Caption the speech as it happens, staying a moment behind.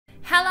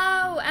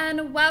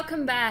and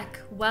welcome back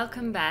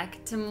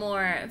to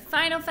more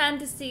Final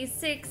Fantasy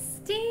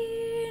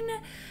XVI.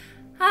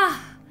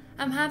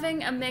 I'm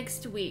having a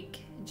mixed week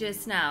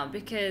just now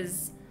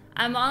because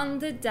I'm on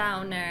the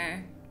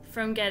downer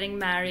from getting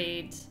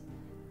married,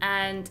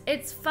 and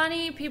it's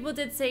funny, people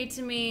did say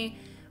to me,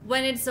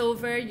 when it's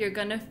over you're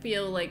gonna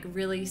feel like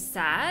really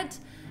sad,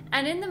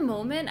 and in the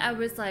moment I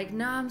was like,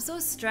 no, I'm so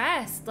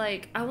stressed,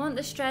 like I want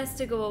the stress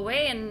to go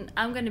away and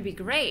I'm gonna be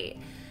great.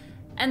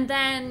 And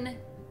then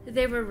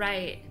they were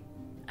right,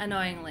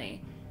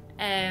 annoyingly.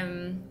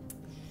 It's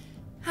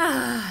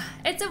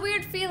a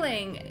weird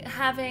feeling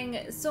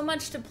having so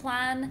much to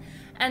plan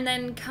and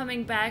then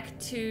coming back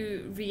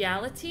to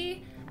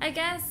reality, I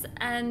guess,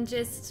 and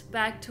just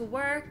back to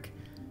work.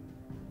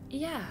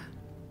 Yeah,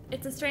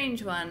 it's a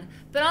strange one.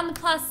 But on the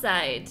plus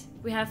side,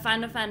 we have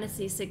Final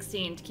Fantasy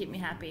XVI to keep me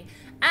happy.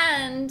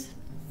 And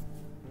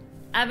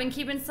I've been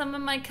keeping some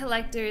of my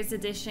collector's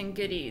edition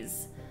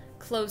goodies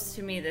close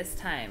to me this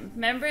time.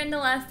 Remember in the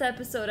last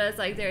episode I was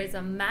like, there's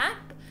a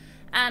map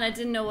and I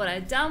didn't know what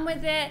I'd done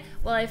with it.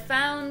 Well, I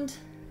found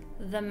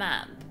the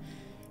map,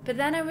 but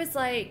then I was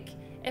like,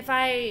 if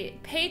I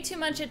pay too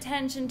much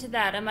attention to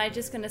that, am I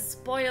just gonna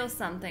spoil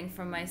something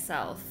for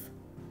myself?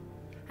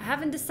 I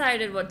haven't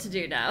decided what to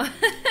do now.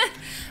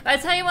 But I'll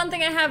tell you one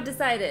thing I have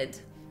decided: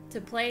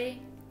 to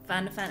play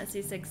Final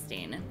Fantasy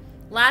XVI.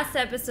 Last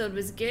episode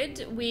was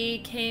good. We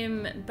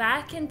came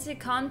back into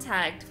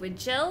contact with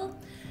Jill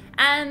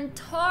and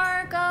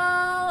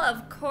Torgal,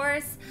 of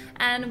course,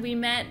 and we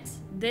met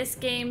this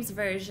game's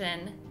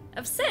version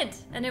of Sid,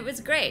 and it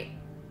was great.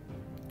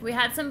 We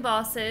had some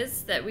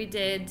bosses that we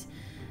did,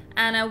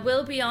 and I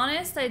will be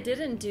honest, I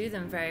didn't do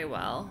them very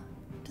well.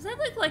 Does that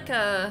look like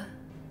a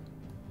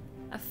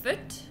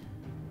foot?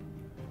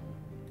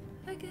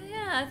 Okay,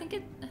 yeah, I think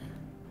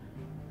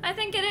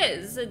it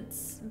is.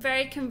 It's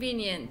very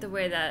convenient the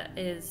way that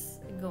is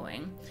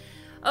going.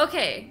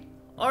 Okay,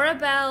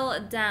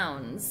 Orabelle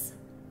Downs.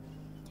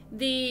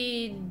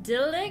 The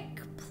Dilic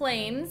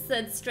plains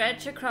that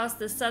stretch across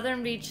the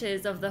southern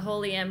reaches of the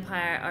Holy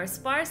Empire are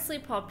sparsely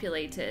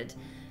populated,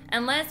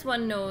 unless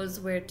one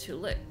knows where to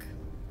look.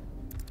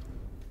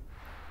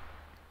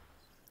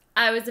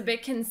 I was a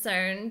bit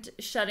concerned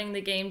shutting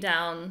the game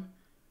down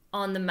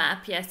on the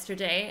map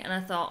yesterday, and I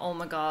thought, oh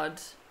my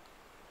god,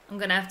 I'm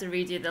gonna have to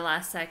redo the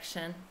last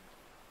section,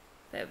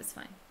 but it was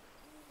fine.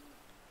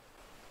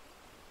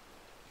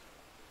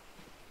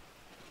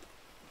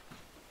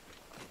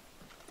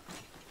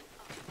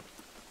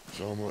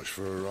 So much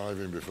for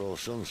arriving before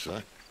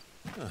sunset.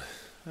 Oh,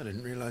 I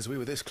didn't realize we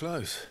were this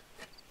close.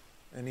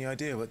 Any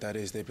idea what that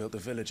is they built the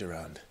village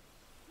around?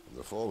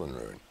 The Fallen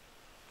Ruin.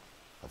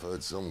 I've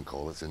heard some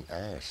call it an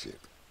airship.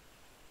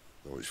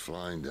 Though its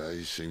flying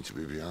days seem to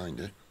be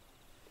behind it.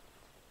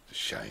 It's a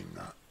shame,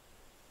 that.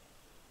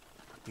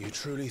 You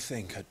truly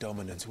think a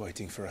Dominant's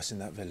waiting for us in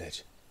that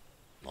village?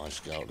 My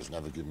scout has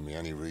never given me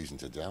any reason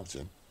to doubt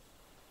him.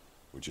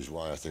 Which is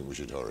why I think we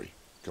should hurry.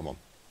 Come on.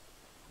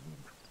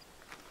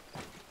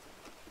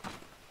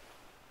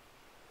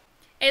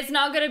 It's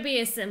not gonna be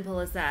as simple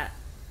as that.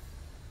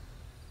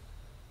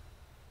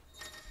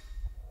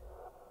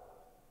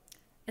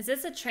 Is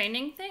this a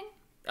training thing?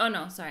 Oh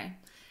no, sorry.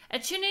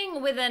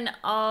 Attuning with an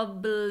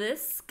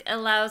obelisk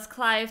allows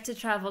Clive to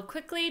travel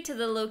quickly to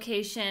the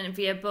location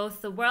via both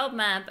the world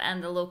map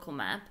and the local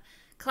map.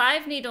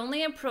 Clive need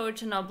only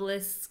approach an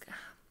obelisk.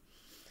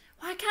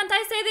 Why can't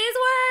I say these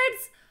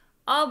words?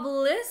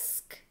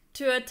 Obelisk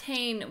to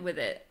attain with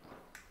it.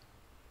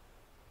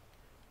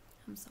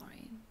 I'm sorry.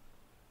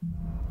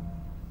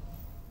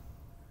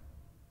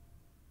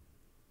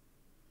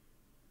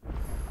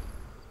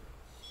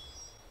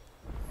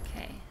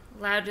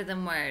 Louder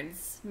than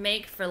words.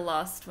 Make for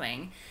Lost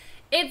Wing.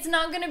 It's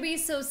not gonna be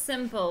so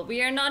simple.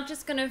 We are not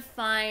just gonna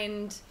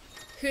find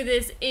who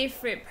this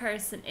Ifrit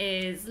person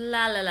is.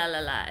 La la la la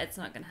la. It's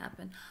not gonna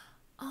happen.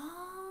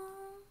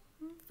 Oh,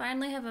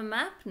 finally have a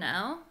map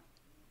now.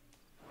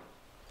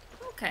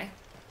 Okay.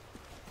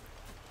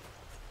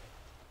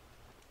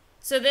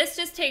 So this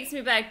just takes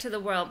me back to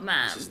the world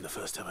map. This isn't the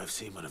first time I've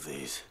seen one of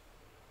these.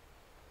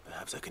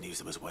 Perhaps I can use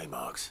them as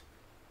waymarks.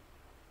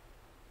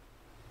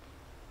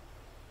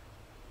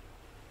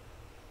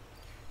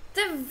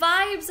 The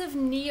vibes of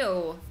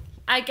Neo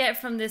I get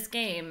from this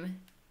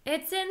game.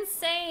 It's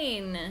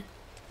insane.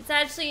 It's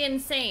actually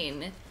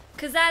insane.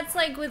 Because that's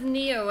like with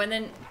Neo and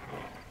then...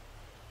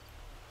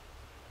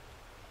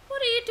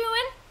 What are you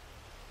doing?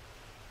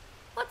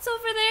 What's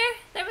over there?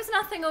 There was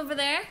nothing over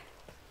there.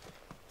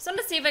 Just want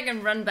to see if I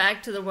can run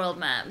back to the world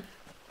map.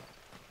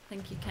 I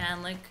think you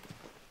can, like...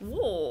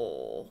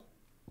 Whoa.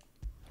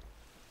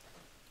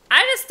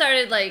 I just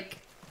started like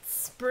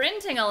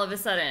sprinting all of a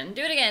sudden.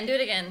 Do it again, do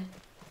it again.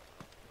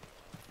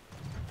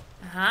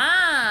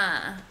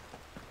 Aha!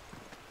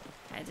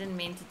 I didn't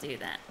mean to do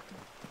that.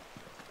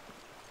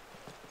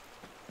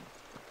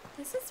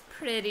 This is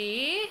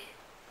pretty.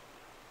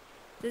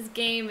 This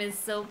game is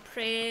so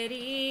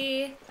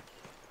pretty.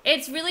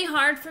 It's really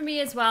hard for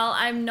me as well.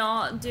 I'm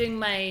not doing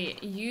my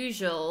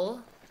usual,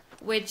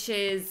 which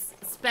is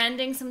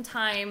spending some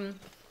time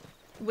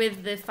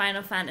with the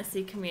Final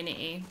Fantasy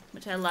community,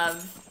 which I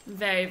love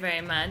very,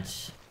 very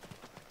much.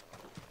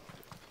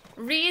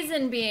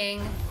 Reason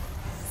being,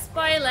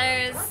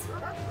 spoilers.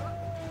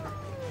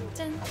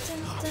 Dun,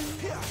 dun, dun,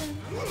 dun,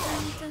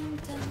 dun, dun,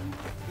 dun.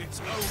 It's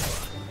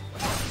over.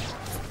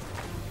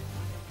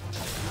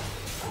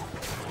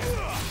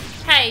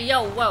 Hey,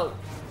 yo, whoa.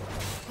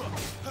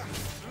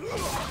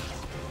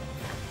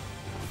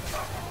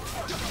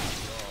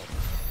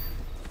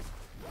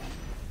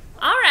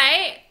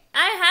 Alright.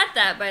 I had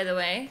that, by the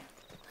way.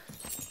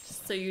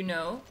 Just so you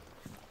know.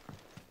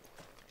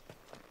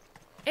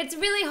 It's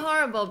really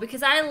horrible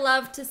because I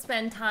love to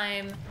spend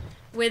time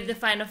with the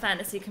Final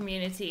Fantasy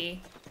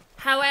community.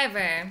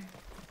 However,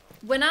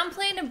 when I'm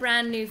playing a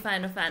brand new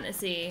Final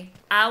Fantasy,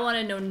 I want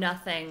to know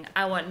nothing.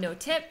 I want no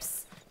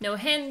tips, no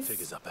hints.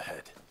 Figures up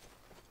ahead.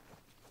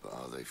 But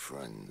are they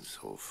friends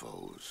or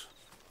foes?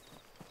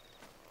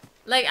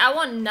 Like, I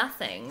want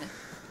nothing.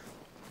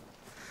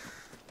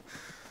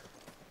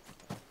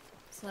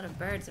 There's a lot of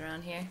birds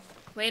around here.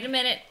 Wait a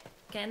minute.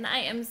 Getting the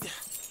items.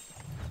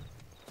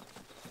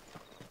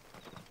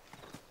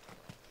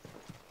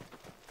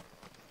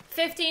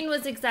 $15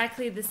 was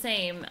exactly the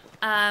same.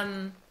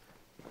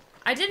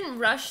 I didn't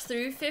rush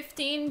through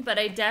 15, but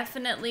I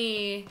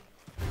definitely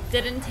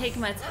didn't take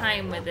my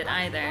time with it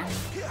either.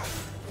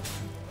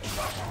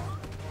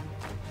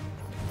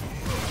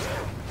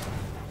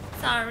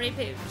 Sorry,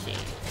 Poochie.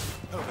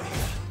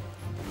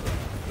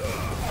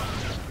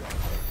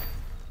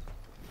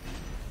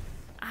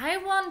 I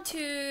want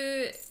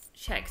to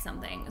check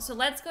something. So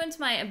let's go into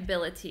my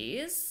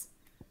abilities.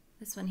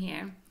 This one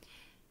here.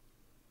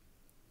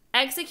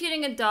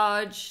 Executing a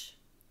dodge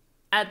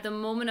at the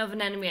moment of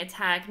an enemy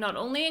attack not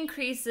only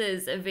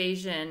increases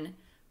evasion,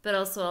 but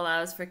also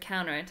allows for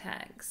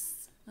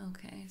counterattacks.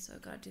 Okay, so I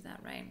gotta do that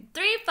right.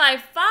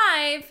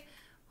 355!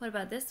 What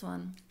about this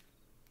one?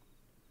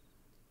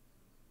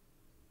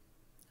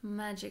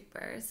 Magic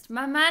burst.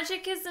 My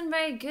magic isn't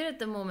very good at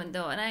the moment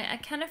though, and I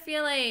kind of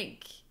feel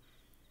like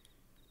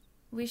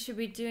we should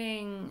be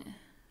doing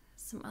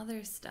some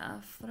other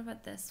stuff. What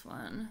about this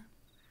one?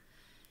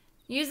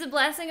 Use the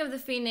Blessing of the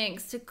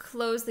Phoenix to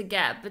close the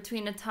gap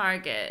between a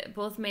target.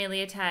 Both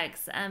melee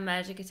attacks and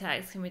magic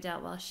attacks can be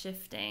dealt while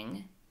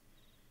shifting.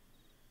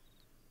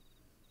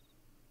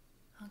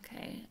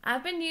 Okay.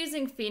 I've been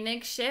using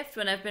Phoenix Shift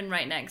when I've been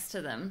right next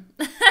to them.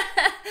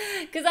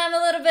 Because I'm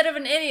a little bit of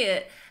an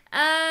idiot.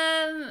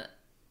 Oh,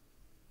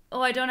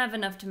 I don't have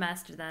enough to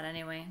master that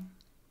anyway.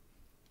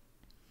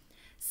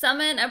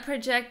 Summon a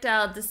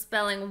projectile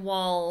dispelling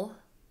wall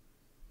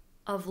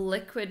of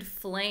liquid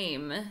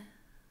flame.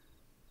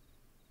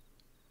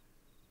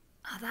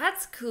 Oh,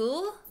 that's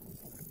cool.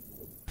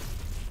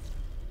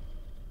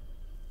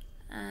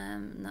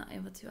 Not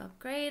able to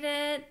upgrade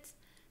it.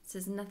 So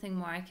there's nothing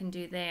more I can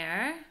do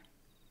there.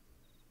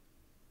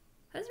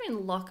 What does it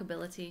mean, lock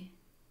ability?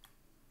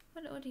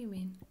 What do you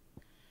mean?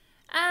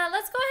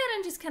 Let's go ahead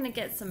and just kind of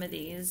get some of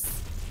these.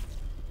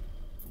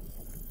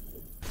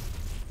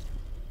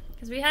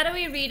 Because we had a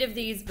wee read of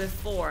these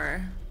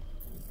before.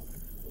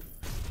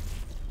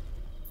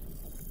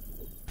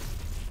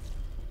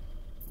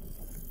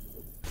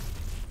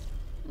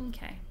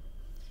 Okay.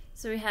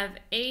 So we have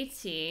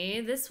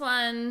 80. This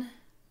one...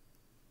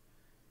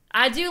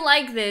 I do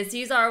like this.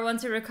 Use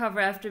R1 to recover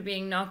after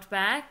being knocked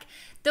back.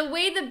 The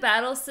way the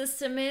battle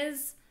system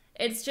is,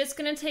 it's just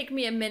going to take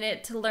me a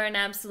minute to learn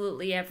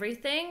absolutely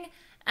everything.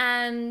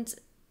 And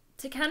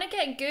to kind of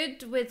get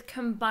good with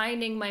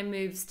combining my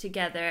moves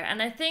together. And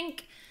I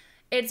think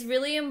it's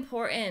really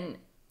important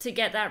to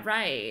get that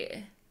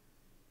right.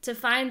 To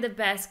find the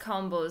best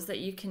combos that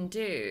you can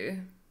do.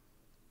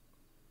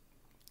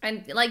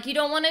 And, like, you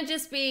don't want to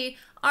just be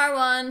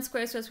R1,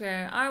 square, square,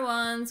 square,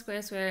 R1,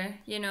 square, square,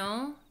 you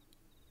know?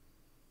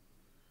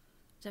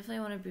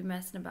 Definitely want to be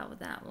messing about with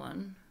that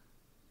one.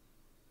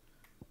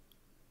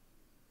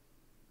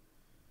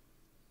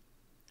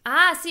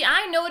 Ah, see,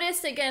 I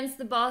noticed against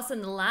the boss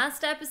in the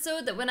last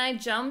episode that when I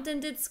jumped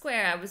and did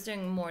square, I was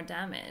doing more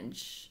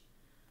damage.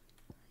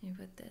 You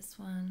put this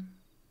one.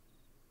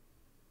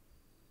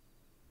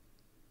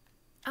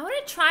 I want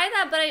to try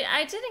that, but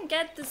I didn't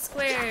get the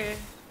square.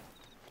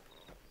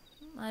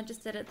 I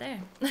just did it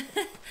there.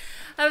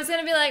 I was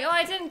gonna be like, oh,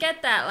 I didn't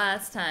get that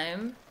last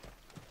time.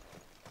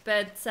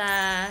 But,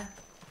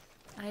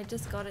 I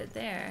just got it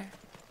there.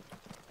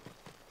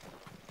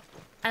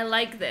 I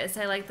like this.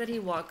 I like that he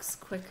walks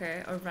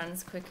quicker or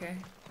runs quicker.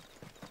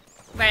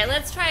 Right,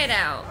 let's try it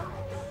out.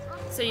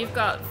 So you've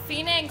got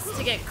Phoenix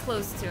to get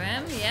close to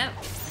him. Yep.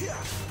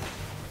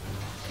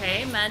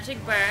 Okay, magic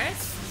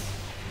burst.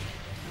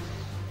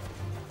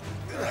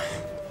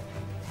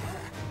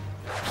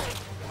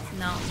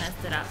 No,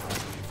 messed it up.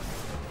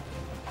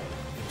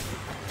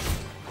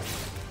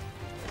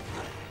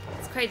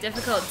 It's quite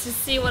difficult to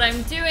see what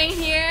I'm doing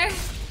here.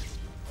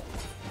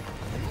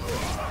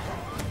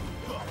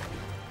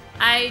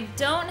 I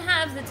don't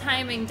have the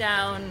timing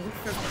down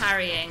for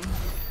parrying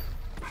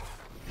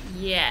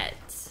yet.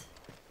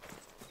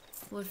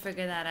 We'll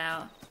figure that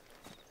out.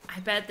 I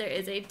bet there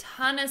is a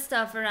ton of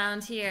stuff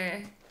around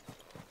here.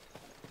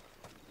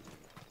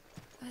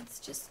 It's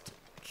just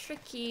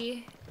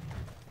tricky.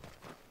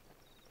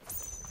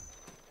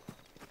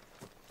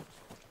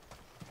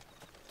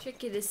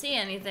 Tricky to see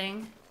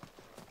anything.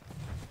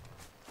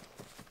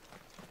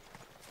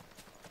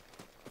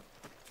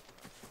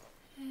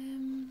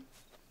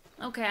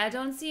 Okay, I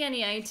don't see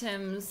any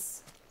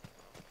items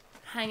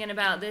hanging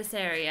about this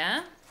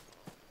area.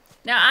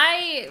 Now,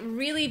 I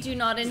really do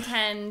not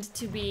intend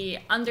to be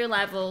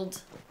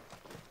underleveled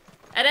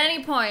at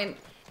any point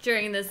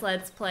during this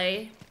Let's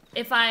Play.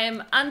 If I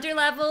am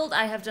underleveled,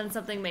 I have done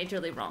something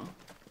majorly wrong.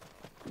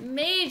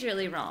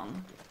 Majorly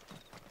wrong.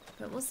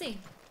 But we'll see.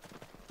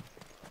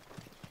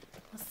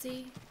 We'll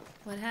see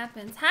what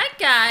happens. Hi,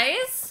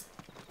 guys!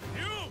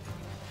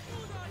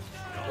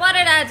 What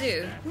did I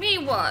do? Me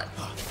what?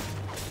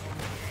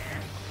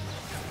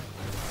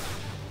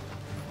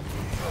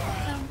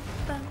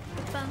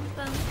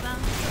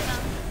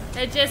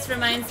 It just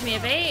reminds me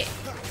of 8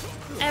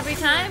 every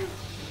time.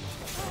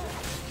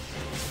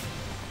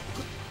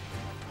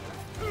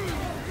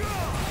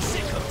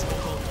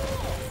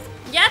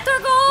 Yeah,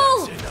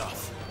 Torgal!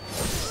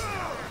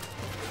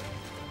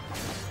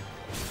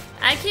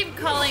 I keep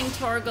calling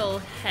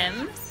Torgal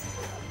him.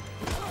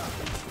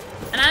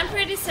 And I'm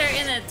pretty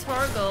certain that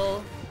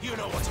Torgal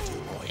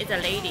is a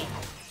lady.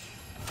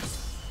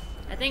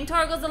 I think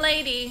Torgal's a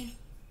lady.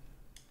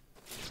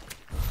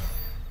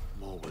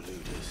 More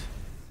Waluders.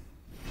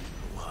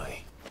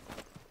 Why?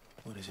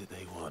 What is it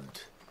they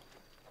want?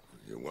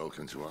 You're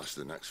welcome to ask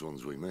the next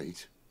ones we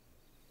meet.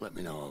 Let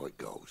me know how it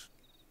goes.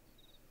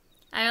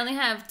 I only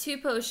have 2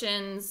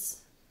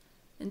 potions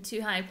and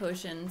 2 high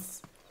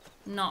potions.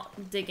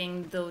 Not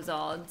digging those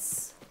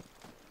odds.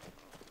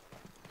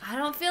 I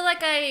don't feel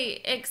like I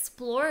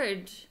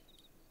explored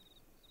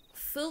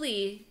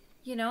fully,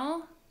 you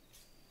know?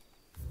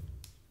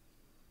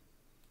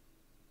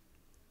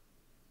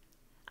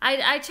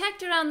 I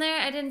checked around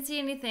there, I didn't see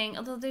anything,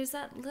 although there's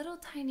that little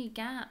tiny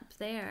gap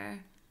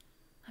there.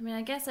 I mean,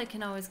 I guess I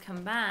can always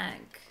come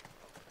back.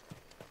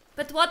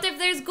 But what if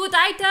there's good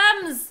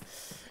items?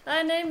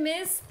 And I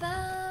miss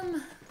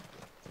them.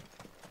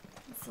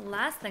 That's the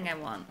last thing I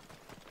want.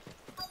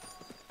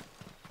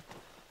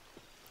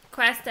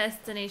 Quest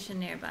destination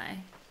nearby.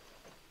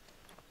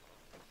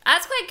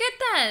 That's quite good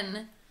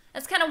then.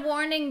 That's kind of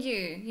warning you,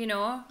 you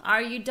know.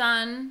 Are you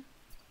done?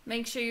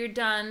 Make sure you're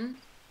done.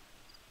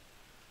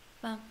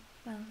 Bum,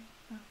 bum,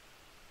 bum.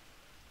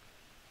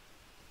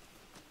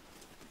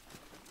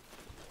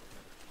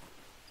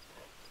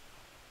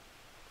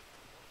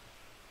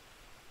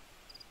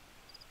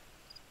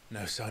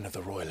 No sign of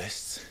the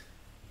Royalists.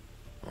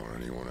 Or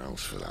anyone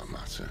else for that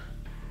matter.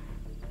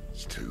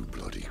 It's too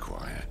bloody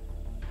quiet.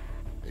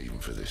 Even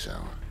for this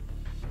hour.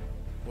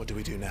 What do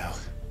we do now?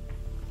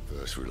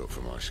 First we look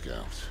for my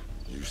scouts.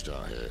 You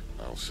start here,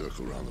 I'll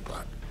circle round the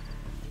back.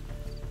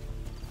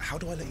 How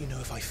do I let you know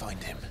if I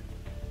find him?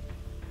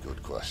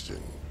 Good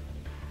question.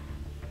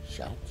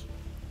 Shout?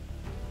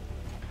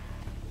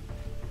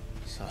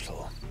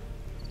 Subtle.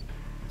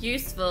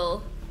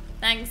 Useful.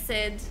 Thanks,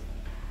 Sid.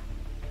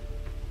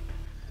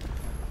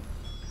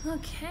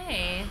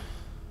 Okay.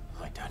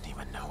 I don't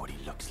even know what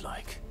he looks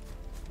like.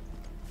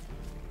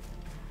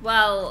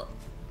 Well,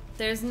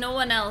 there's no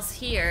one else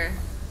here.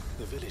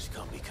 The village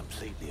can't be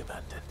completely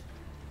abandoned,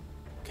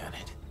 can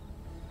it?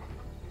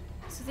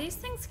 So these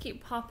things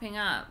keep popping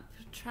up.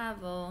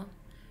 Travel.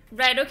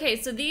 Right,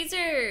 okay, so these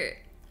are...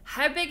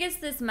 How big is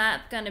this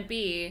map gonna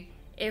be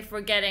if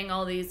we're getting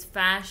all these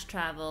fast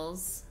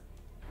travels?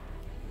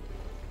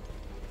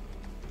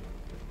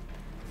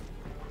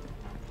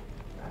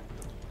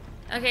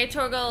 Okay,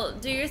 Torgal,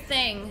 do your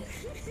thing.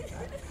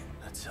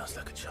 That sounds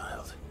like a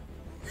child.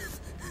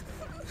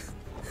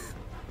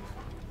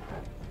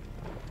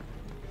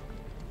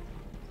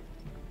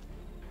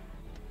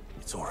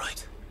 It's all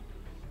right.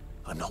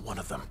 I'm not one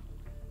of them.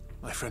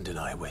 My friend and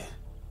I, we're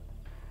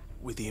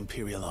with the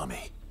Imperial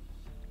Army.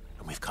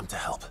 And we've come to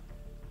help.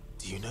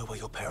 Do you know where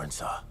your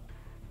parents are?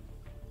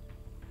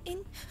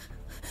 In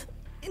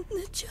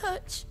the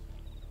church.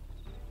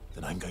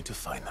 Then I'm going to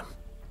find them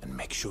and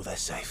make sure they're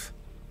safe.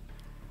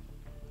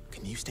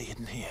 Can you stay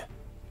hidden here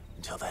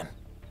until then?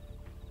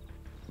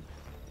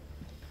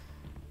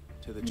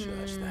 To the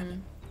church,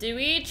 then. Do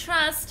we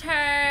trust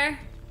her?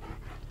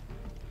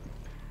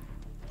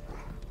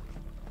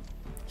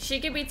 She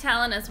could be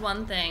telling us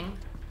one thing.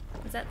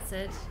 Is that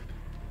Sid?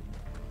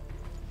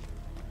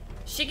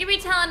 She could be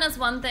telling us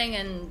one thing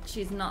and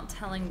she's not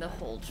telling the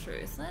whole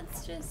truth.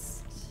 Let's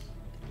just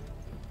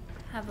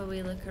have a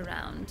wee look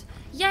around.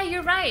 Yeah,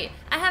 you're right.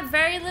 I have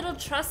very little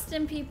trust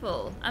in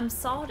people. I'm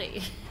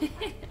sorry.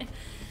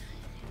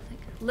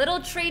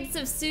 Little traits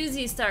of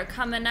Suzy start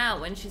coming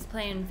out when she's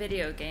playing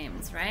video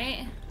games,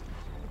 right?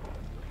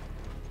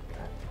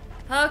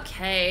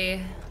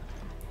 Okay.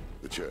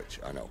 The church,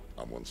 I know.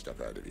 I'm one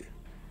step ahead of you.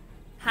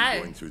 How?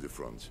 You're going through the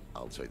front,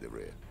 I'll take the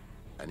rear.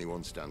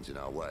 Anyone stands in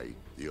our way,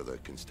 the other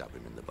can stab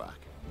him in the back.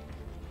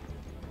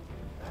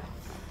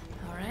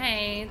 All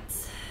right.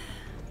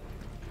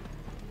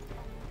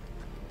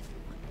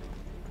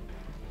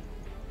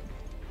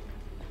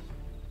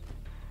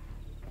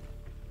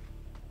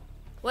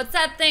 What's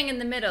that thing in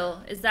the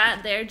middle? Is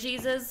that their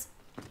Jesus?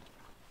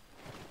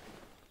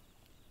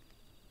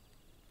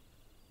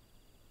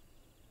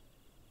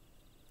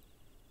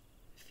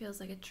 Feels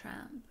like a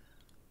tramp.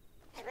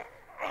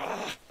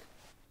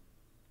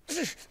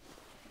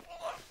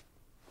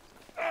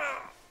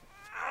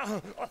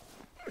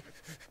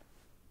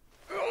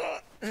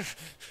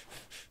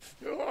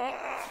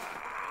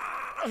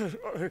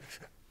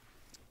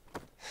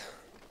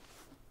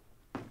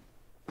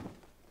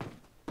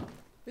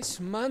 This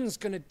man's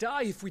gonna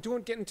die if we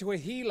don't get into a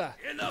healer.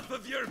 Enough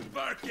of your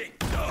barking,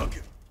 dog!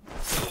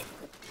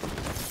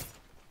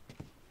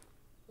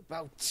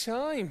 About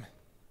time.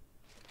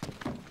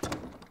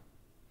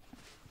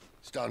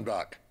 Stand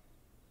back.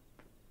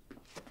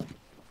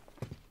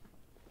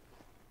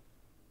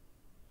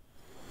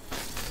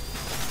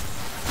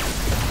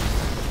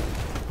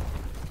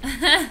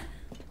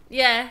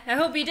 Yeah, I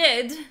hope he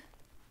did.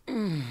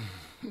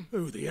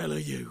 Who the hell are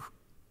you?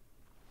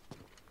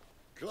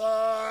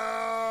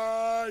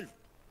 Clive!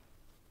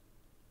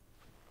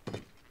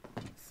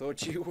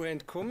 Thought you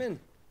weren't coming.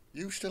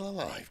 You still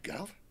alive,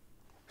 Gav?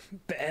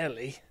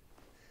 Barely.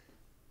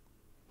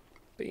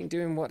 Been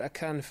doing what I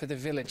can for the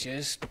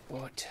villagers,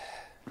 but...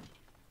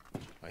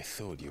 I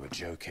thought you were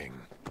joking.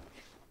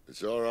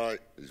 It's all right.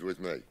 He's with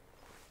me.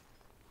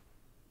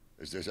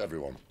 Is this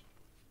everyone?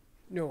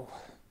 No,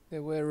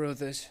 there were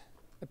others.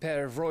 A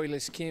pair of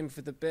royalists came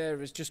for the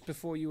bearers just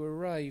before you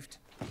arrived.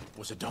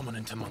 Was a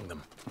dominant among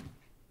them?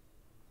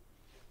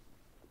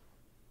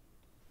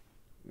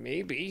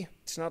 Maybe.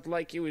 It's not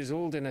like he was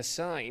holding a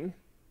sign.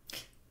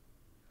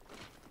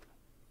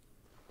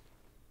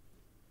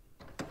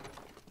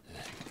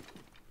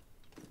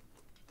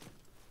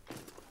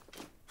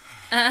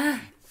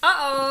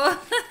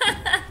 Uh-oh.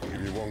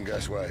 Give you one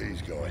guess where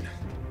he's going.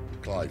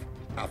 Clive,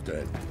 after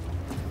him.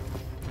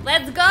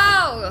 Let's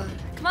go!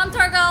 Come on,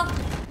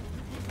 Torgal!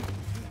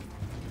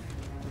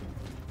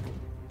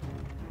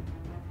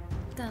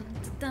 Dun,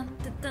 dun,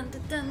 dun, dun,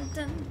 dun, dun,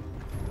 dun.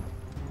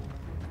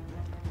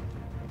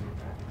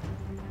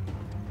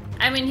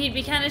 I mean, he'd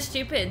be kind of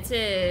stupid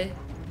to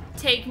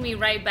take me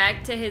right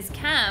back to his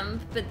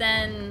camp, but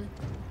then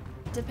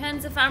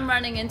depends if I'm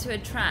running into a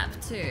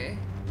trap too.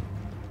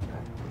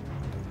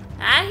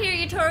 I hear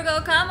you,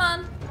 Torgal, come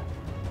on.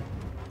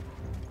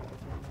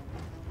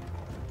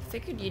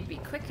 Figured you'd be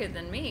quicker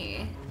than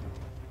me.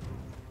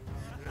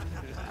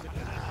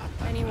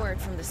 Any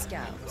word from the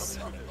scouts?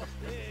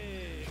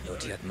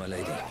 Not yet, my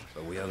lady,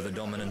 but we have the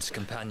Dominant's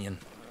companion.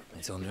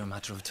 It's only a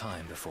matter of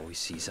time before we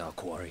seize our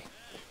quarry.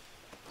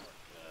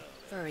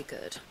 Very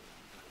good.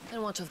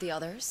 And what of the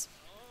others?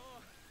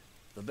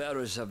 The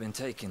bearers have been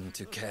taken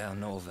to Caer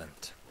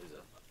Novent.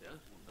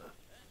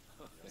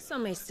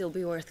 Some may still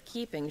be worth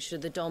keeping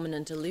should the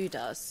Dominant elude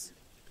us.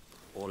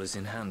 All is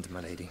in hand, my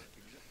lady.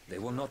 They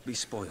will not be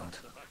spoiled.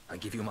 I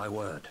give you my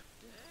word.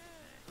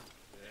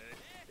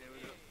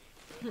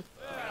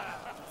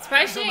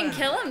 Surprised she didn't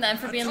kill him then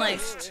for being like...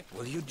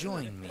 Will you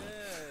join me?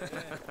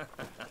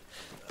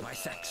 My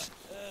thanks.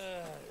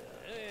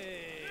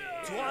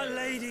 To Our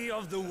Lady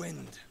of the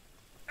Wind.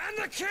 And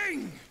the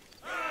King!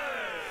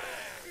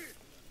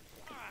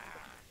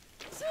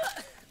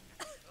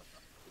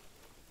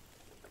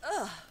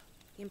 Ugh.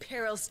 The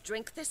Imperials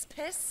drink this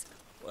piss?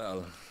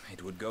 Well,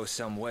 it would go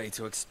some way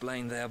to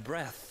explain their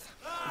breath.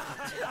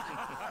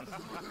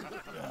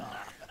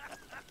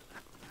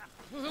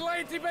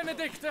 Lady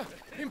Benedikta!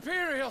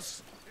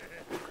 Imperials!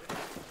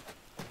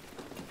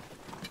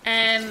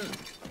 I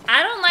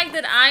don't like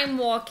that I'm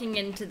walking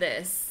into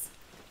this.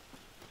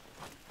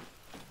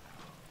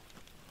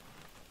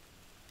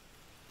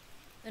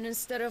 And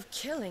instead of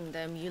killing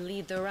them, you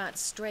lead the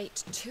rats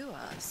straight to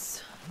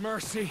us.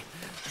 Mercy.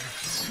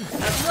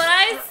 That's what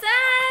I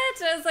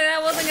said! I was like,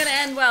 that wasn't gonna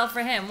end well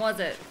for him, was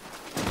it?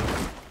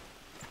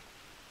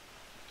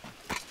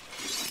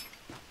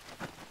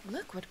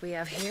 Look what we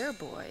have here,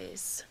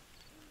 boys.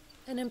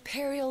 An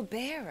Imperial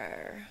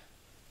bearer.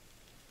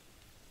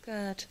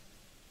 Good.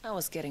 I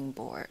was getting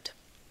bored.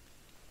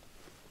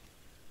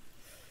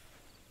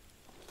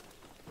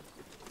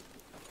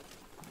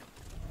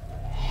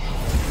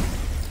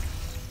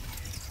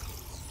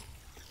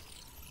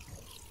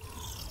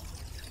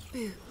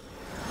 Boo.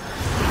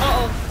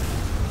 Uh-oh.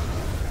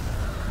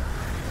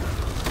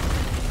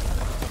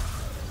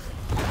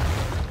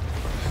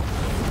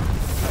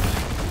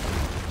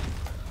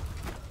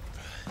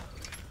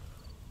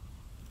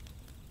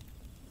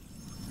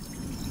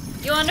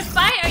 You wanna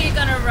fight or are you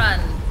gonna run?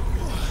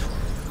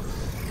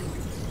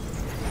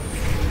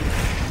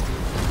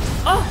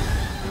 Oh!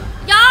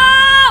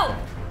 Yo!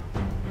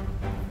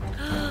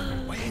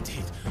 Where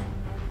did?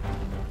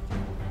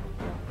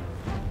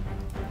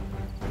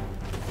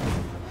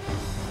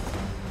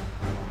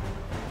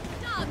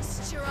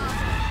 Dogs,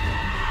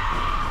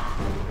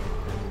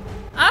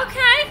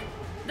 Okay,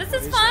 this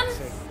is fun.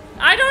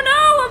 I don't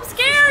know, I'm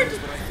scared.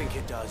 What I think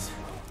it does.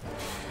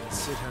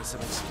 Sid has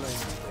some explaining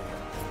to do.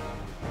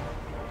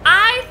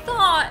 I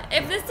thought,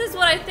 if this is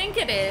what I think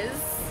it is,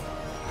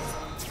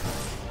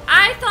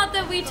 I thought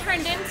that we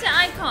turned into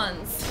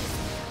icons,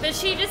 but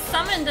she just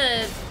summoned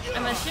a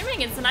I'm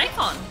assuming it's an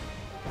icon.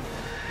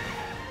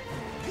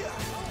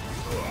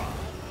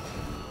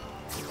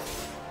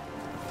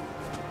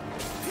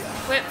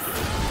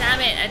 Whoops. Damn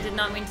it, I did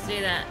not mean to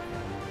do that.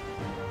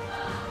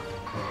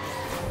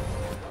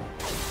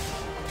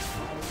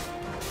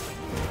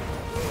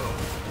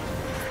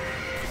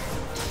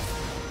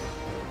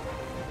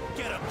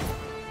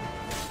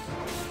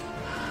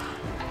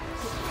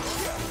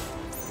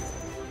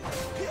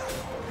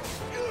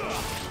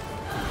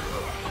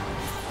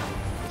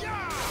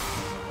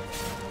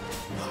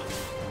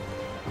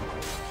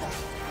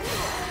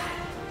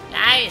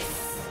 Nice.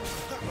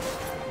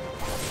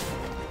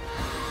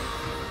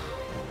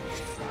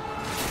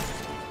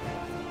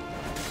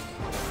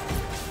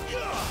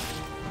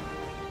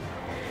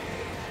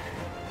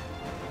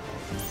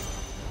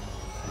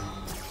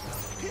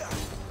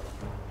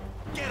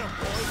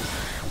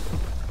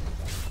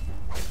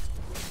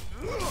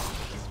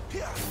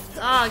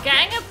 Oh,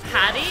 getting a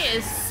patty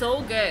is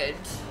so good.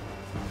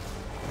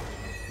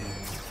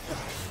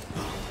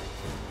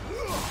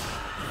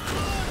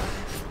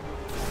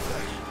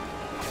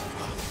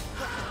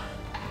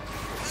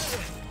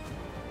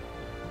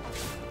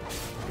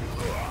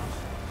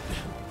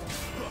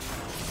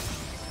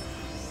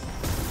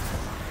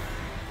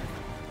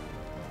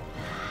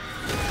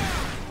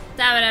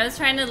 Damn it, I was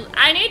trying to...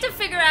 I need to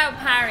figure out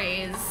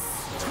parries.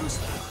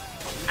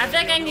 I feel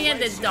like I can get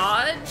the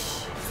dodge.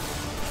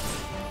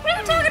 What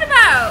are you talking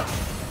about?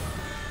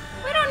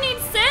 We don't need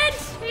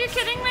Sid. Are you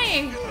kidding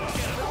me?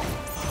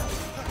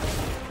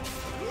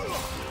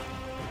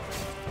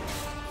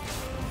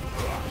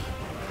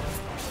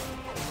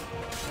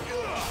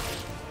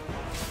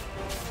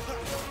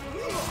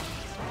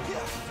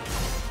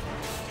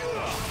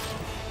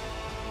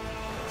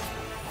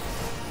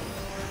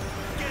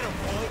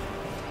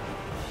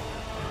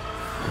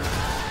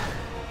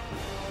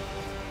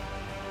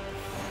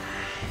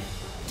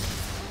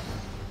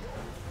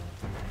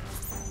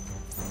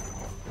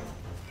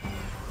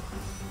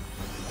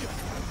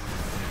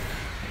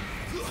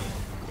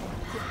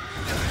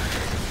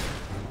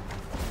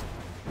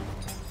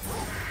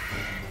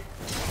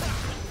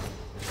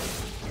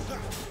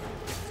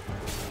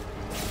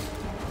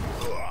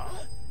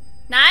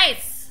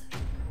 Nice!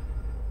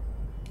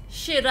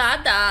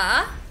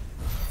 Shirada.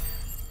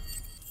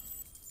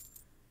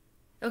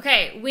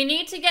 Okay, we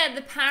need to get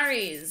the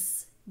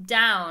parries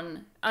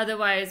down,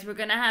 otherwise we're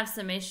gonna have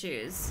some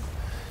issues.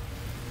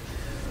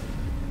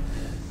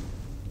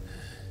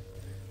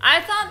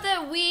 I thought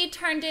that we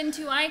turned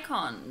into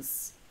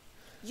icons.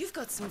 You've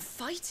got some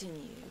fight in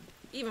you,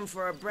 even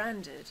for a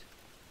branded.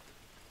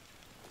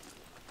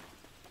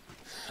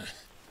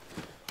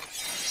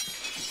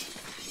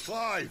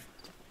 Clive!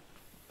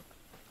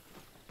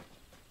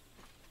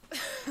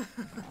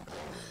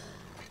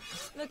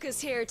 Look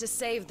who's here to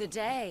save the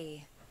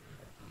day.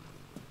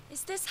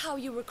 Is this how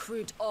you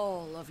recruit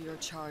all of your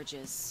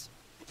charges?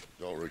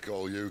 Don't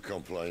recall you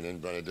complaining,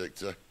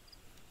 Benedikta.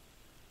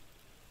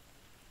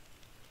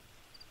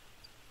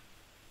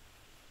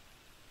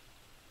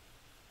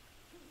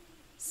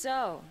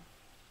 So,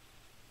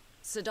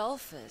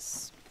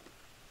 Sidolphus,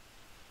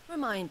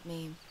 remind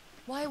me,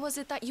 why was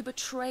it that you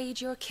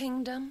betrayed your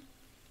kingdom?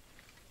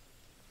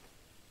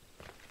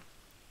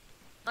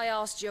 I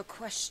asked you a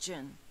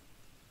question,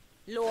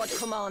 Lord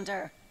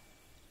Commander.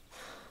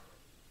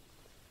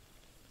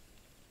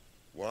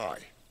 Why?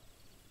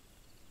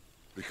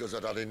 Because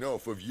I'd had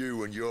enough of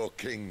you and your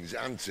king's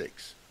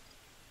antics.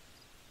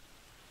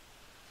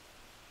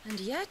 And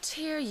yet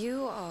here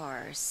you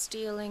are,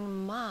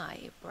 stealing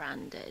my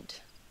branded.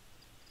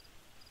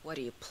 What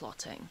are you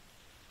plotting?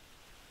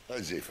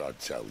 As if I'd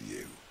tell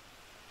you.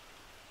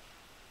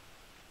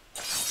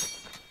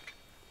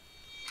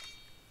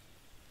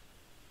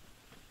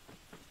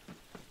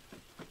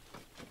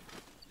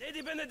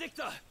 Lady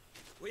Benedikta,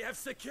 we have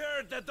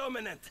secured the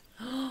Dominant.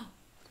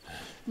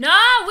 No,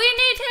 we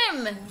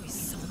need him!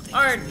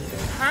 Or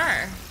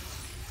her.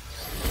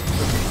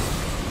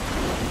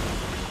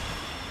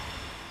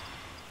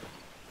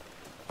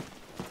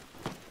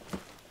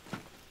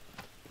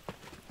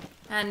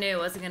 I knew it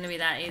wasn't gonna be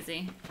that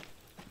easy.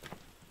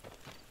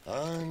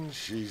 And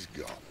she's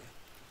gone.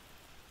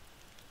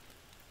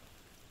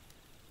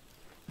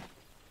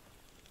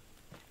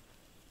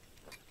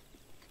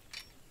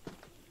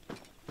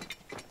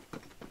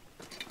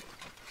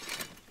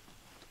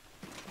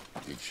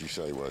 Did she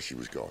say where she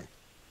was going?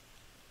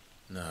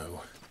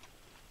 No.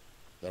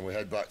 Then we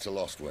head back to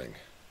Lost Wing.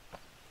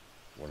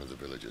 One of the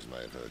villagers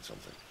may have heard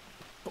something.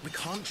 But we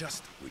can't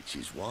just... Which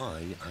is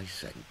why I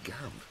sent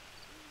Gav.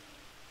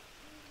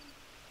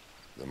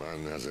 The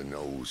man has a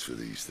nose for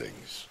these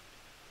things.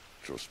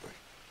 Trust me.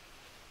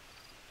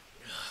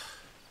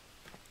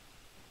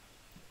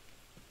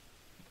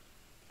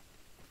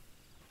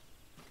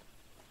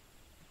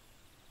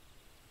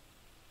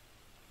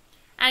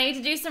 I need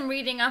to do some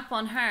reading up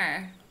on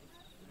her.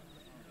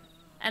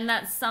 And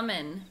that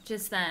summon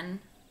just then.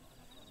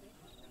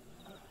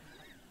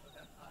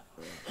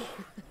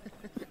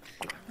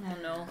 Oh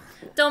no.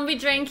 Don't be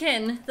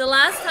drinking. The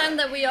last time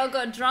that we all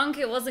got drunk,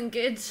 it wasn't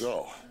good.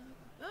 So,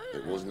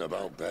 It wasn't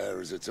about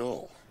bearers at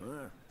all.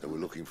 They were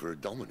looking for a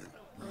dominant.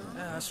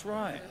 Yeah, that's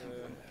right.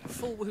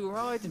 Thought we were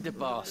hiding the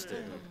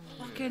bastard.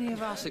 Like any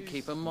of us would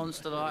keep a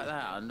monster like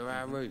that under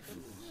our roof.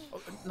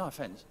 Oh, no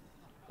offence.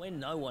 When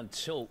no one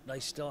talked, they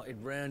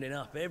started rounding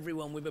up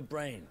everyone with a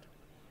brain.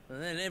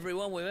 And then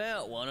everyone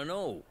without one and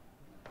all.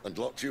 And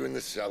locked you in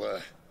the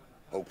cellar,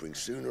 hoping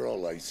sooner or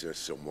later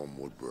someone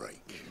would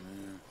break.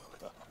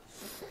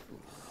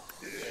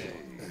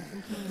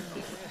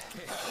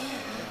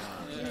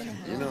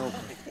 You know,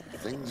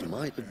 things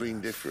might have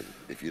been different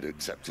if you'd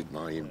accepted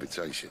my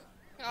invitation.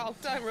 Oh,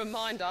 don't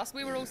remind us.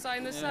 We were all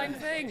saying the same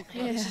thing.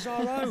 Yeah, this is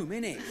our home,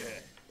 innit?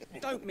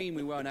 Don't mean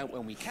we won't out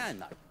when we can,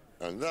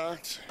 though. And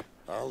that,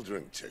 I'll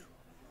drink to.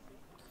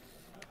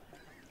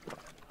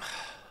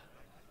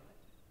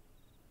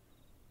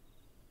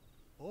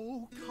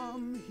 Oh,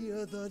 come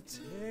hear the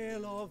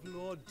tale of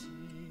Lord T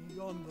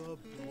on the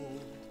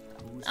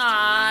bold.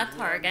 Ah,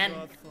 Targan.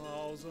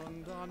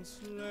 1,000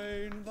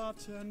 unslain, the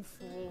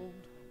tenfold.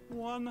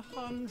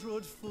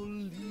 100 full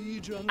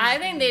legions. I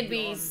think they'd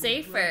be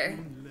safer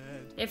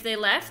if they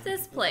left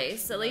this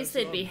place. At least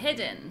they'd be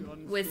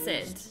hidden with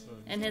Sid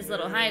in his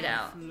little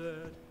hideout.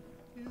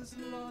 His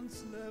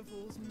lance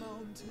levels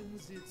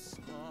mountains, it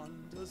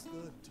thunders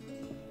the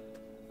deep.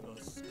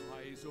 The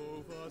skies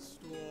over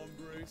storm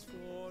breaks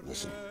for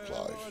Listen,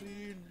 Clive.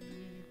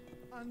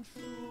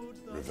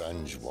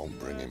 Revenge won't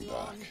bring him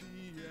back.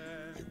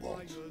 It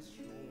won't.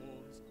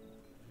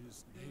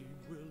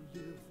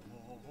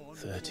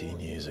 13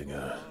 years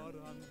ago,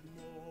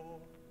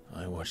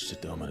 I watched a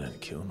dominant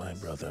kill my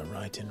brother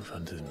right in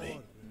front of me.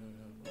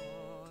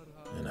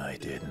 And I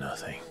did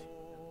nothing.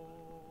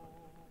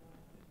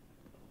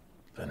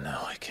 But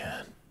now I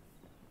can.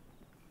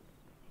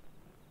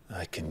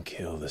 I can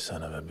kill the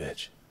son of a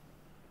bitch.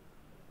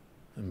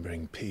 And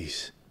bring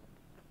peace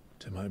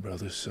to my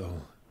brother's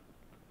soul.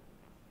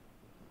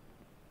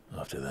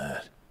 After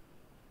that,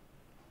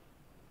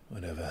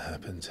 whatever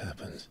happens,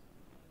 happens.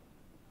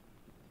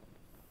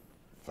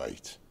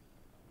 Fate.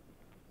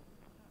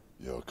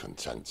 You're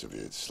content to be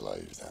its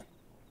slave, then?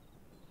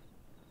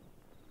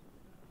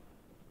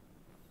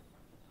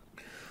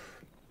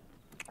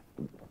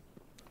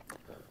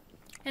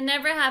 It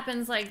never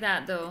happens like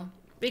that, though.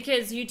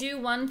 Because you do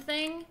one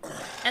thing,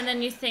 and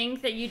then you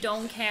think that you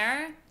don't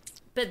care,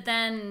 but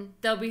then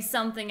there'll be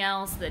something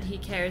else that he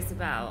cares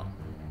about.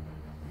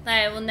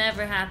 Like, it will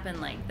never happen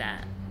like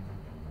that.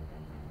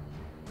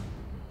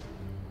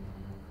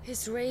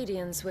 His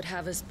radiance would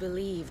have us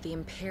believe the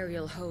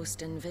Imperial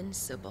host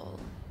invincible.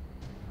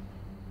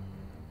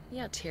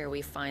 Yet here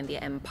we find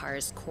the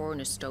Empire's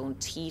cornerstone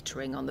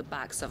teetering on the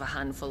backs of a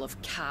handful of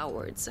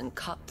cowards and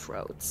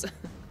cutthroats.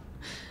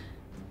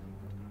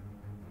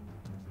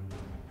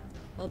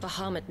 Well,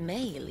 Bahamut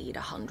may lead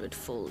 100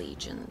 full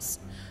legions.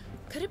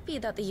 Could it be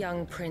that the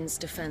young prince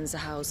defends a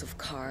house of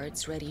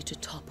cards ready to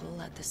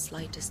topple at the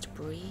slightest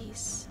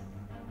breeze?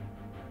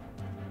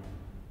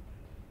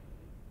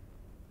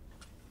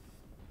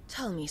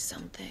 Tell me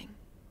something.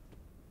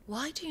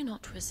 Why do you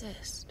not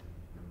resist?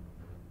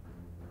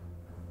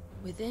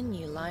 Within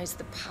you lies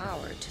the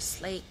power to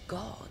slay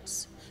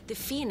gods. The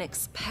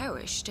phoenix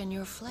perished in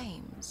your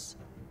flames.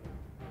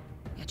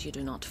 Yet you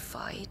do not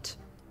fight.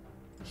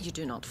 You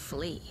do not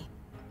flee.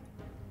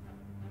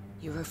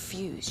 You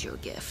refuse your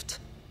gift.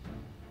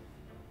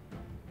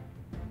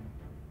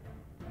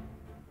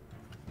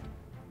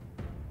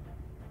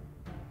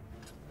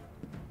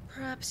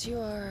 Perhaps you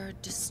are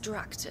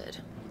distracted.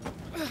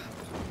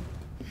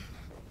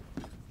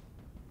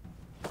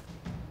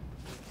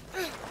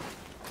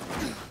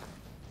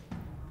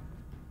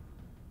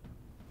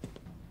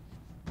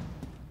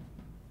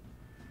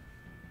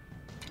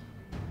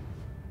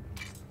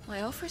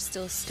 My offer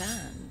still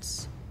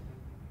stands.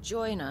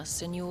 Join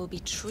us and you will be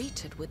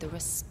treated with the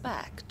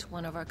respect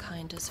one of our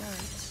kind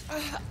deserves.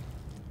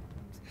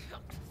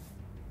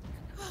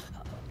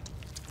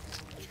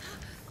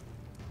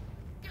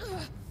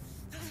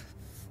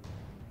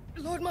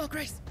 Lord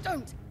Margrace,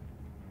 don't!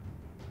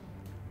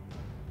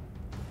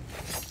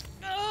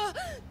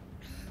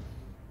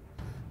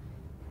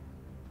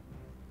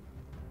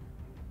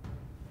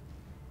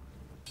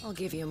 I'll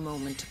give you a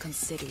moment to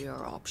consider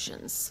your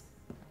options.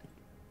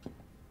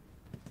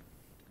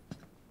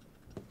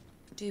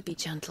 Do be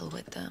gentle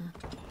with them.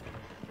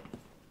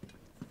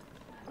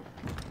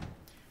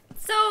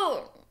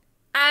 So,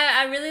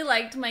 I really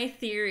liked my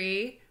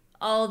theory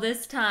all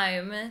this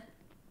time.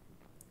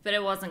 But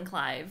it wasn't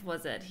Clive,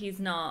 was it? He's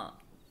not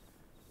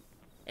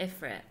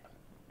Ifrit.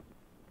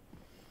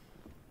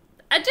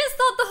 I just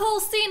thought the whole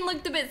scene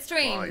looked a bit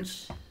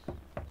strange.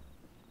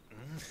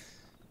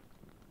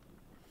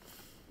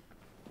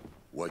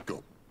 Wake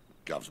up.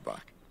 Gav's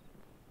back.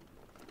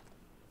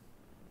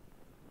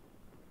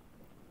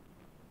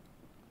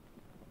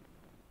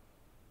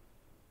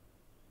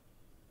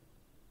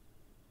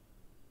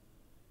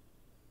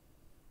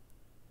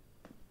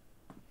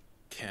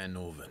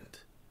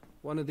 Canovant.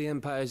 One of the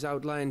Empire's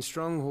outlying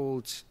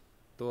strongholds,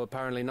 though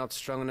apparently not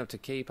strong enough to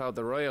keep out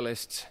the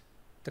Royalists.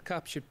 The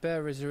captured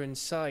bearers are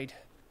inside.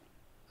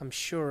 I'm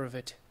sure of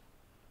it.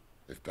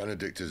 If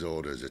Benedikta's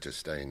orders are to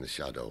stay in the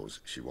shadows,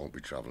 she won't be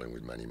traveling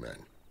with many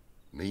men.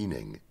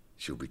 Meaning,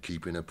 she'll be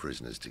keeping her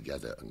prisoners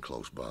together and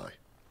close by.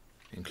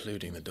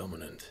 Including the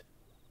Dominant.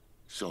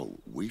 So,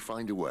 we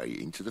find a way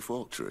into the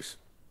fortress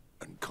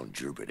and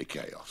conjure a bit of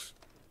chaos.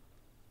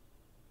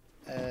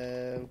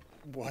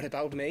 What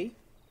about me?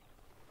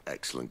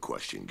 Excellent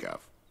question,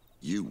 Gav.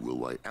 You will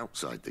wait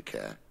outside the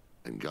care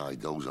and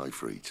guide those I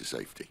free to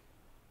safety.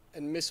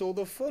 And miss all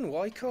the fun.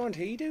 Why can't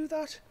he do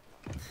that?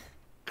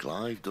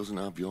 Clive doesn't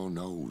have your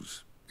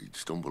nose. He'd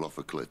stumble off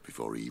a cliff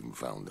before he even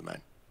found the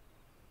men.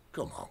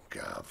 Come on,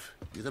 Gav.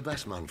 You're the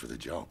best man for the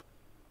job.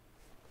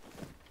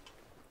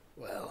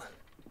 Well,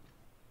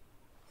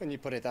 when you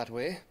put it that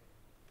way.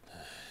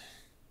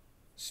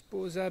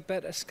 Suppose I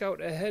better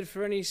scout ahead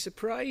for any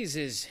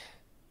surprises.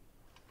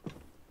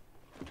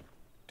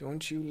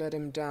 Don't you let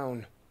him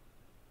down.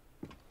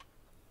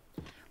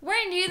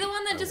 Weren't you the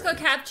one that just got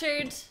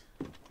captured?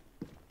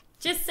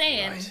 Just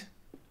saying. Right.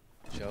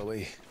 Shall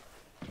we?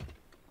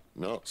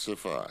 Not so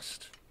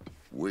fast.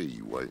 We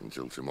wait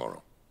until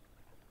tomorrow.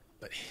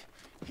 But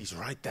he's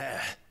right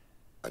there.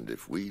 And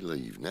if we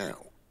leave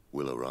now,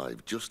 we'll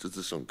arrive just as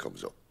the sun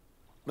comes up.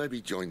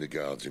 Maybe join the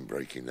guards in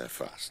breaking their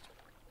fast.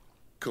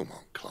 Come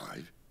on,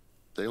 Clive.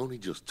 They only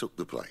just took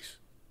the place.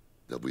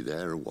 They'll be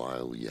there a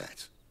while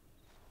yet.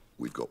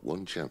 We've got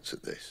one chance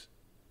at this.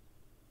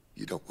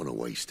 You don't want to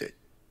waste it,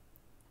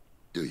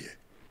 do you?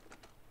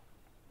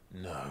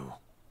 No.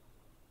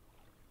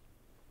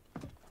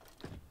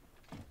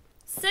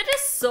 Sid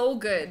is so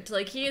good.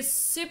 Like, he is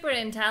super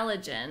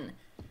intelligent.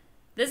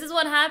 This is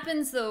what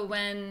happens, though,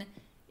 when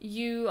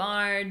you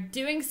are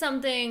doing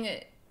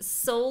something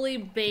solely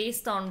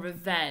based on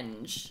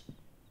revenge.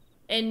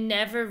 It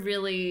never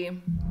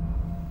really...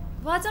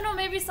 Well, I don't know,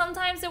 maybe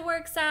sometimes it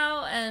works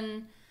out,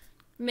 and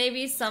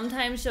maybe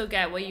sometimes you'll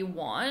get what you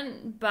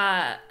want,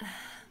 but at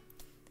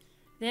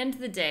the end of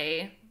the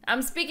day,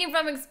 I'm speaking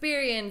from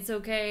experience,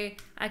 okay?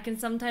 I can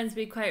sometimes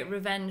be quite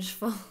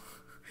revengeful.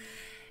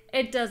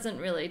 It doesn't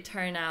really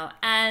turn out,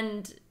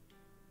 and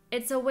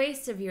it's a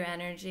waste of your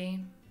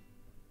energy.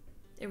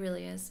 It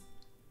really is.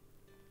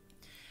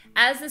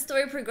 As the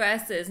story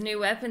progresses, new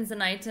weapons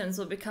and items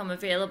will become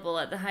available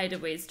at the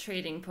Hideaway's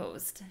trading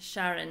post,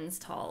 Sharon's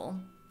Tall.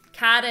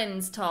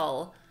 Karen's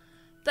Tall.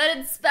 But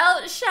it's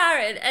spelled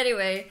Sharon.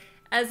 Anyway,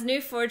 as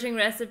new forging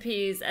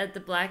recipes at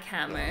the Black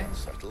Hammer.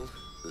 Settled.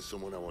 There's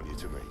someone I want you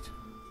to meet.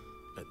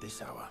 At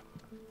this hour?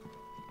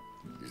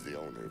 He's the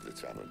owner of the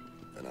tavern,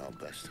 and our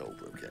best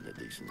hope of getting a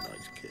decent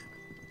night's kit.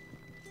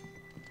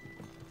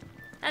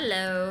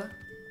 Hello.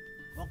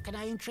 What can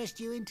I interest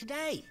you in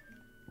today?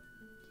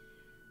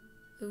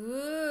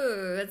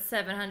 Ooh, that's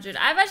 700.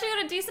 I've actually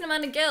got a decent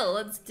amount of gil.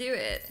 Let's do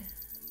it.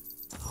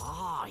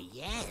 Ah,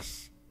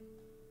 yes.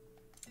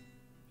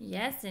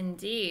 Yes,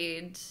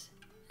 indeed.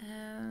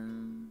 I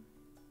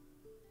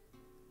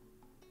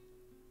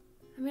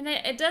mean,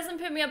 it doesn't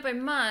put me up by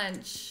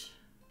much.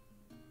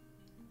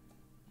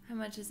 How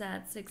much is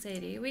that?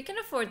 680. We can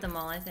afford them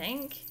all, I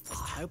think.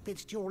 I hope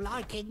it's to your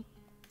liking.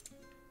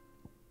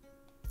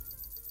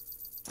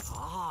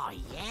 Ah,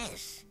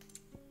 yes.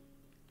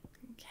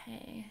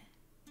 Okay.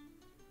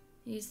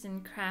 Used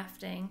in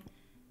crafting.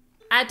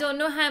 I don't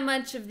know how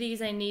much of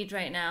these I need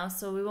right now,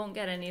 so we won't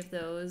get any of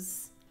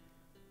those.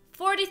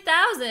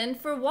 40,000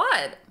 for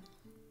what?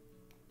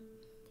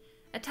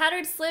 A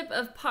tattered slip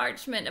of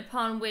parchment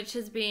upon which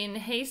has been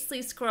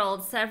hastily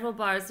scrawled several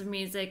bars of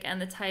music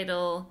and the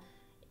title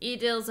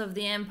Edils of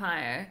the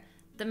Empire.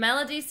 The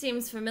melody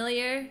seems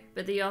familiar,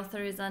 but the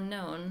author is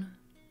unknown.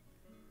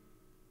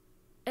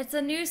 It's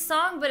a new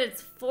song, but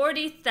it's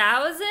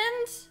 40,000?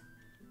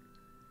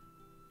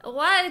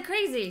 What?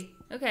 Crazy.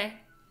 Okay.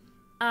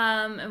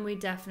 And we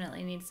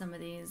definitely need some of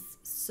these.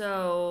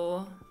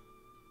 So...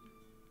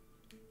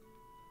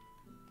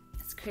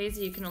 It's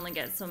crazy you can only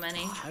get so many.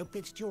 I hope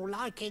it's to your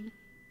liking.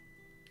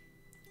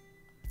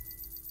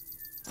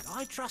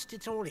 I trust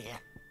it's all here.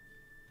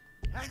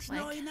 That's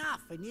not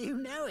enough, and you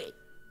know it.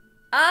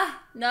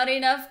 Ah, not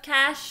enough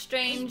cash,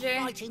 stranger.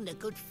 Keep fighting the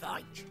good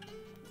fight.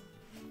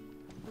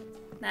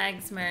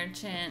 Thanks,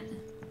 merchant.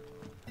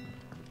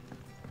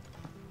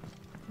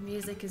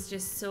 Music is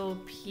just so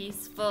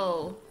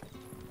peaceful.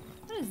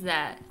 What is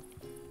that?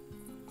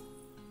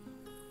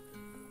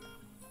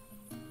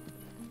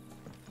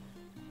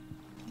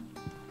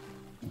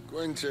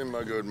 Quentin,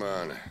 my good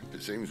man.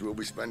 It seems we'll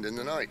be spending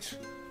the night.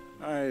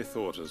 I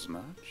thought as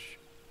much.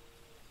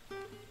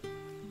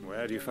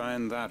 Where do you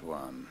find that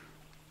one?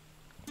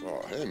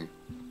 Oh, him?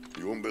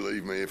 You wouldn't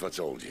believe me if I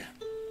told you.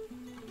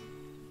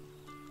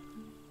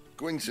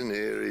 Quentin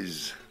here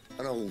is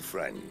an old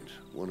friend,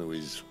 one who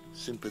is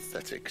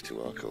sympathetic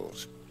to our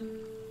cause.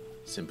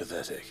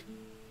 Sympathetic?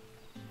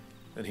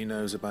 And he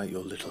knows about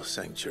your little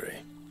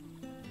sanctuary.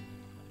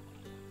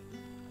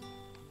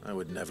 I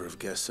would never have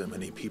guessed so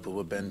many people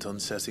were bent on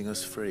setting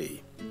us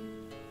free.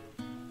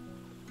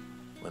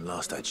 When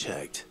last I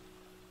checked,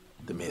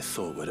 the mere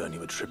thought would earn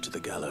you a trip to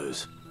the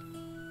gallows.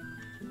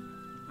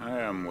 I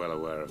am well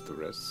aware of the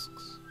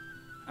risks,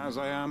 as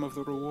I am of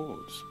the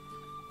rewards.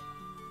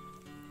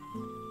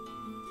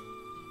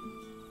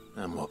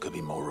 And what could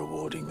be more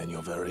rewarding than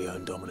your very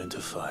own dominant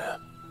of fire?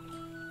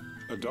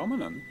 A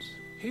dominant?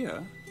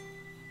 Here?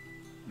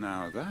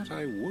 Now that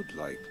I would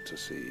like to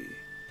see.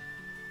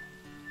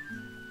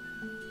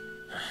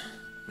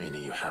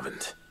 Meaning you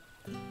haven't?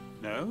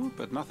 No,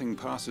 but nothing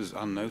passes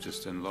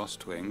unnoticed in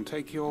Lostwing.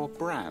 Take your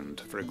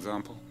brand, for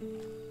example.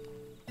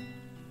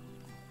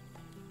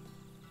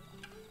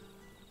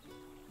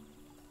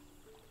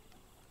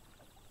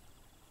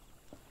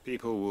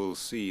 People will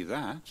see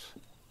that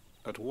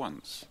at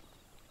once.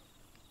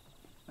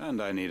 And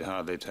I need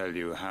hardly tell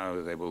you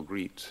how they will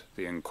greet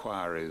the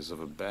inquiries of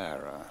a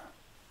bearer.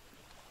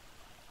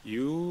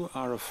 You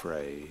are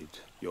afraid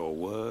your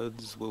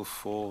words will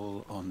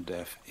fall on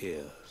deaf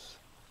ears,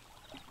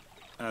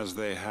 as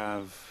they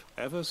have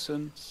ever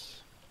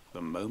since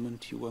the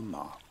moment you were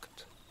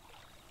marked.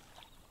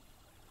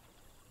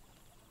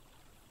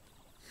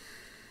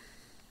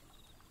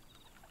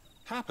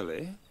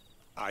 Happily,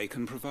 I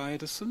can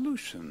provide a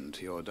solution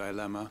to your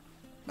dilemma.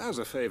 As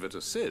a favor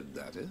to Sid,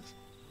 that is.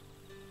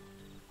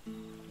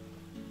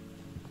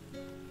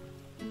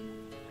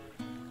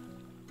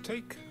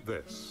 Take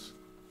this.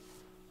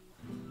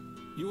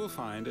 You will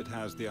find it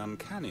has the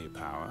uncanny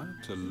power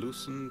to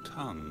loosen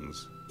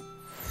tongues.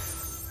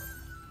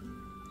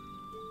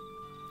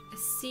 A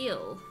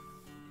seal.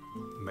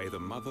 May the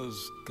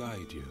mothers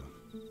guide you.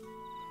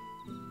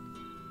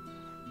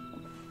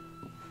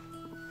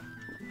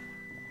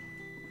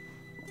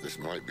 This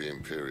might be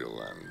Imperial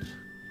land,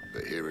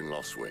 but here in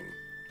Lostwing,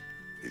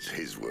 it's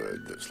his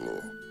word that's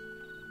law.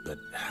 But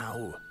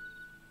how?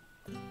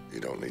 You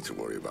don't need to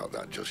worry about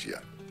that just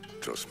yet.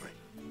 Trust me.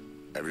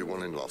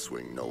 Everyone in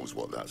Lostwing knows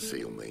what that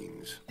seal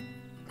means,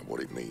 and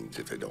what it means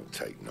if they don't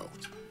take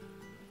note.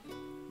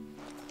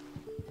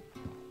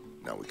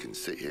 Now we can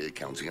sit here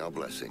counting our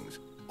blessings,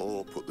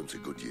 or put them to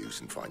good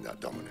use and find that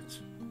dominance.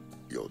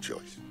 Your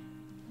choice.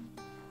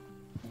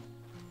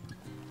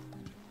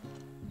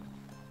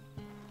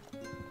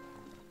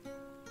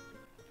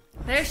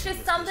 There's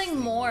just something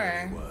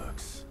more.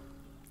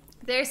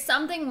 There's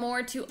something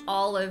more to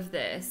all of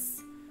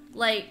this.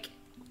 Like,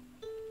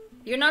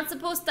 you're not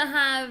supposed to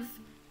have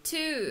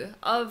two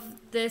of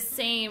the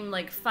same,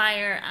 like,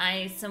 fire,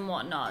 ice, and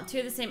whatnot. Two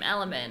of the same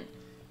element.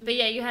 But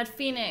yeah, you had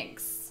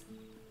Phoenix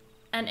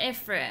and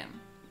Ifrit.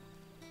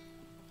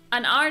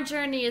 And our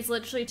journey is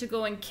literally to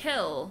go and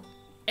kill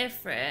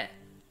Ifrit.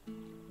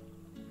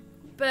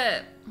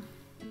 But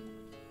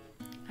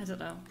I don't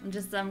know.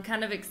 I'm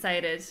kind of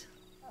excited.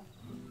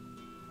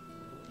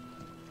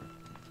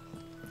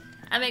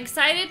 I'm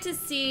excited to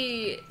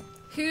see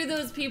who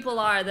those people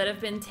are that have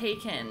been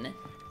taken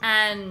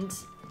and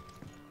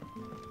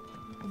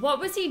what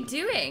was he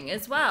doing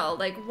as well?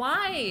 Like,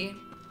 why?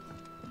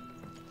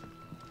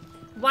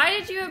 Why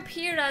did you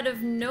appear out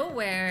of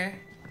nowhere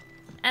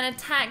and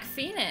attack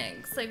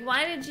Phoenix? Like,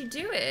 why did you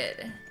do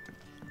it?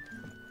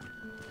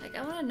 Like,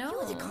 I want to know.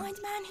 You're the kind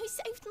man who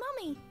saved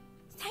Mummy.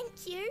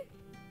 Thank you.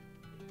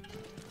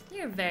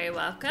 You're very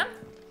welcome.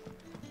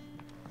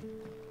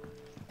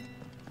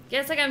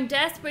 Guess like I'm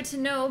desperate to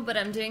know, but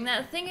I'm doing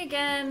that thing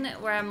again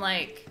where I'm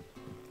like,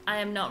 I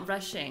am not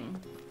rushing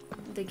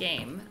the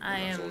game.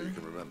 That's all you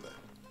can remember.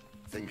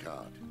 Think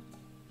hard.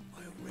 I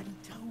already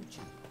told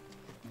you.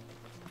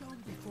 Gone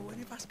before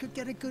any of us could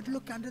get a good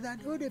look under that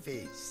hood of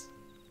his.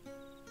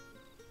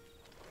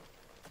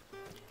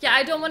 Yeah,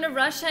 I don't want to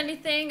rush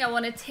anything. I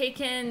want to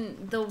take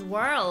in the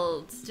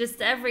world, just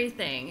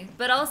everything.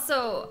 But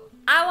also,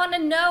 I want to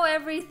know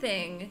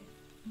everything.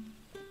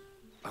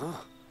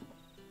 Ah.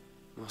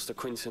 Master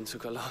Quinton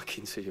took a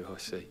liking to you, I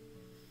see.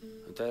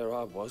 And there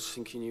I was,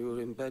 thinking you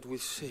were in bed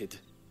with Sid.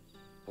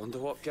 Wonder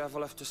what Gav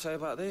will have to say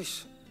about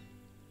this.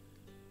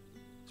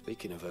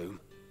 Speaking of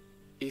whom,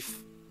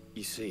 if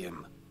you see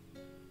him,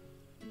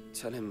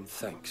 tell him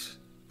thanks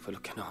for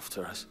looking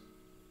after us.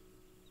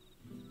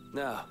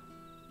 Now,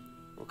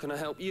 what can I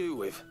help you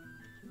with?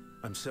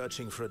 I'm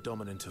searching for a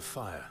dominant of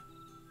fire.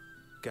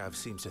 Gav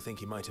seems to think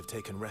he might have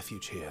taken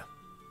refuge here.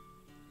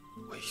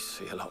 We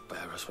see a lot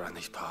bearers around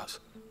these parts.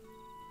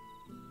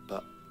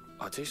 But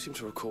I do seem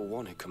to recall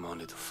one who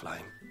commanded the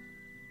flame.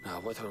 Now,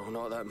 whether or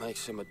not that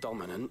makes him a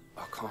dominant,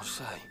 I can't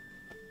say.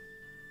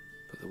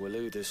 But the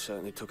Waluders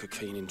certainly took a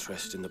keen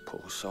interest in the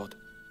poor sod.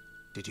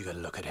 Did you get a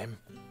look at him?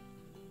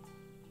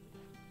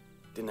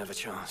 Didn't have a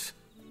chance.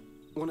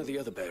 One of the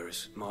other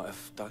bearers might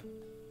have, though.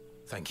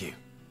 Thank you.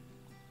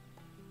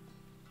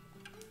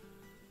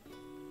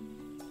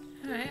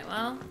 Alright,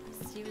 well,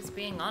 he was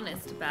being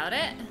honest about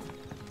it.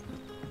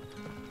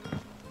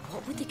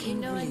 What would the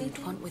King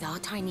Walud want with our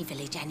tiny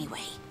village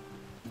anyway?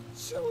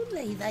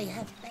 Surely they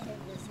have bearers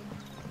in...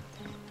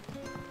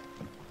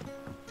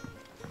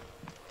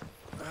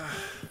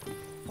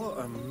 What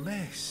a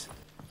mess.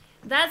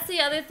 That's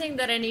the other thing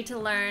that I need to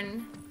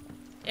learn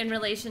in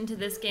relation to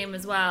this game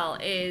as well,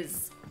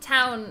 is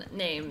town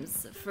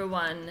names, for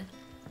one.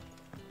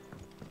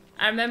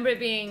 I remember it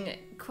being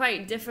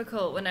quite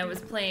difficult when I was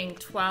playing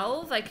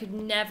 12. I could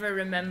never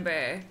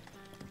remember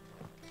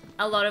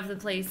a lot of the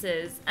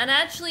places. And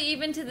actually,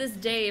 even to this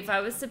day, if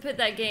I was to put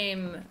that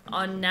game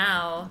on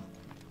now,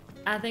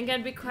 I think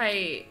I'd be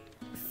quite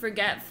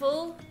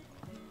forgetful.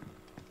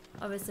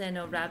 Obviously, I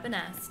know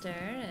Rabanastor,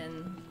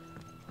 and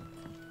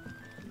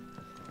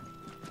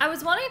I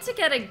was wanting to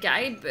get a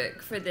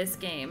guidebook for this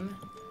game,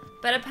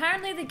 but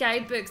apparently the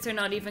guidebooks are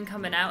not even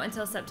coming out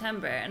until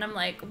September, and I'm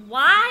like,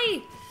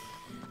 why?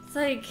 It's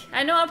like,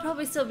 I know I'll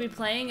probably still be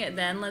playing it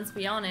then, let's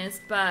be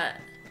honest, but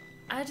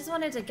I just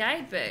wanted a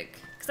guidebook,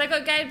 because I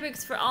got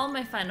guidebooks for all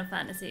my Final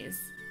Fantasies.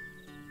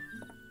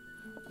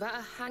 That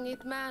a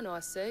hanged man,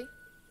 I see.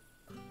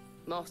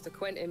 Master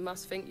Quentin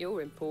must think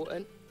you're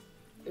important.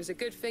 It was a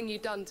good thing you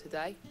done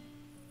today,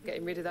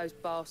 getting rid of those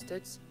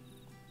bastards.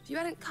 If you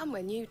hadn't come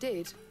when you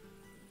did,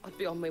 I'd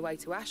be on my way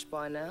to Ash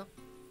by now,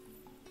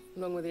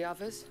 along with the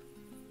others.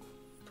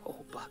 Poor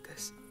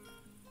buggers.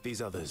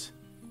 These others,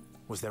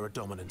 was there a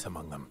dominant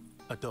among them?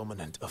 A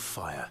dominant of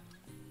fire?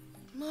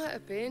 Might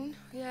have been,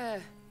 yeah.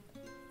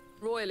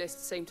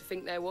 Royalists seem to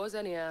think there was,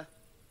 anyhow.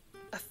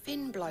 A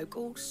thin bloke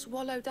all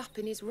swallowed up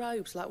in his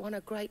robes like one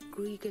of Great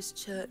Gregor's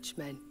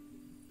churchmen.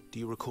 Do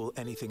you recall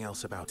anything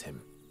else about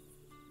him?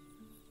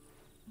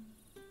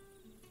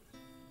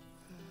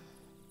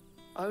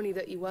 Only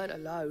that he weren't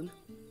alone.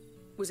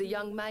 Was a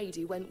young maid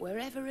who went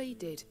wherever he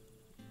did,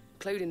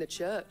 including the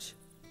church,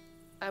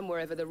 and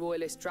wherever the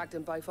Royalists dragged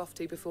them both off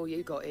to before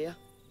you got here.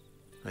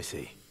 I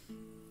see.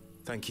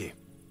 Thank you.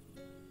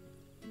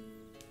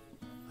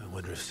 I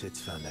wonder if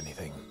Sid's found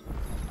anything.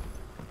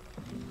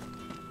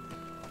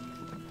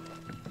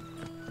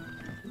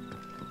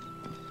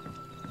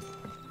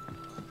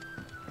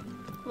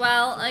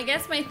 Well, I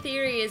guess my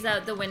theory is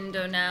out the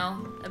window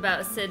now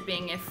about Sid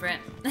being Ifrit.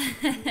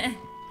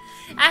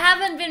 I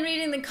haven't been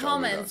reading the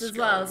comments as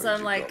well, so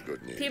I'm like,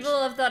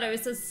 people have thought it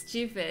was so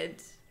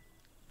stupid.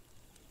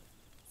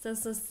 So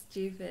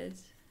stupid.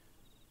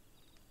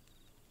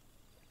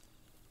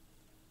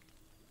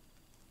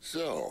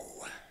 So,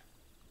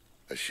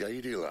 a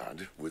shady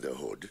lad with a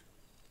hood,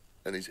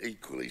 and his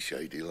equally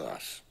shady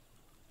lass.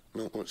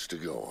 Not much to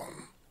go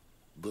on,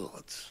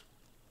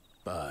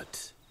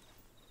 but...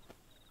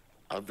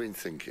 I've been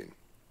thinking,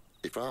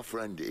 if our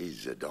friend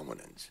is a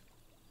dominant,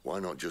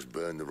 why not just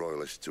burn the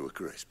Royalists to a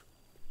crisp?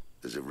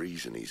 There's a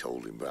reason he's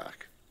holding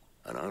back,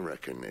 and I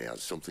reckon he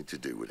has something to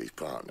do with his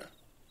partner.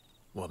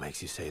 What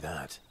makes you say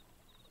that?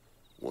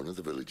 One of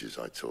the villagers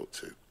I talked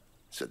to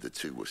said the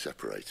two were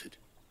separated.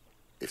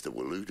 If the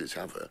Waluders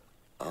have her,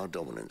 our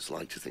dominants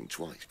like to think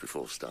twice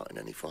before starting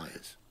any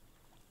fires.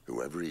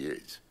 Whoever he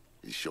is,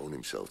 he's shown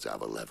himself to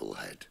have a level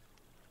head.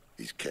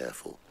 He's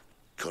careful,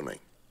 cunning,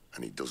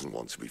 and he doesn't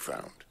want to be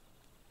found.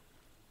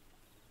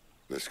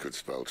 This could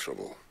spell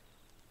trouble.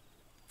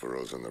 For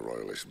us and the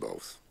Royalists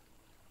both.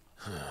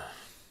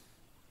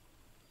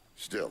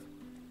 Still,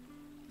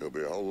 it'll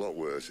be a whole lot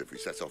worse if we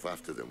set off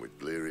after them with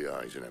bleary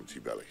eyes and empty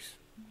bellies.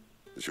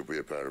 There should be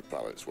a pair of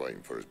pallets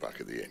waiting for us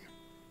back at the inn.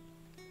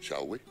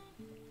 Shall we?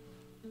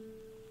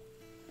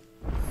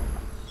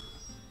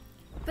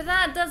 But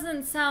that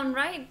doesn't sound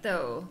right,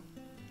 though.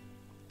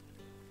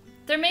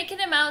 They're making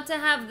him out to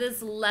have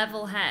this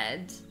level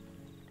head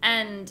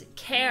and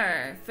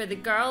care for the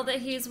girl that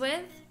he's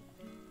with.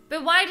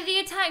 But why did he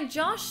attack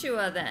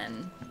Joshua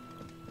then?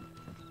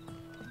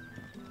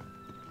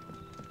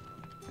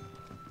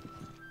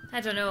 I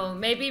don't know,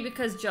 maybe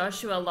because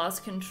Joshua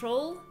lost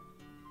control?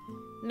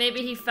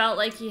 Maybe he felt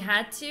like he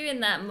had to in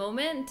that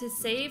moment to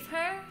save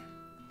her?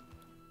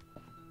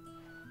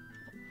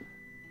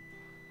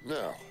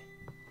 Now,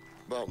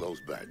 about those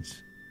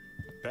beds.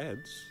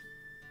 Beds?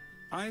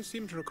 I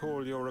seem to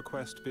recall your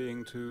request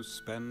being to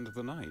spend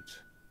the night.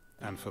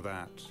 And for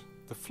that,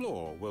 the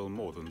floor will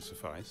more than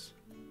suffice.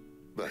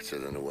 Better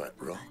than a wet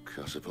rock,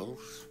 I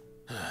suppose.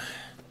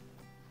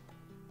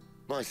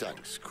 My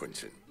thanks,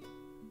 Quentin.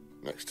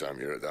 Next time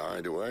you're at the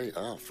hideaway,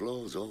 our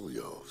floor's all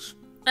yours.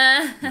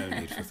 No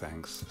need for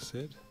thanks,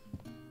 Sid.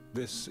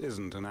 This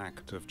isn't an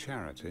act of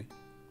charity.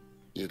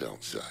 You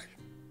don't say.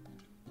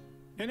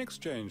 In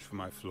exchange for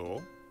my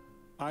floor,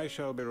 I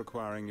shall be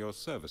requiring your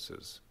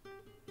services.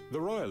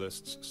 The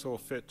Royalists saw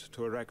fit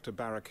to erect a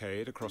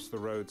barricade across the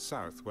road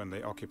south when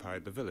they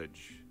occupied the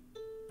village,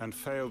 and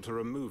failed to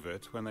remove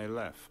it when they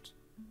left.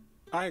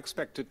 I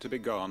expect it to be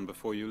gone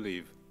before you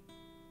leave.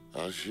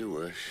 As you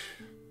wish.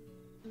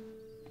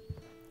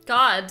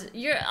 God,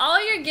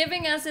 all you're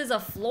giving us is a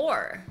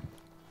floor.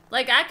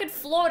 Like, I could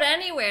float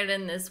anywhere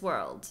in this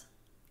world.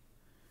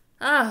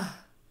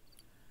 Ah.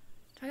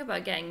 Talk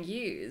about getting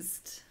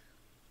used.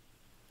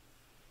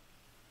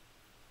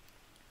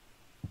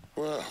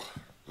 Well,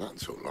 that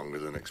took longer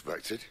than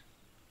expected.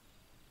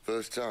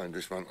 First time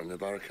dismantling a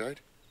barricade?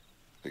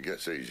 It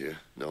gets easier,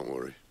 don't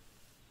worry.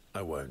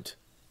 I won't.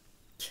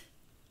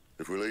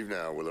 If we leave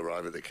now, we'll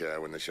arrive at the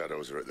care when the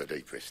shadows are at the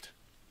deepest.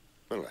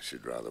 Unless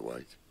you'd rather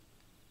wait.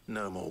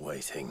 No more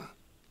waiting.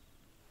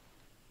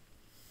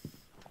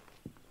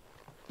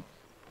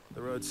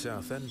 The road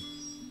south then?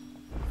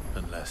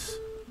 Unless...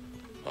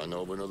 I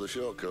know of another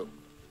shortcut.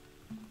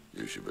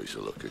 You should be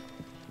so lucky.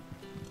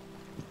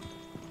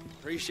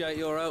 Appreciate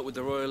your help with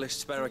the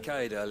Royalists'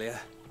 barricade earlier.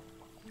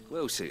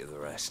 We'll see to the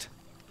rest.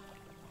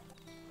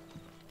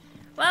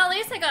 Well, at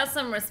least I got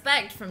some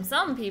respect from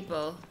some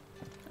people.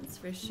 That's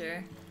for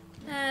sure.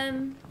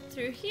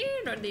 Through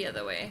here or the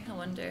other way? I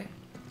wonder.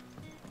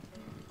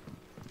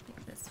 I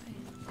think this way.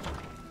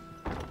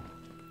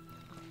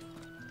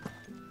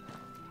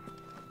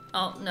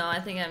 Oh, no, I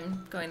think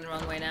I'm going the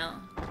wrong way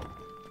now.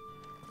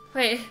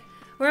 Wait,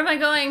 where am I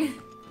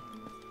going?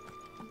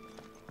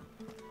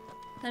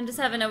 I'm just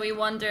having a wee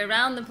wander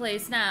around the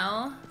place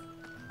now.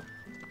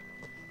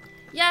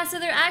 Yeah, so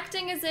they're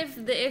acting as if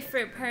the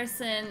Ifrit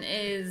person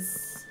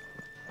is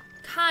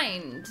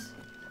kind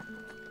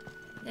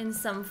in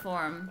some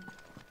form.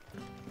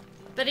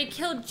 But he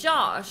killed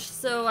Josh,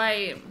 so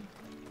I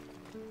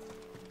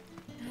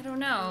don't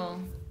know.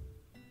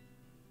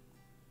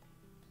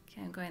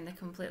 Okay, I'm going the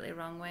completely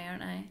wrong way,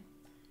 aren't I?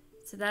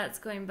 So that's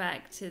going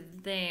back to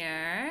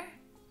there.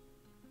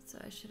 So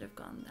I should have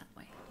gone that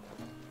way.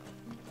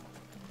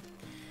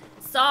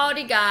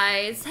 Sorry,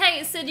 guys.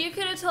 Hey, Sid, you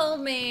could have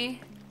told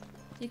me.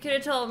 You could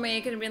have told me.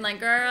 You could have been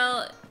like,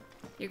 girl,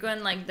 you're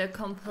going like the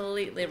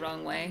completely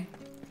wrong way.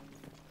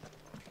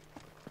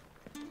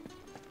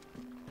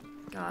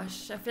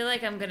 Gosh, I feel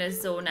like I'm gonna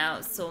zone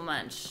out so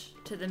much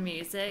to the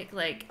music.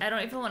 Like, I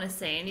don't even want to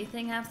say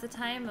anything half the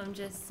time. I'm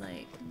just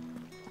like...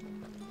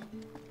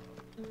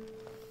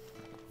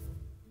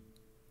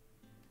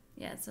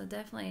 Yeah, so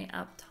definitely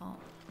up top.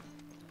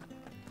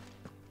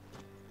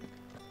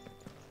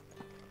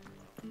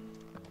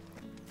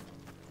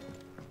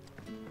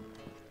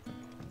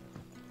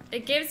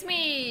 It gives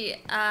me,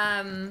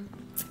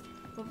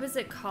 what was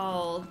it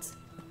called?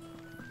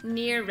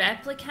 Nier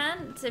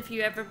Replicant, if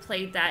you ever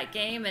played that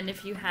game, and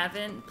if you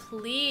haven't,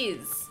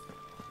 please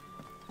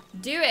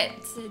do it.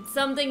 It's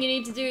something you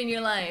need to do in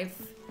your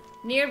life.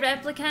 Nier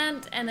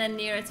Replicant and then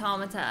Nier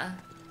Automata.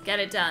 Get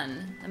it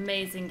done.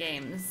 Amazing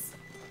games.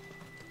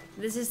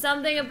 This is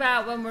something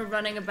about when we're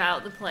running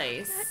about the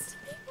place. That's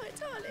me, my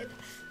darling.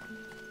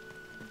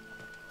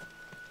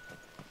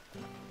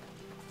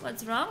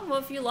 What's wrong?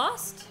 What have you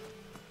lost?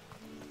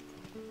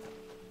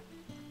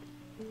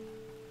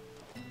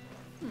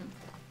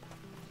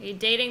 Are you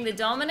dating the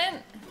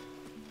Dominant?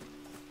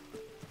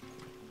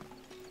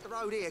 The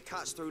road here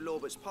cuts through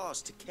Lorbert's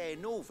Pass to Care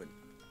Northern.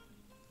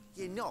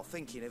 You're not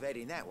thinking of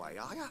heading that way,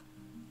 are you?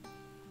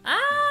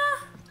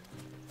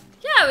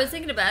 Yeah, I was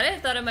thinking about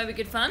it. Thought it might be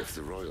good fun. If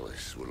the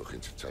Royalists were looking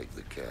to take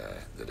the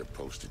care that have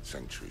posted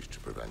sentries to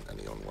prevent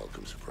any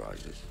unwelcome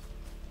surprises,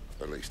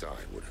 at least I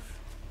would have.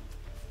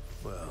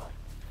 Well,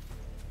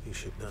 you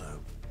should know.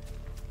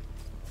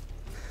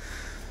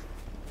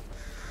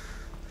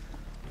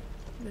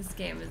 This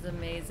game is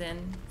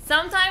amazing.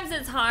 Sometimes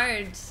it's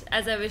hard,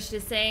 as I was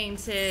just saying,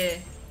 to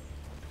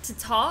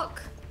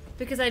talk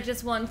because I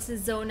just want to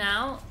zone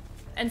out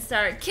and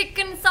start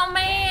kicking some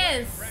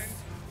ass.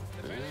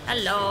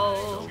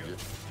 Hello.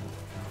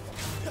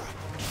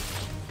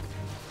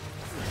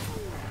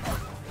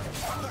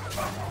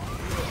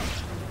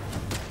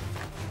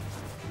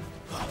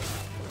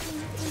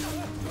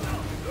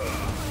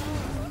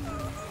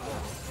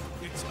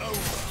 It's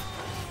over.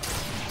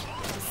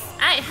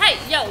 Hey,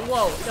 yo,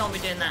 whoa, don't be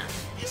doing that.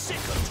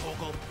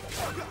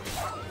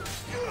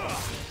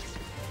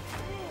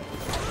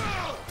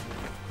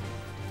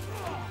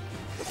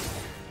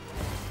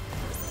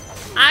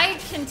 I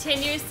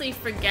continuously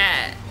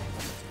forget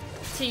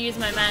to use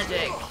my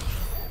magic.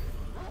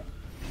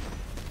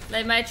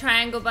 Like my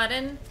triangle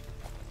button,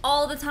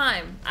 all the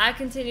time. I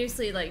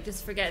continuously like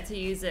just forget to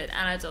use it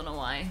and I don't know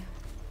why.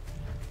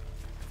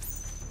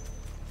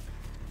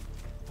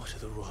 What are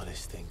the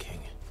Royalists thinking?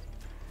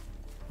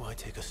 Why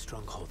take a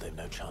stronghold they've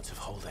no chance of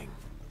holding?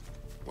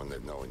 When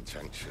they've no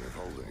intention of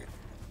holding it.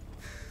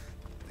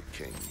 The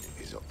king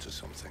is up to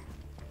something.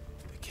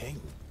 The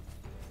king?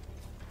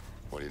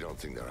 Well, you don't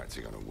think they're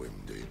acting on a whim,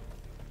 do you?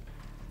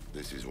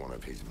 This is one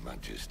of His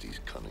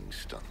Majesty's cunning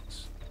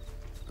stunts,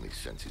 and he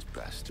sent his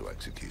best to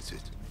execute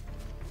it.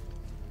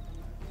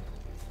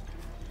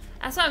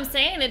 That's what I'm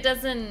saying, it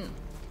doesn't...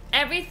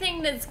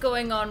 Everything that's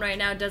going on right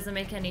now doesn't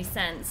make any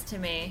sense to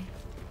me.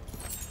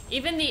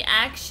 Even the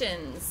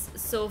actions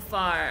so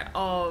far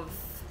of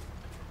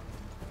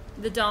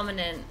the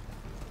Dominant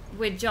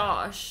with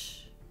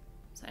Josh.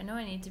 So I know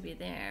I need to be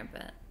there,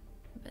 but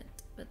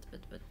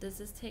does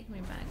this take me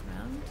back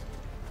around?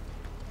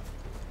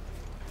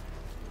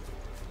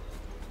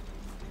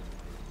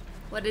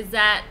 What is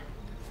that?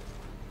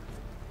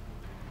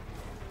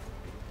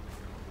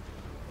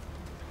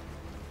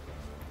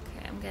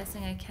 Okay, I'm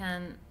guessing I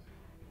can't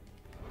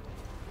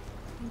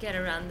get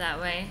around that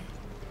way.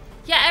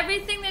 Yeah,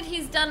 everything that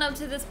he's done up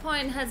to this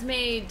point has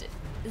made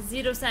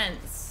 0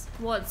 sense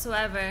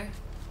whatsoever.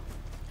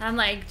 I'm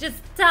like,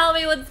 just tell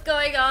me what's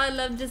going on,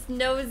 I'm just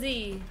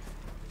nosy.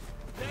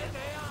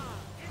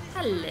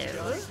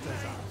 Hello.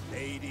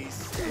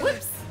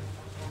 Whoops.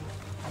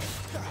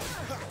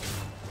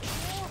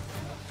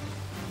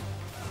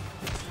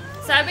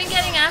 So I've been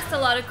getting asked a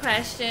lot of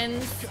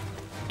questions.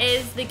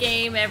 Is the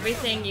game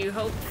everything you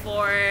hoped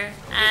for?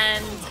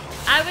 And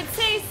I would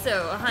say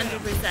so,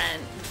 100%.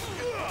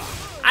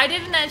 I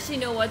didn't actually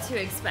know what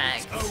to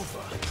expect.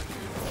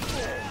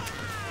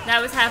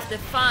 That was half the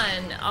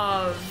fun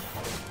of...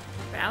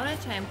 But I want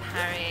to try and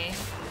parry.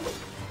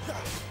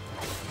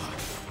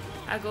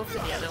 I'll go for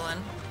the other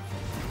one.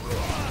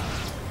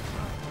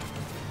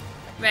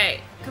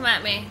 Right, come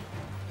at me.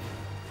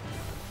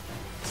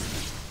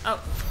 Oh.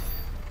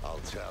 I'll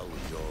tell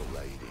your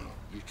lady.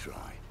 You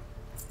try.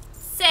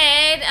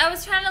 Sid, I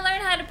was trying to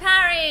learn how to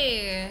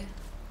parry.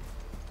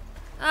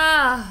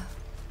 Ah.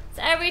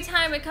 So every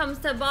time it comes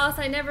to a boss,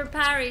 I never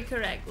parry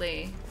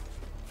correctly.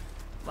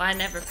 Well, I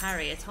never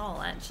parry at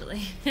all,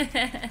 actually.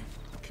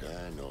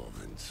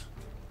 Norvins.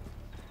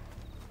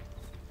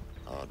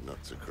 Hard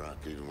nut to crack,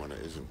 even when it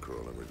isn't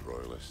crawling with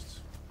royalists.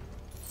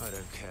 I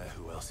don't care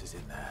who else is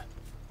in there.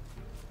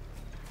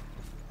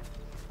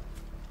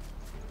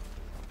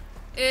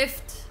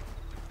 Ift.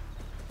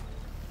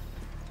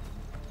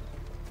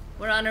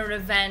 We're on a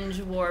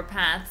revenge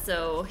warpath,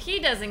 so he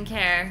doesn't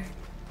care.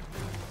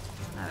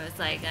 I was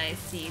like, I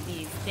see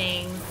these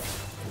things.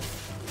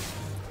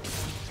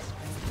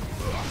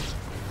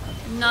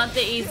 Not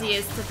the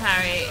easiest to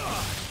parry.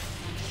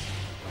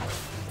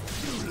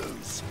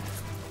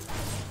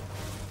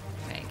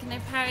 Right, can I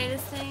parry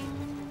this thing?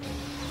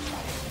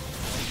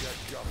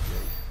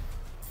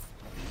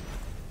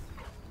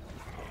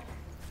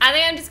 I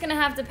think I'm just gonna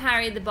have to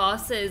parry the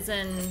bosses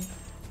and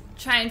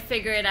try and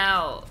figure it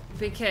out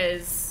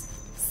because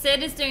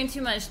Sid is doing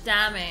too much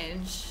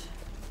damage.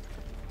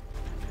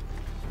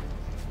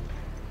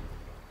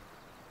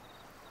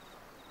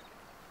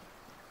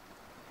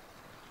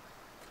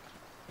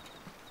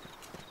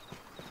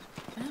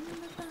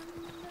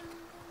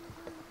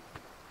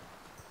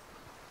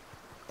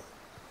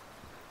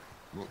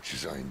 Much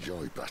as I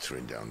enjoy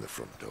battering down the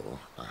front door,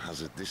 I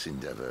hazard this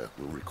endeavour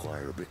will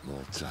require a bit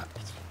more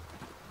tact.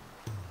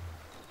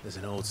 There's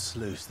an old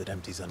sluice that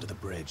empties under the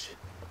bridge.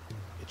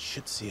 It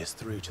should see us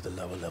through to the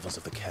lower levels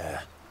of the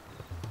care.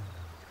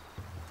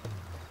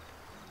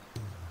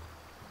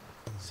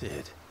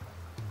 Sid.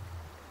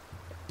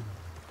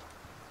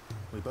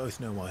 We both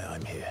know why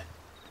I'm here.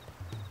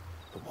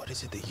 But what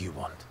is it that you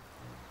want?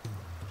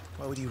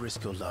 Why would you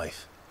risk your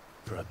life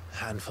for a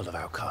handful of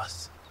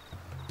outcasts?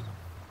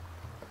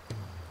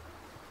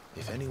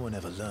 If anyone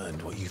ever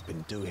learned what you've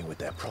been doing with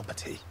their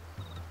property...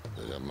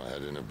 They'd have my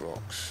head in a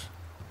box.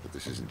 But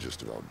this isn't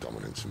just about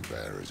dominance and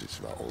bearers, it's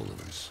about all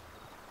of us.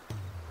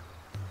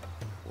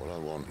 What I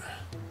want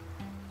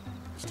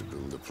is to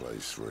build a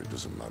place where it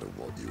doesn't matter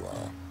what you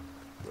are,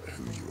 but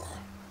who you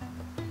are.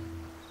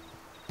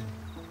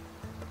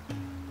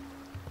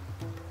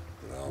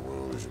 But our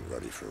world isn't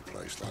ready for a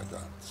place like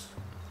that.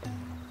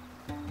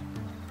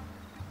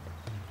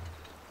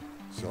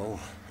 So,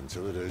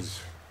 until it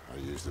is, I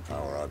use the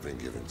power I've been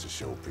given to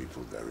show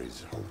people there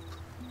is hope.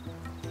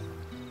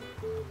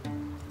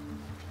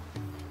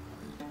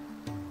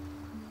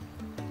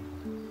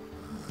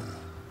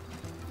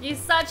 You're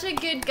such a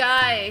good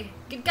guy.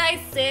 Good guy,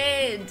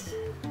 Sid.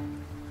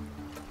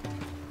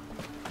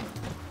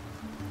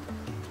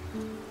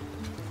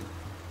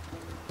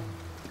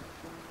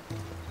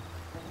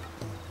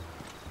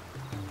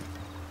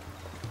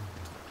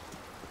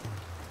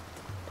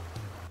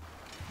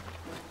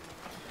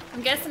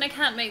 I'm guessing I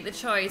can't make the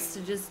choice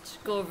to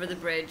just go over the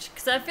bridge,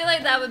 because I feel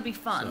like that would be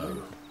fun.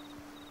 So,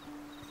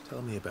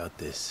 tell me about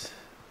this,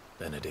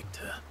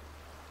 Benedikta.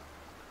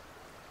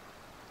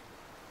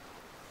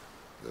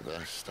 The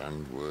best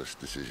and worst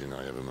decision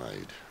I ever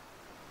made.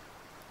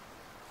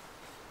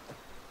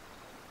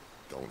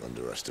 Don't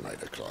underestimate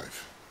her,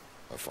 Clive.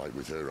 A fight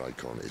with her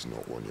icon is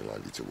not one you're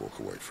likely to walk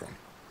away from.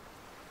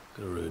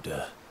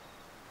 Garuda.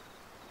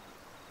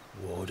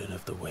 Warden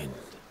of the Wind.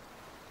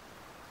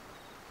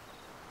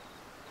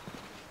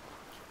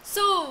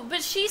 So,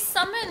 but she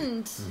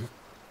summoned...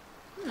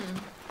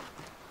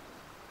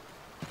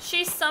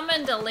 She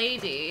summoned a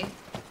lady.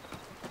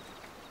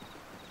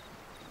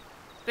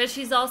 But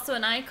she's also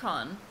an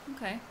icon.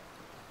 Okay.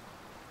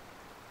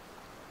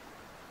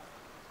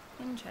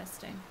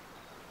 Interesting.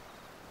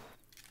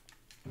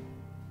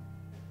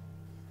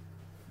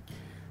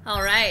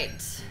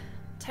 Alright.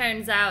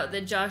 Turns out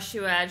that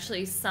Joshua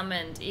actually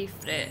summoned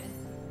Ifrit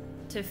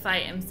to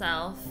fight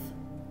himself.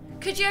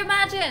 Could you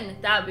imagine?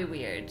 That would be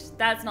weird.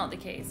 That's not the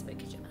case, but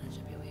could you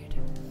imagine? It'd be weird.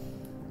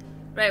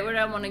 Right, where do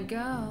I want to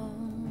go?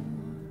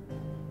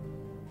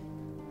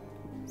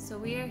 So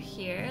we are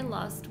here,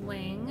 Lost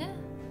Wing.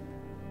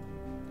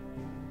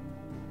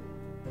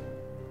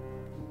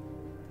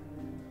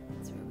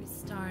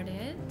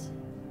 Started.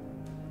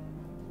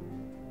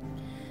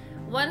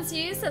 Once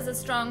used as a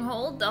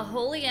stronghold, the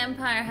Holy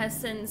Empire has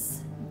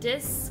since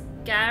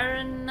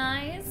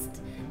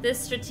disgaranized this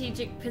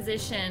strategic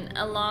position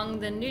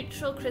along the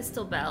neutral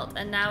crystal belt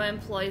and now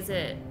employs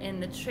it in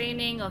the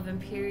training of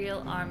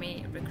Imperial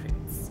Army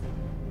recruits.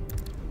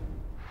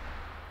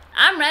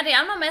 I'm ready.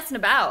 I'm not messing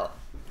about.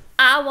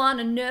 I want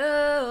to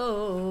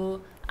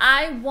know.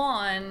 I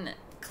want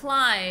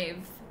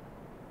Clive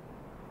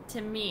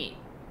to meet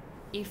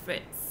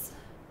Ifrit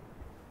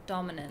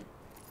Dominant.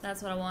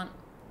 That's what I want.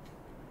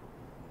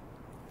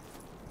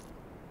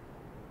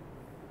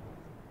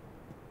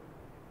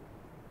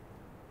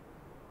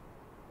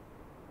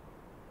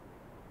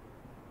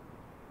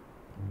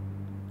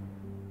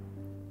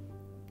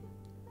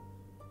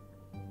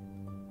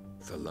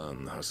 The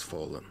land has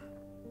fallen.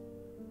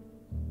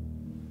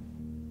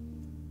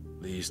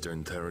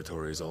 eastern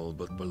territories all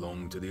but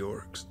belong to the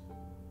orcs.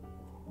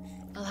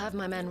 I'll have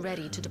my men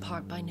ready to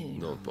depart by noon.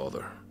 Don't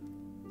bother.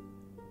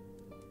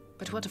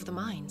 But what of the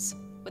mines?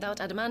 Without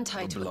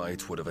adamantite... The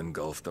blight would have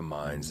engulfed the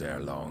mines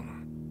ere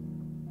long.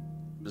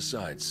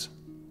 Besides,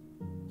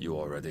 you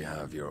already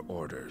have your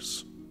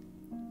orders.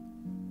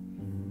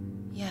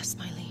 Yes,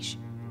 my liege.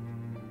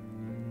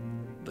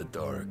 The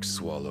dark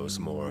swallows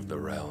more of the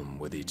realm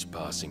with each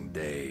passing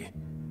day.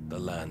 The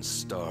land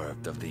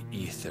starved of the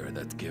ether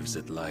that gives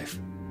it life.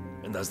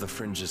 And as the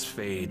fringes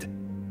fade,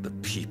 the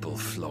people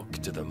flock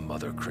to the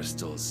mother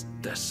crystals,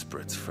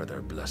 desperate for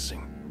their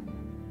blessing.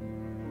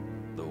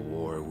 The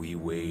war we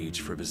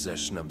wage for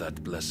possession of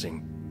that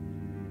blessing,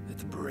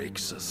 it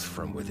breaks us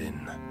from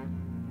within,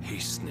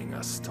 hastening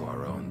us to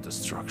our own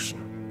destruction.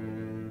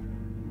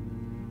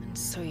 And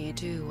so you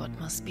do what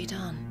must be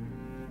done.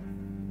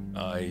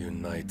 I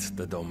unite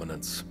the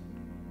dominants,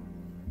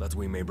 that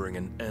we may bring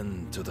an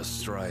end to the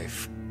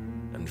strife,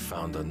 and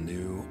found a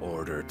new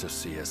order to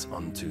see us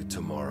unto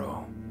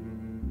tomorrow.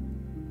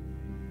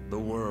 The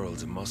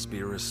world must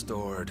be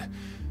restored,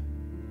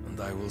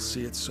 and I will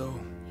see it so.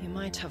 You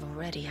might have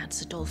already had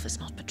Adolphus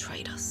not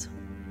betrayed us.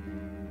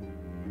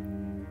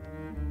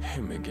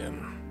 Him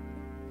again.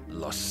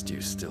 Lust you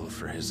still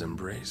for his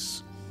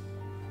embrace?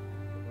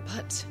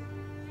 But...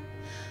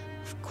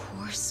 of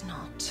course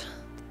not.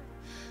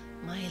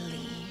 My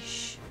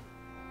liege.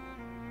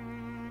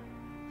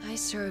 I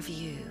serve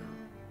you,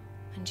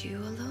 and you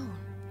alone.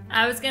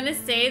 I was gonna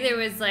say there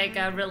was like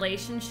a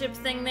relationship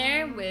thing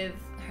there with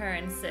her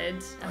and Sid,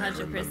 100%. I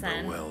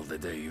remember well the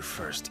day you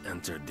first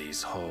entered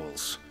these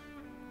halls.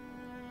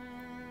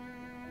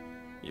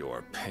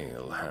 Your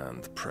pale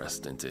hand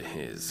pressed into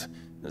his,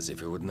 as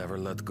if it would never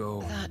let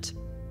go.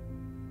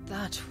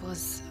 That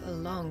was a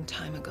long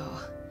time ago.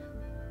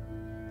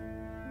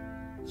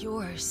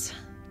 Yours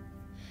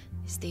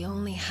is the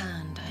only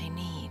hand I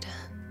need.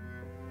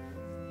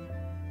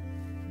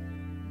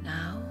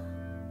 Now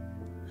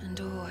and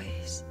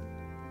always.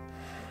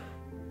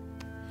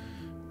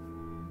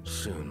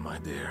 Soon, my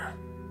dear.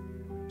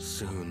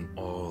 Soon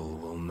all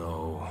will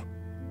know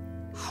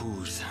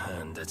whose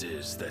hand it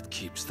is that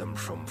keeps them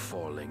from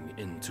falling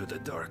into the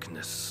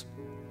darkness.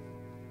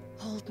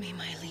 Hold me,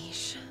 my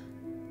liege.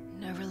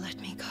 Never let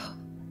me go.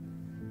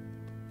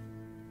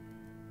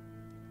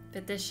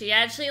 But does she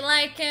actually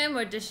like him,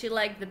 or does she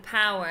like the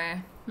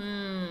power?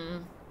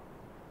 And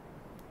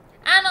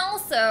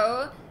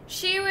also,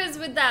 she was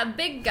with that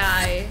big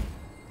guy.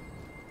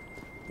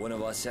 One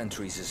of our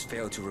sentries has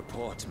failed to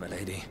report,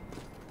 milady.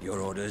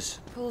 Your orders?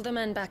 Pull the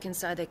men back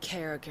inside their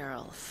care,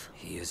 Geralf.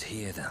 He is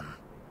here, then.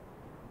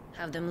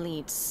 Have them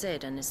lead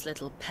Sid and his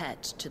little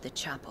pet to the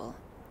chapel.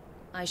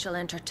 I shall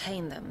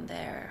entertain them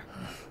there.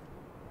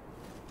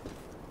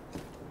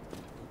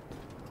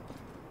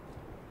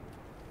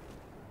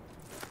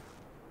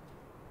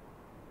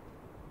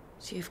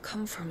 So you've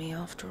come for me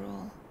after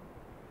all.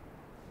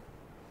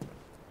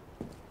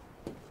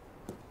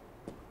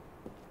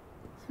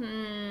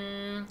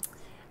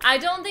 I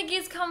don't think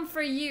he's come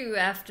for you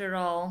after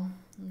all,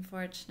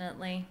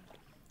 unfortunately.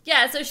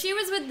 Yeah, so she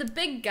was with the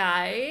big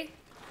guy,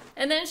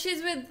 and then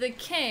she's with the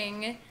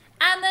king,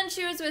 and then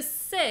she was with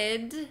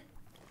Sid.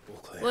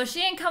 Well,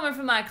 she ain't coming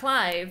for my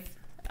Clive.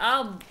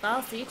 I'll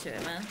see to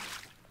it, man.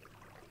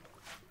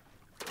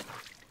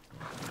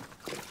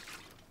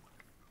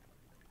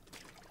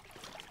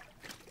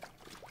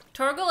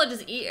 Torgal will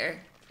just eat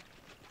her.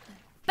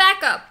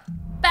 Back up!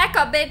 Back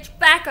up, bitch!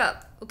 Back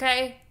up,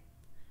 okay?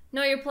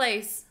 Know your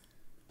place.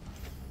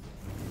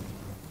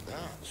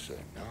 That's a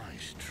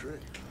nice trick.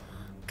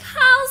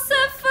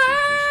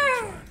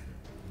 Calcifer!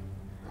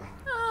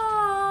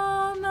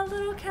 Oh, my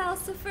little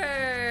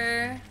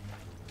Calcifer.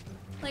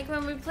 Like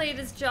when we played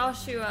as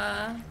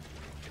Joshua.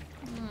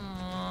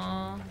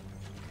 Aww.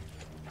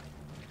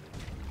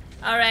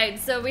 Alright,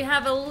 so we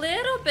have a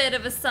little bit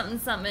of a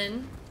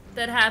something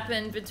that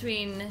happened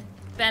between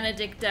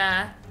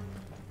Benedikta.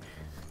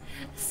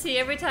 See,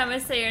 every time I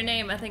say your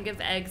name, I think of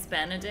Eggs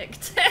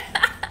Benedict.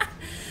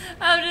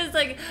 I'm just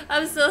like,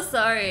 I'm so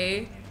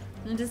sorry.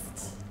 I'm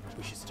just...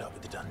 We should start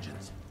with the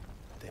dungeons.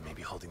 They may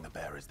be holding the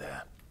bearers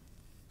there.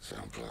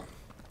 Sound plan.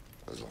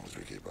 As long as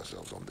we keep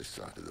ourselves on this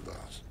side of the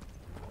bars.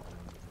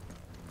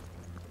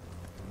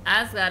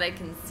 As that I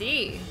can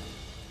see.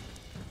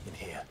 In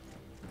here.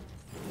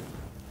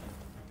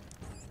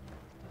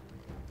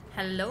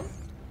 Hello?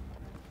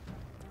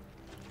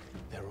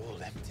 They're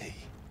all empty.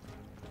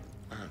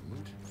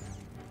 And?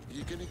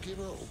 You gonna give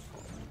up?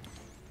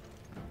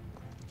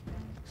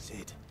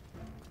 Sid.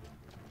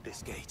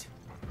 This gate.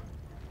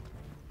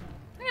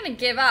 I'm gonna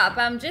give up.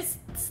 I'm just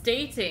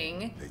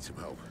stating. Need some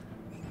help.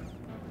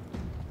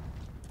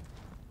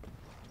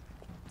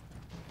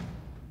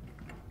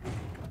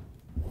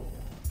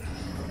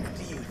 What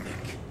do you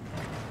think?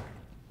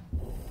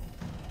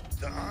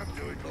 That I'm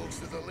doing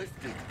most of the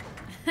lifting.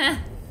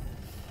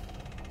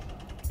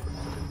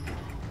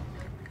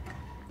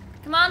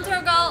 Come on,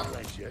 Torgal.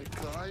 Bless you,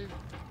 Clive.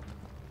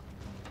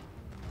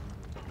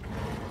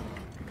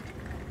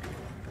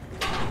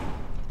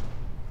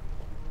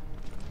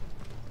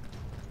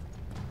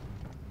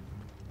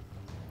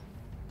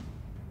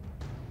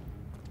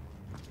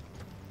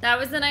 That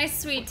was a nice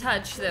sweet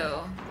touch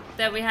though,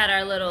 that we had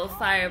our little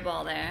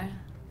fireball there.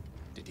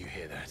 Did you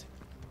hear that?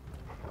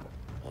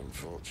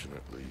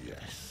 Unfortunately,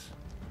 yes.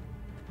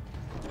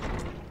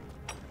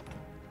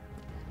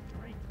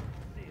 May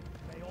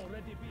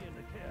already be in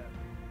the care.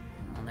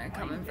 Oh, they're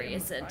coming for you,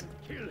 Sid.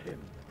 Kill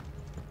him.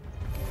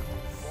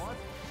 What?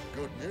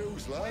 Good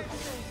news, lad.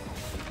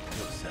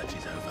 Your search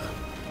is over.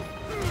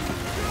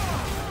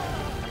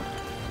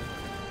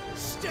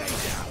 Stay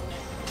down.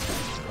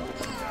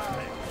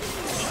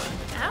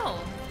 Ow.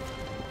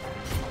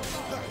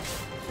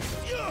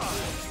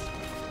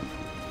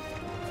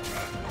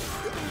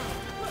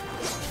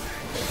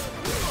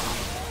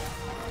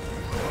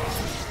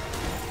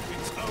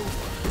 It's over.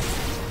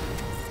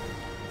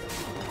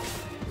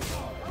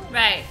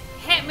 Right.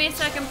 Hit me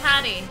so I can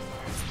patty.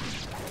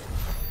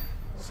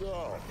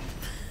 So,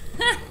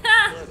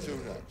 where to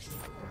next?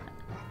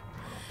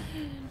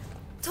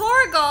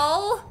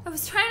 Torgal! I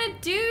was trying to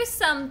do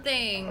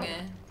something.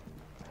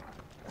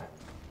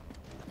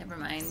 Never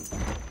mind.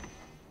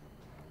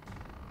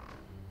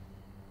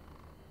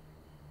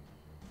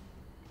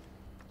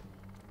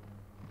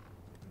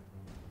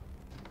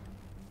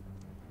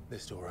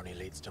 This door only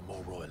leads to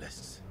more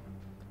royalists.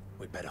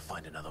 We'd better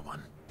find another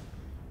one.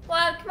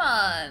 What? Come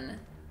on.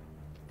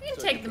 We can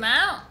take them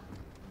out.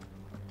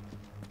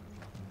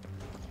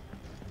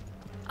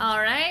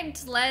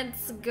 Alright,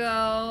 let's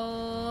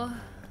go.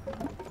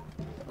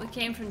 We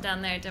came from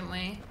down there, didn't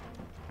we?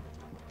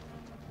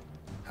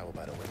 How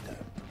about a window?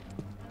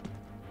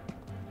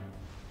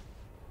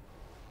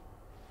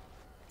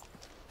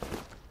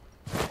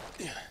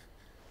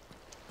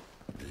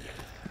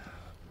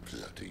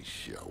 Bloody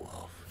show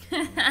off.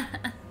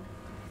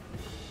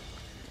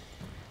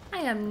 I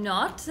am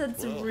not.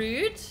 That's Well,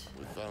 rude.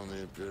 We found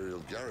the Imperial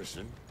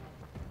garrison.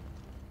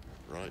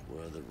 Right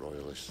where the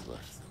Royalists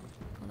left them.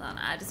 Hold on,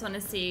 I just want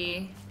to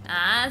see.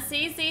 Ah,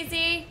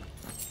 see.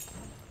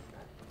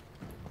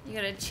 You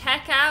gotta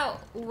check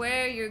out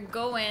where you're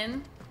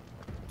going.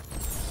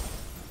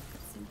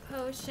 Some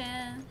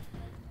potion.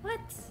 What?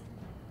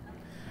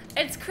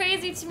 It's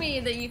crazy to me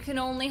that you can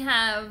only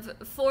have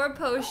 4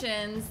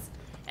 potions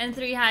and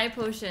 3 high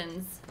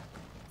potions.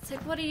 It's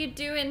like, what are you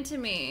doing to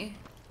me?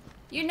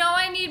 You know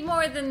I need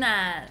more than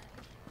that.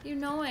 You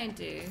know I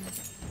do. Can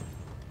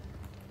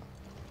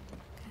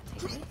I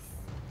take this?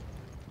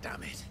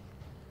 Damn it.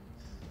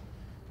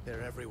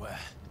 They're everywhere.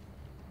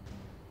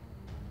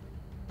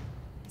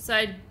 So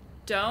I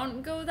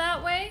don't go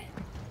that way?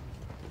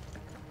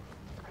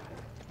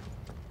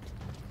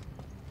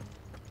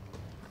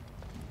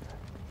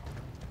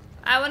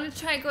 I want to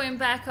try going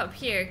back up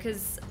here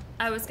because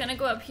I was gonna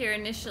go up here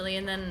initially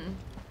and then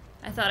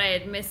I thought I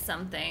had missed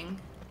something.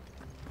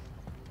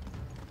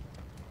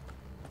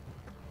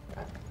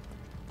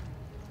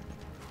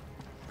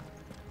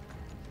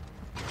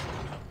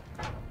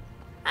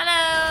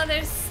 Hello,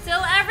 they're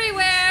still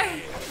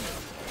everywhere.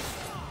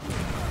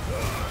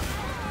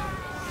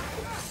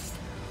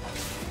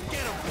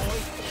 Get him, boy.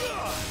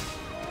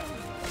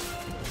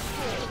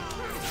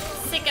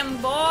 Sick 'em,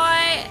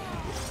 boy.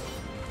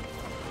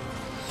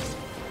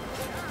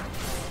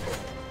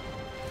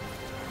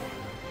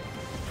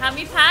 Have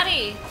me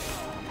patty.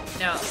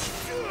 No.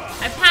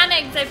 I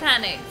panicked.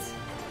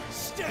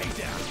 Stay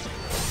down.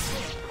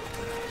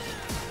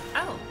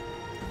 Oh.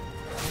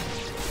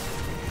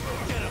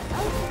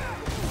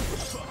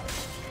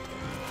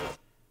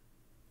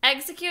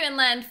 Execute and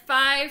land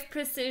 5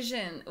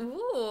 precision.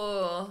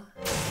 Ooh.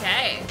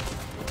 Okay.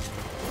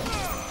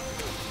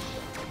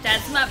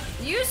 That's my...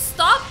 You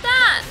stop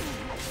that!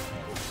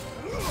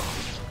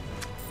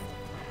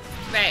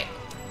 Right.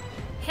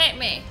 Hit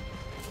me.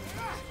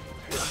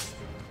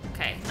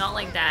 Okay, not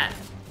like that.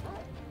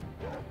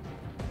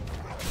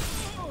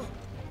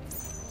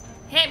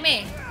 Hit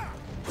me.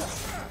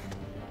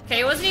 Okay,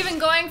 it wasn't even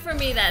going for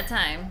me that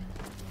time.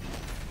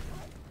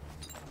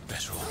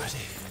 Better already.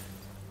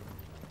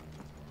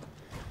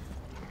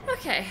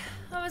 Okay,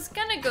 I was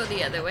gonna go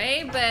the other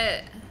way,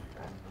 but...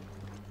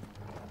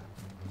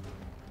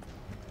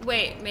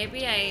 Wait,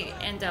 maybe I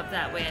end up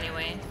that way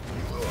anyway.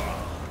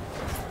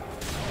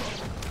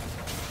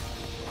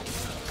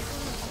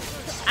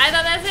 I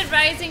thought that said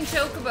Rising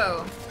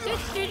Chocobo.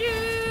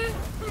 Doo-doo-doo.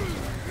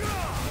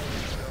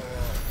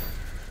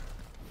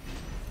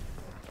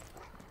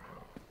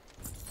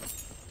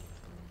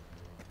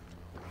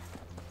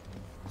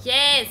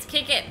 Yes,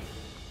 kick it.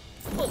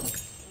 Poke.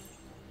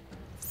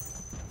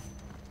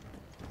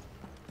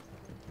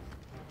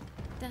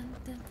 Dun,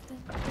 dun,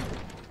 dun, dun.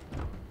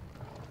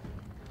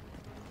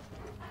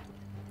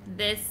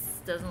 This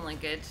doesn't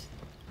look good.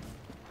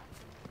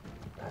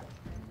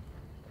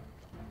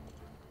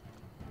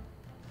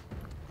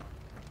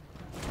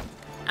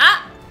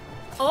 Ah!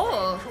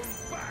 Oh! Come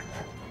back,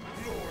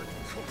 Lord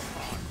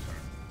Commander.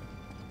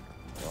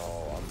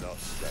 Oh, I'm not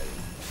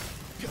staying.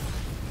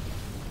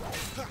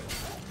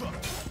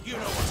 You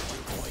know what to do,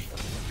 boy.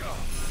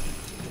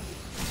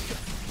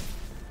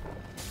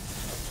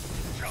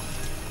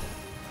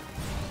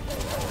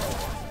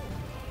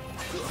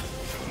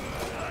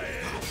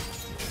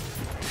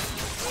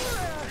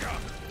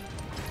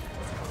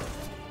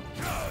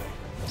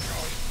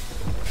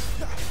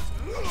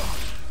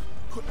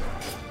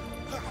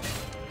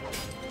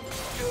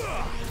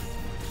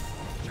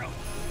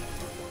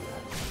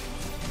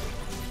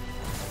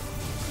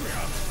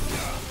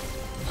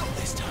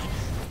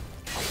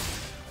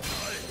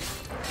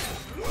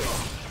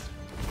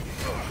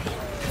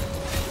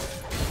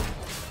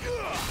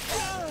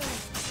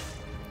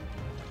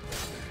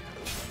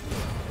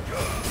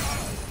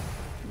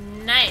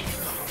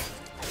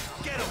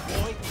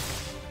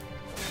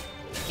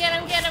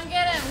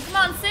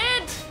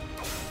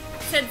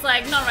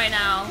 like, not right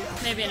now.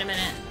 Maybe in a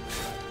minute.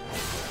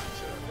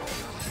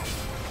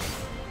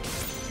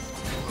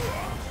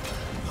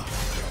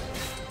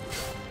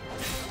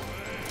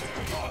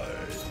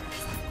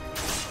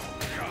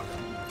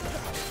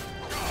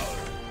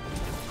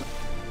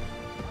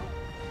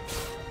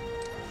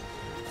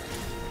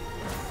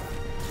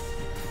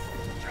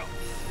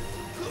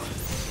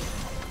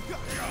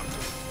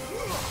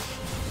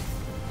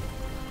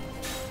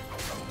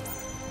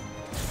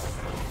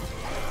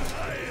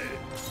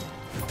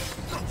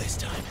 Not this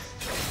time.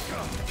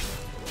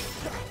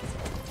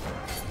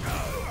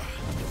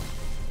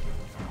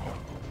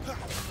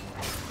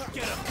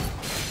 Get him.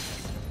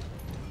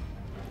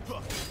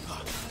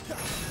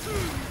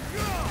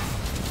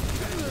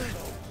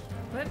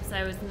 Whoops,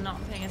 I was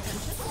not paying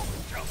attention.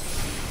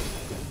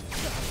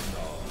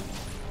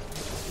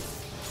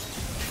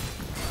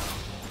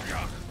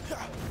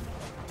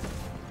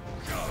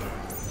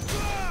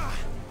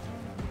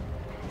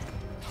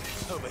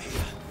 Over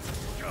here.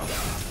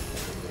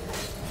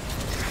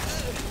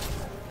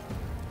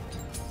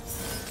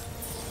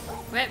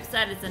 Whoops,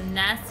 that is a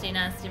nasty,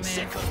 nasty move.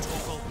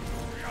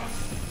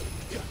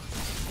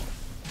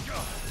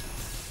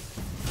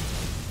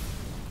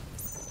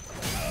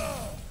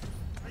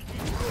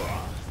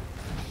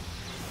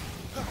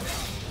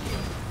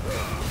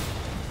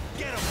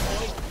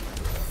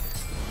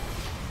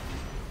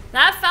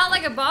 That felt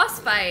like a boss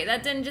fight.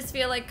 That didn't just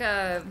feel like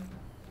a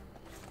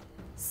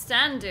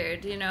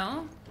standard, you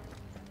know?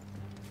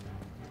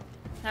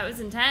 That was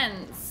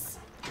intense.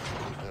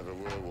 Never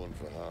were one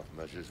for half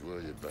measures, were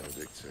you,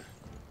 Benedikta?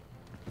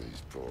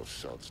 These poor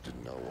sods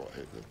didn't know what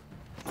hit them.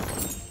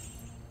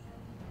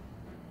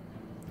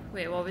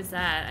 Wait, what was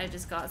that? I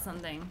just got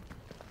something.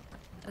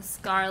 A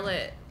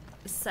scarlet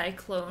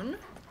cyclone.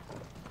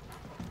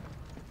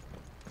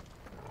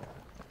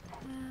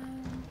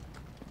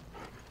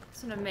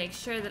 Just want to make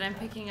sure that I'm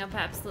picking up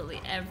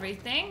absolutely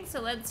everything.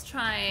 So let's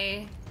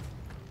try...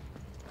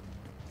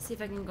 see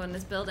if I can go in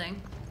this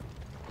building.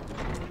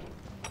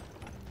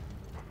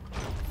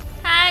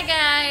 Hi,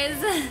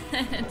 guys!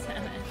 Damn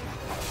it.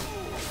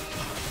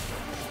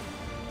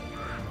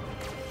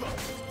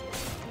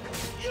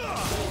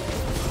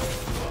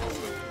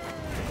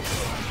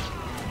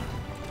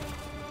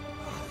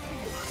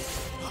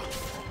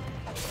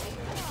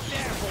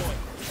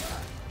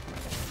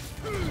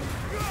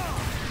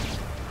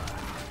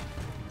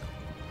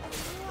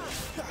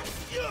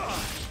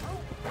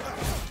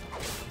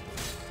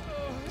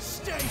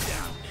 Stay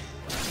down.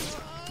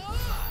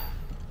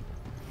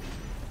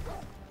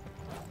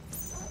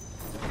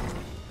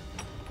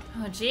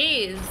 Oh,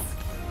 jeez.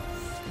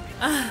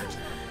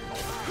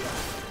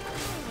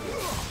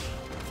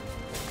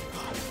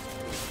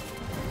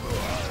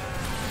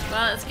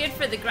 Well, it's good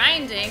for the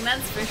grinding,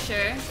 that's for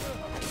sure.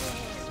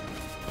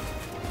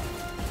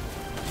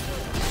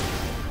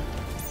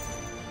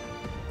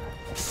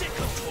 Sick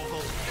of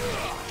Torgal.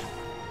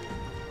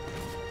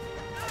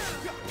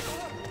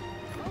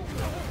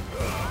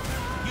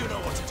 You know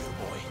what to do,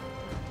 boy.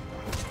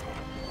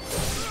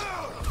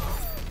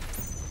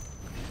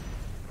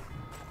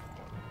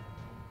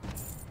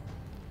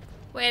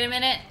 Wait a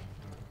minute.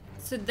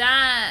 So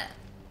that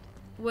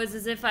was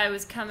as if I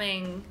was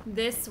coming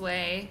this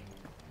way.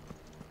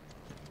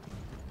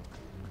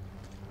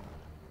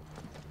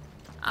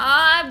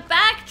 Ah, I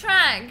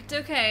backtracked.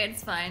 Okay,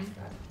 it's fine.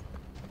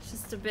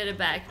 Just a bit of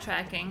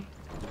backtracking.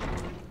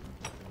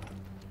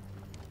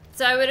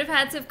 So I would have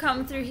had to have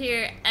come through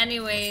here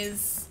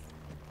anyways,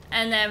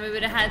 and then we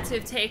would have had to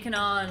have taken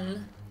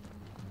on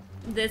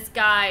this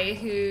guy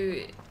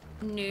who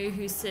knew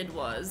who Sid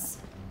was,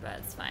 but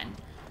it's fine.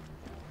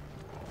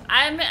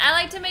 I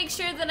like to make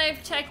sure that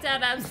I've checked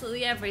out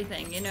absolutely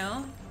everything, you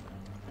know?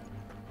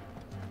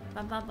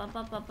 Bum, bum, bum,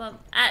 bum, bum, bum.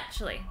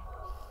 Actually,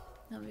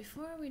 now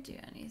before we do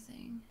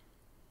anything,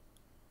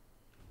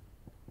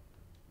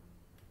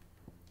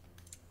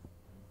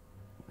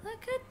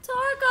 look at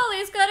Torgal,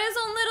 he's got his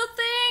own little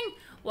thing.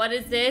 What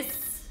is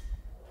this?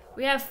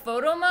 We have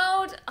photo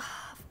mode?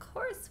 Oh, of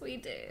course we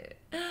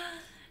do.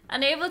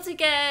 Unable to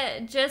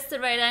get just the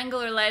right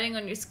angle or lighting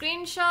on your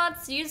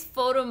screenshots? Use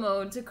photo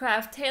mode to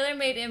craft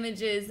tailor-made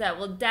images that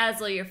will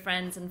dazzle your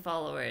friends and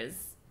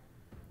followers.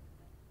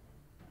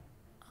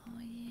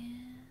 Oh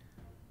yeah.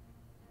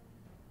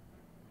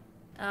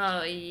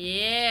 Oh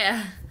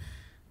yeah.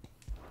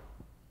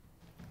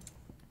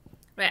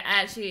 Right,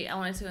 actually, I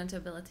wanted to go into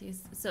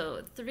abilities.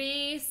 So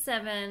 3,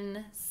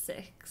 7,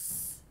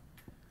 6.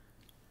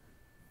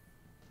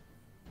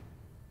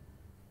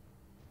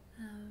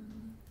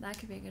 That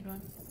could be a good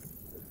one.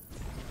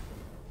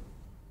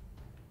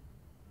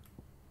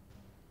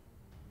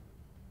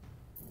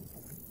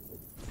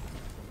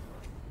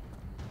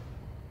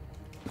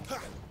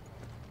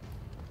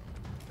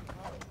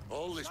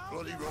 All this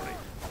bloody running.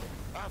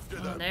 After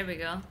them. There we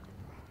go.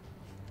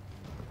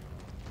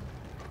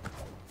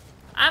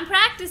 I'm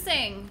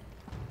practicing.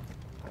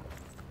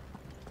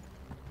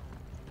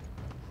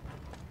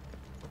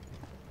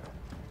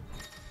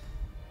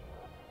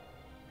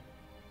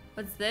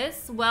 What's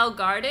this? Well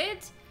guarded.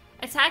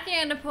 Attacking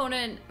an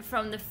opponent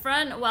from the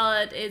front while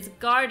it is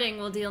guarding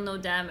will deal no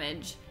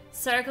damage.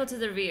 Circle to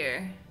the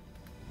rear.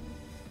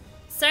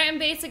 Certain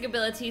basic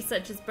abilities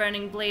such as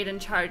Burning Blade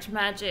and Charge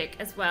Magic,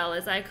 as well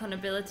as icon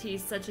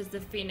abilities such as the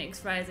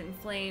Phoenix Rising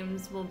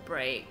Flames, will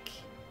break.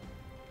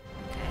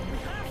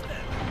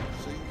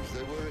 Seems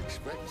they were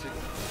expecting.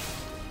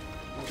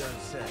 You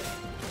don't say.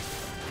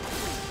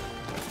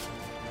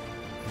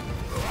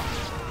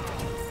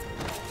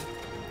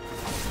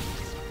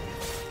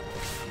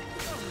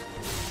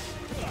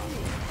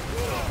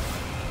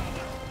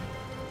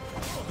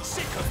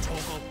 Sick of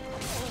Torgal.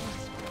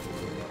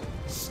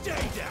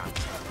 Stay down.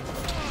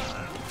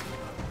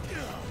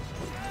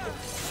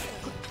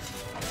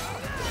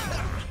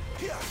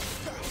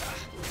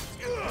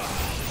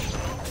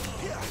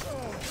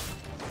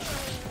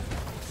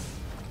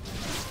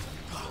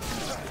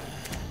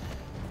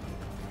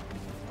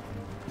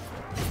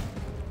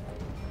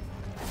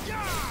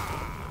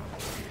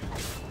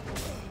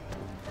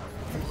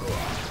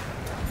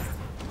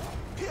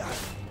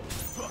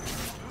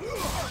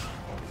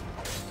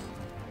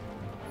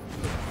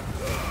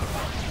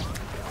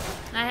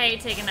 I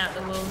hate taking out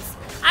the wolves.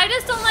 I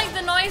just don't like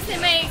the noise they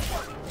make.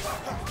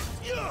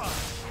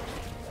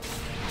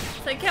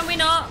 So can we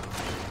not?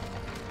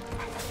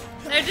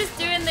 They're just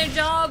doing their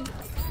job.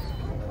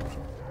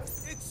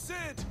 It's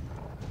Sid.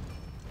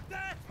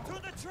 Death to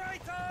the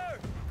traitor.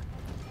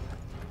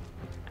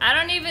 I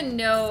don't even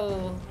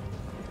know.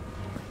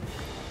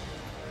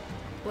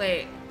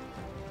 Wait.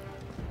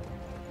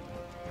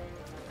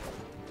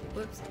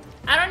 Whoops.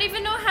 I don't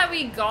even know how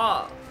we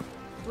got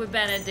with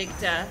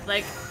Benedikta.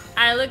 Like,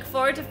 I look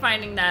forward to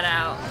finding that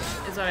out,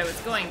 is what I was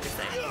going to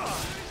say.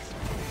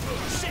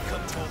 Sick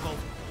of Torgal.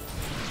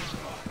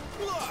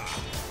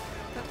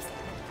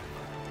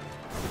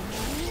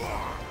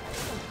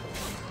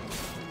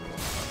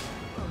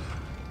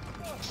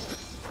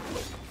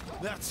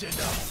 That's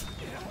enough.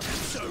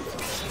 It's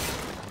over.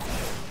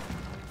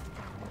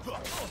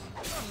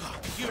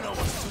 You know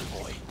what to do,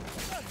 boy.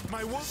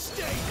 My wolf,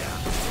 stay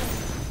down.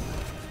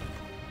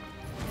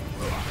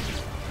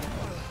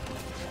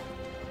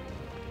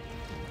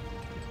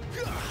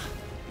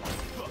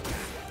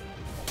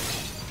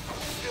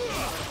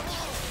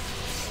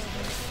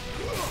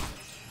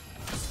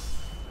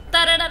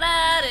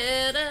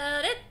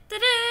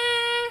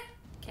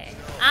 Okay,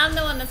 I'm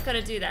the one that's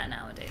gotta do that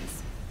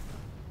nowadays.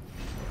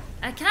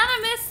 I kinda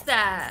miss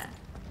that.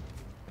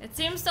 It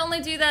seems to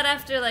only do that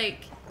after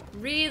like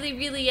really,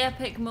 really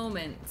epic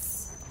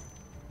moments.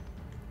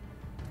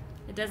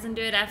 It doesn't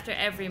do it after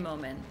every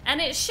moment.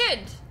 And it should.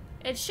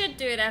 It should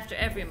do it after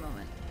every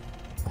moment.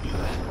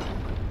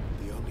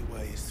 The only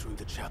way is through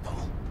the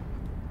chapel.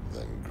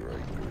 Then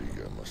Great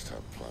Grieger must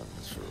have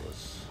plans for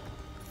us.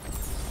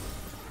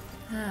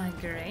 Ah,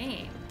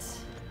 great.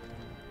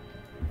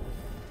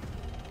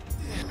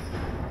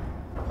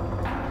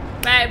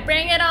 Right,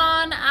 bring it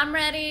on. I'm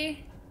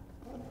ready.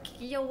 Kick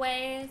your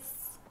ways.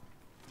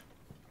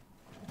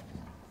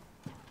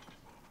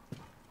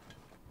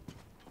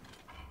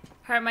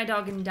 Hurt my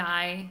dog and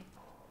die.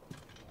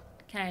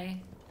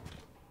 Okay.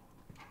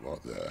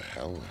 What the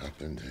hell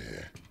happened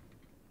here?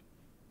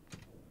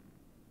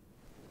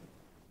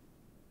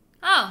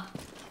 Oh.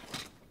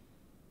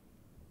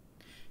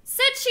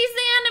 Sid, she's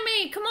the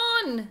enemy. Come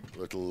on.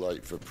 Little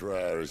late for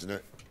prayer, isn't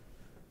it?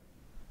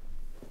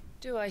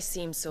 Do I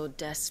seem so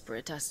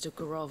desperate as to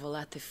grovel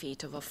at the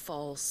feet of a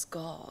false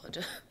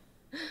god?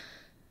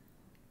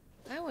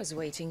 I was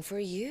waiting for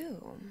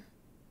you.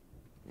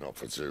 Not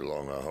for too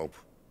long, I hope.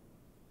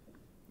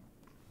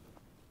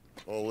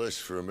 All this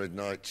for a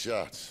midnight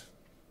chat.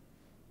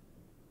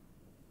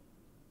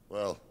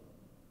 Well,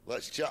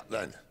 let's chat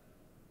then.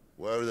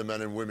 Where are the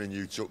men and women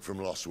you took from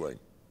Lost Wing?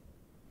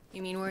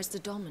 You mean where's the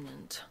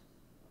Dominant?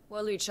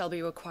 Well, you shall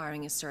be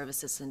requiring his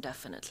services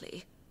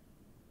indefinitely.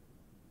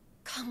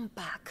 Come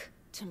back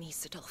to me,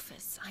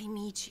 Sidolphus. I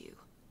need you.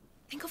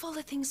 Think of all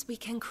the things we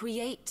can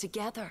create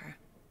together.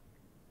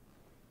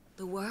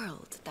 The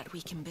world that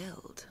we can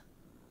build.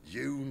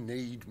 You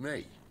need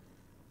me?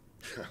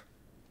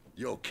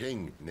 Your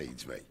king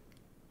needs me.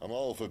 I'm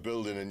all for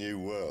building a new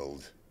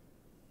world.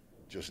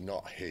 Just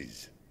not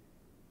his.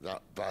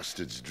 That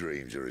bastard's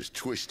dreams are as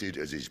twisted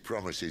as his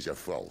promises are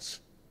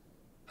false.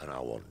 And I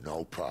want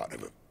no part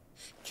of them.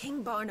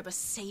 King Barnabas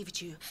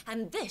saved you,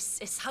 and this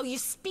is how you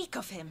speak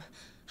of him.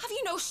 Have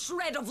you no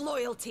shred of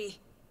loyalty?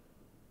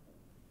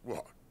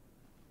 What?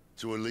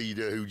 To a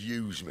leader who'd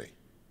use me?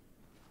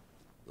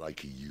 Like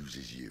he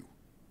uses you?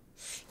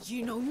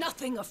 You know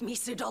nothing of me,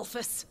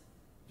 Sidolphus.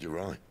 You're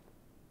right.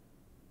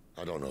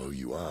 I don't know who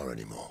you are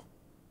anymore.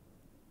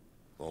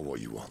 Or what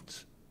you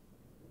want.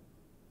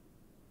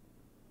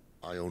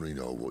 I only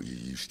know what you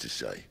used to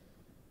say.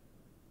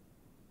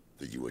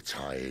 That you were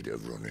tired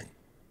of running.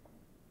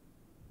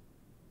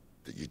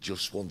 That you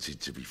just wanted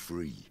to be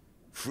free.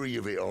 Free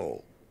of it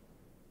all.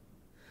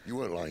 You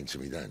weren't lying to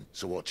me then,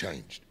 so what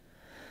changed?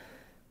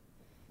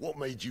 What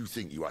made you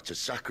think you had to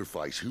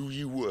sacrifice who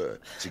you were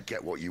to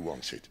get what you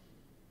wanted?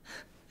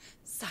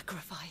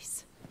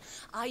 Sacrifice.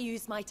 I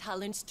use my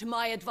talents to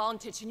my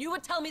advantage, and you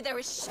would tell me there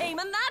is shame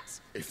in that?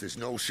 If there's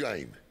no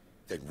shame,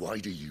 then why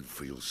do you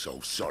feel so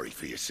sorry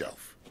for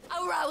yourself?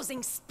 A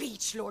rousing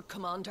speech, Lord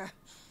Commander.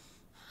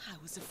 I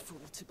was a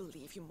fool to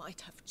believe you might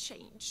have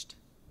changed.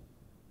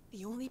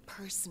 The only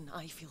person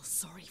I feel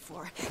sorry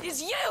for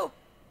is you!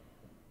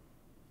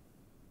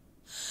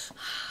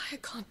 I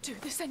can't do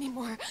this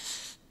anymore.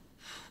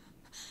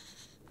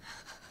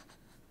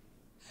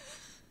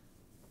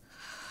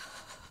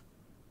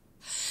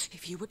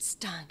 If you would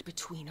stand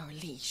between our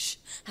liege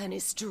and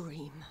his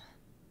dream,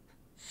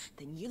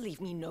 then you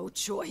leave me no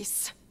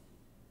choice.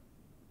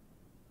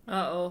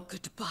 Uh-oh.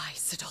 Goodbye,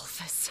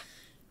 Sidolphus.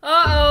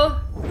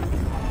 Uh-oh.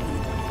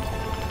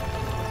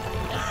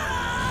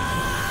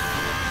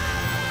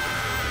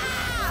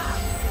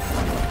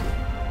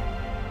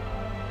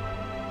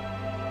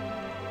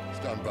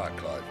 Stand back,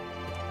 Clive.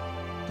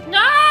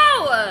 No!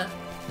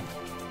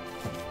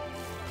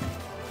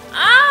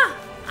 Ah!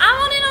 I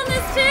want in on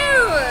this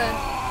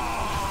too!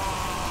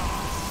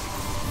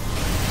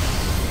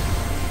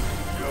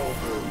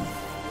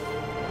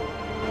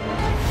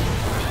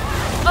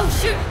 Oh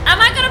shoot!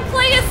 Am I gonna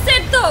play a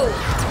Sid though?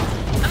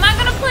 Am I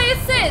gonna play a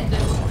Sid?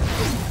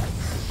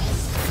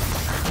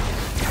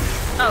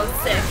 Oh,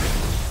 sick.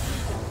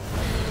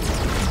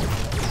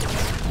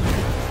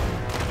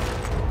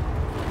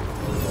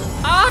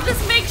 Oh,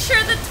 just make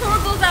sure the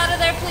Torgal's out of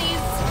there,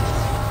 please.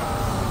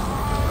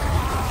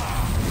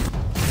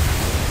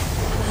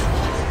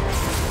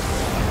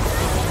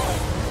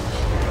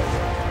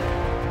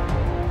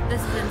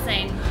 This is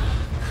insane.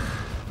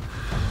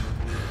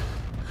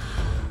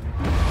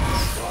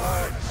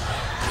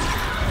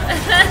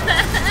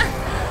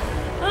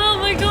 Oh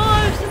my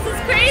gosh, this is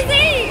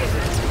crazy!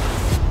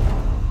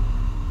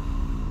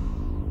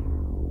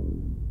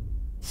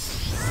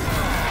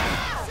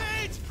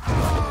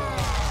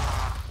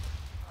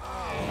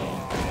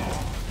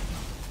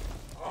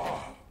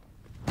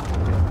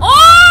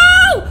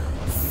 Oh!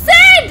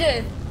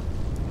 Sid!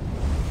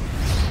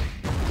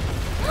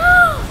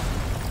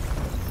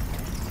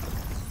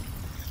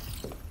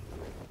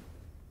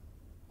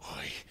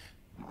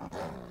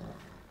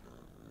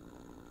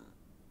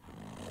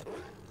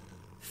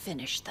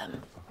 Finish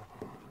them.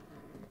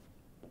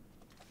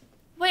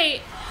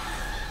 Wait.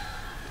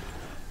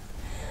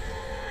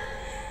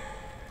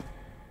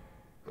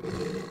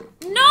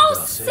 No,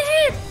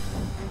 Sid!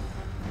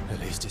 At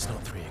least it's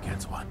not 3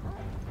 against 1.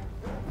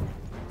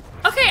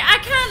 Okay, I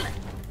can't.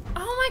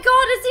 Oh my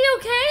god, is he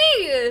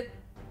okay?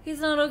 He's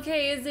not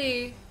okay, is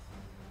he?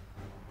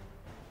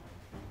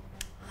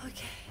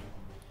 Okay.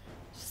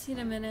 Just need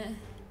a minute.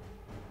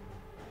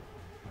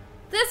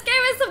 This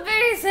game is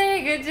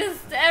amazing. It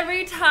just,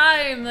 every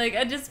time, like,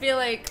 I just feel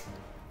like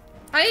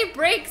I need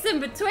breaks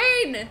in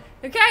between.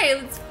 Okay,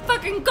 let's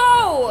fucking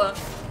go.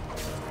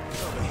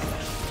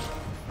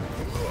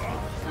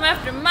 I'm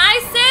after my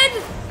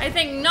Sid? I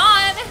think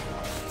not.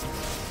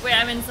 Wait,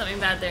 I'm in something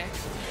bad there.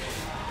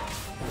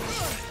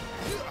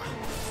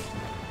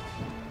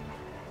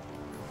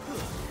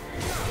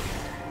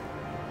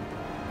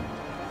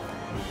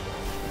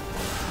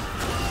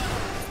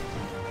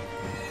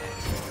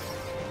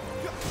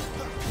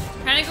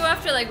 Trying to go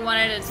after like one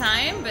at a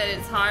time, but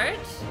it's hard.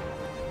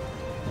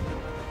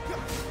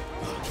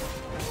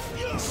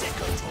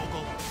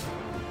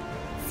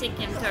 Sick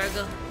him,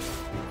 Torgal.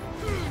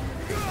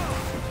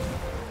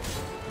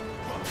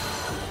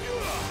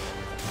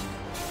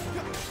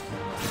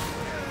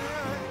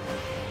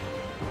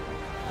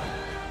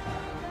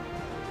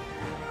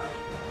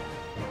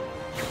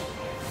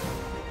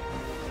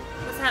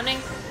 What's happening?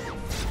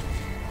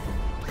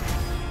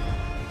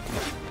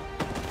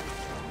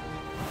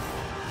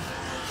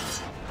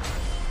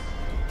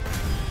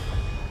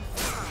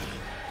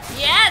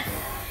 Yes!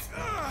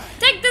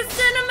 Take the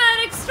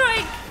cinematic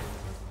strike!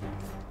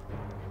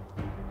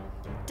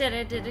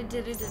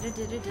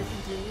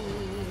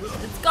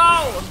 Let's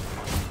go!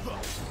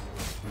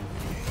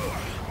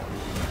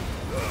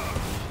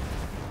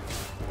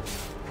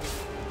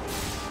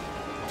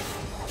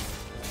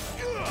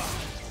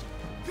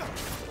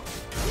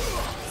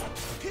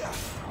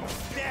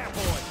 Yeah,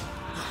 boy.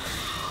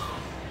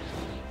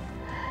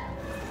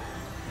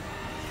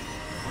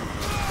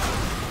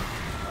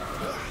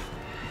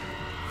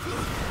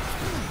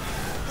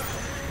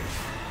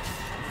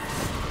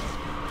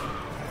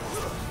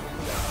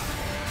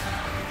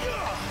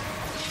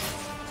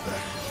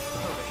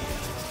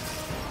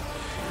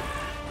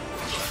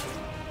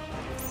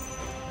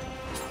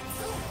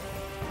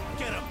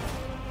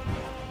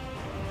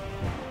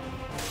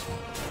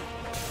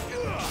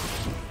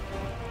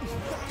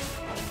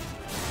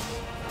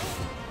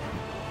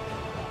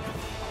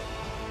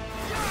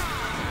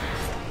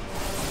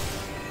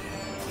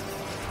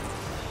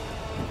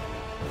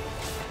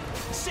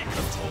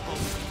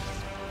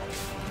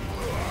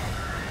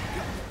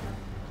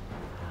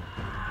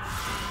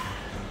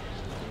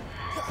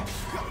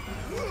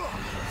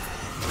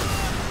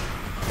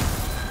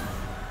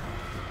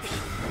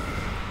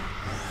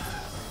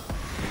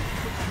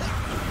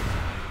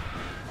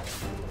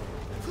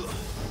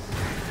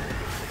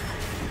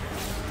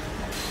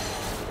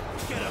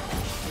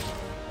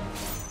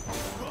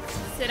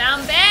 Sit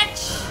down,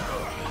 bitch!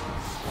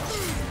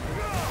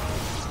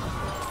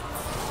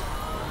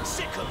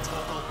 Sick of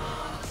Toggle.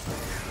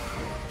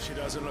 She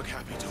doesn't look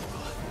happy,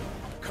 Toggle.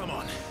 Come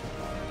on.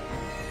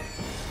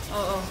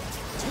 Uh-oh.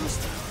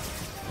 Tuesday.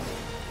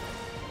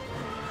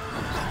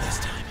 Not this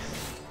time.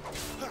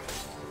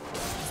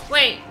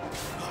 Wait.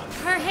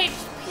 Her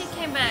HP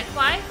came back.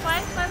 Why?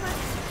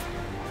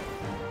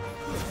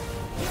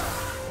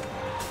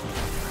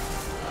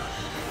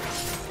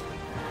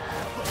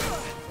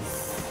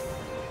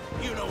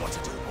 You know what to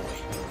do, boy.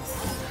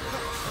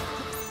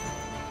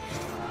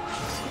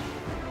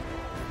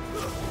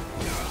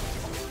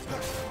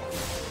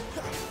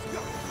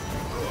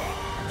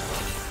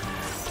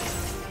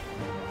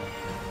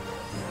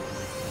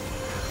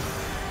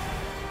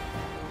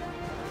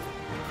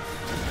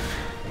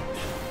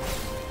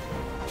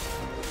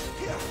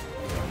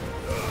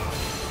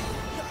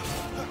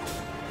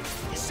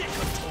 Sick of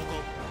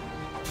Toggle.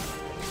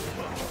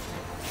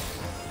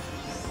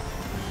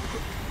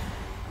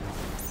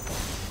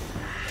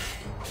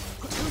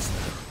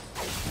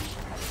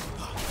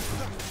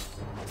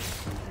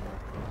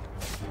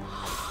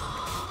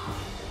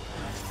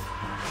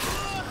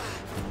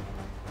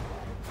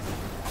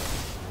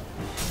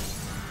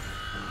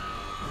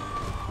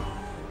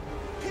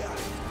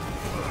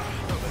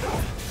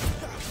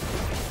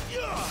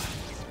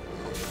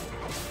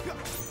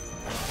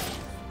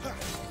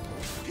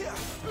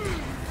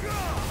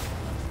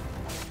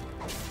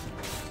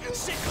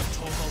 Sick of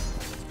Toggle.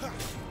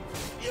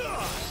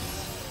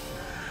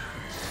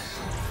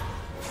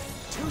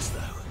 Too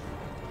slow.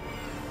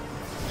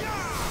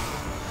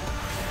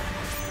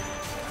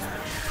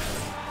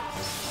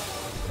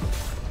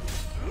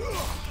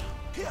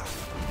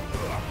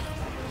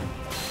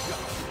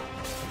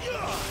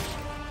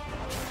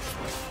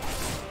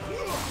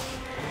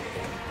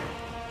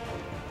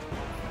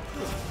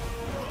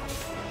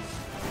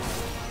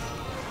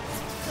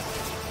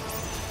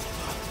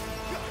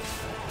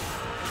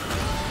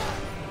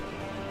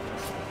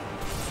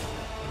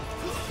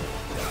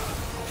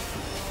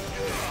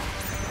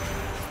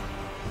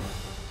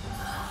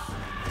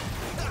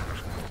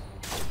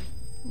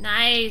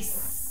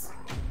 Nice.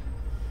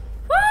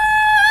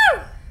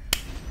 Woo!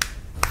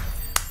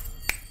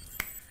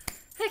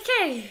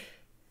 Okay.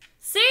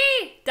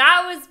 See?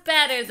 That was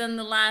better than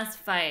the last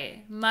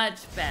fight. Much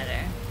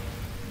better.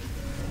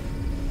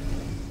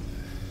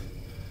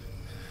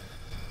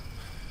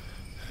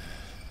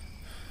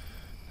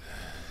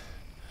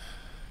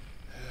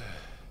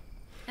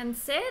 And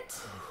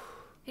sit?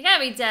 You gotta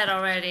be dead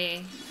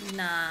already.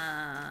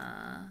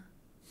 Nah.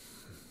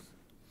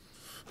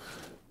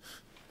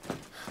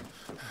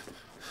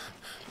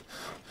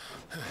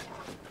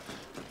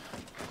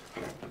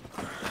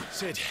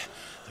 Sid,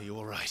 are you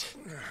all right?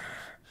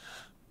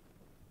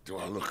 Do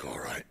I look all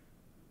right?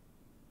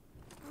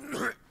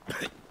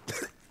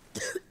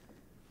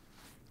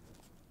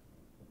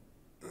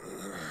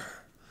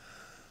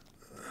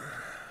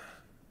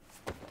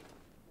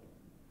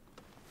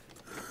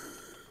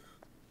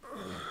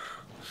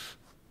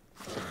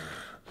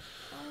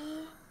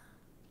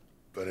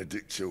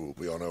 Benedikta will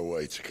be on her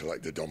way to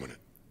collect the Dominant,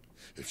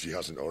 if she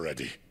hasn't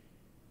already.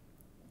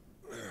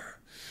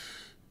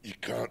 You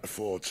can't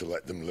afford to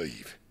let them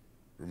leave.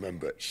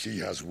 Remember, she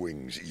has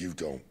wings, you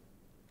don't.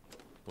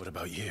 What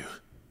about you?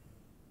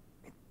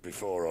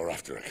 Before or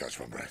after I catch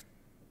my breath?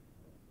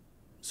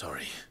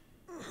 Sorry.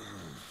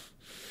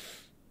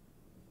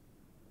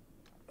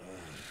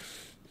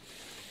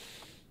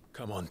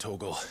 Come on,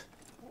 Toggle.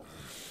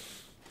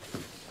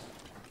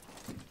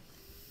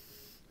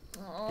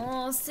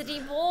 Oh,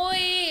 city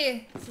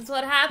boy. This is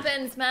what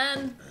happens,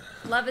 man.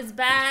 Love is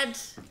bad.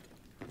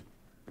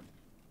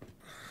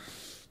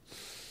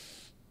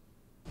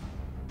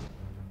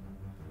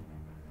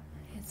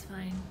 It's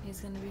fine.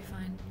 He's gonna be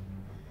fine.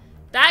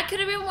 That could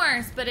have been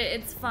worse, but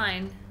it's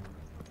fine.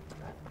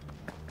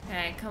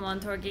 Okay, come on,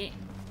 Torgi.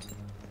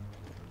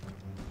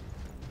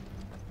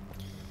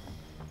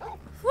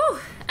 Whew.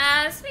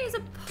 Let's use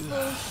a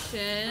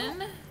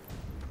potion.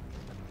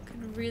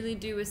 Could really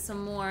do with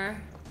some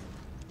more.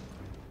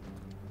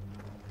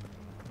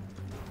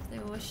 They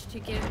wish to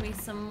give me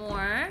some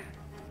more.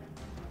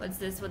 What's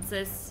this? What's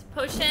this?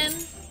 Potion.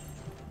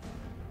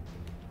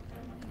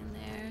 In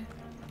there.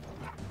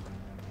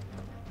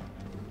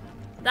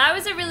 That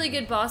was a really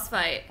good boss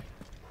fight.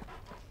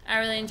 I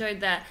really enjoyed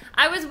that.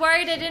 I was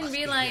worried. I didn't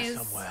realize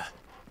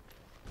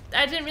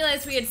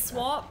we had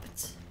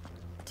swapped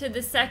to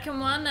the second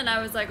one, and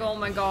I was like, oh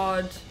my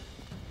god,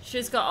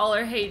 she's got all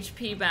her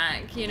HP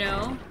back, you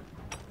know?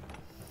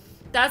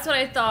 That's what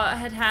I thought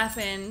had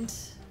happened.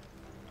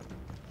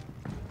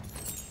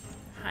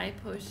 High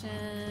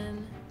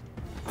potion.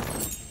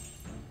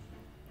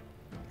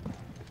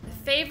 The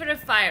favorite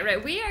of fire.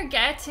 Right, we are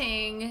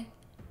getting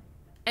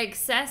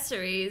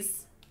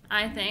accessories,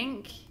 I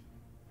think.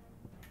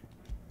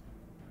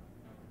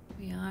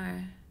 We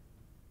are.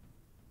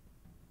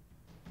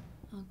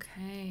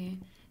 Okay.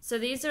 So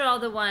these are all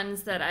the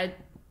ones that I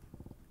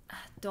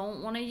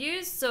don't want to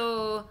use,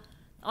 so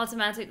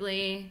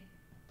automatically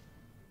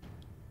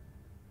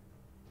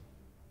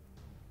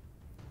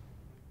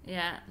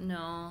Yeah,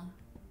 no.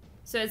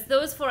 So it's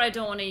those 4 I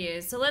don't want to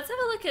use. So let's have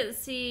a look at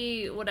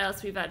see what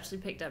else we've actually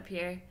picked up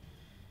here.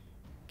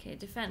 Okay,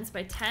 defense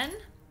by 10.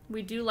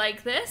 We do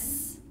like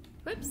this.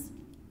 Whoops.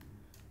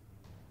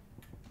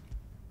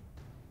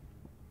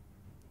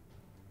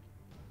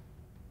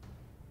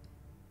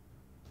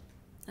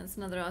 That's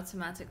another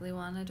automatically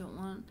one I don't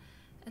want.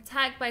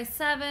 Attack by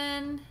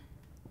 7.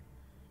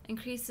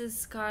 Increases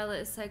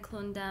Scarlet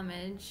Cyclone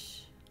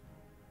damage.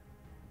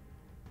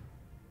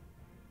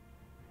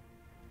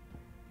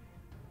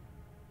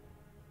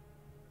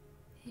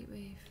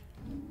 Heatwave.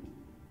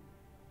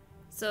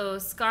 So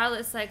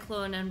Scarlet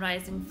Cyclone and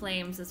Rising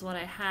Flames is what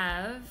I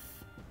have.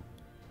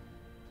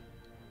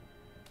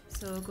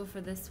 So we'll go for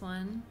this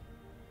one.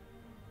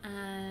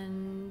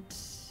 And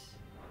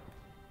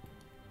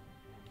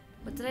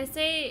what did I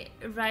say?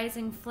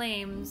 Rising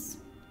Flames.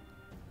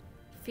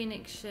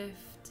 Phoenix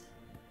Shift.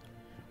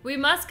 We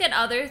must get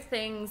other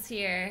things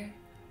here.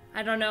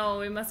 I don't know.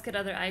 We must get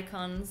other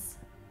icons.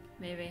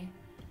 Maybe.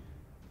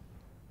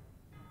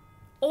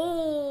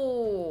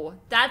 Oh,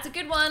 that's a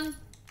good one.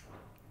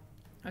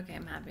 Okay,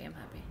 I'm happy. I'm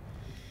happy.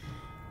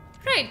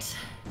 Right.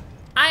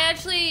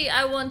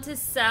 I want to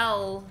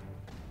sell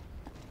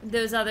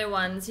those other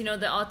ones. You know,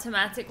 the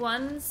automatic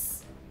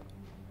ones.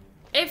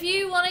 If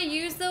you want to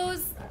use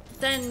those,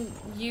 then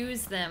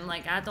use them.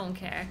 Like, I don't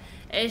care.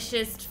 It's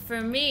just, for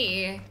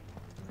me,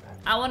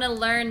 I want to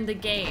learn the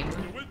game.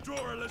 The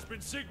withdrawal has been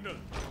signaled.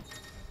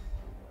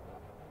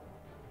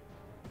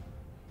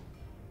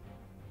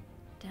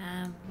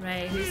 Damn,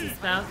 right, who's the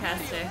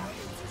spellcaster?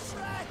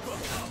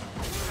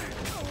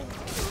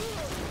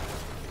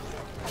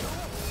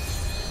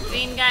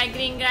 Green guy,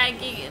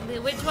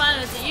 which one?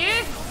 Was it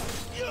you?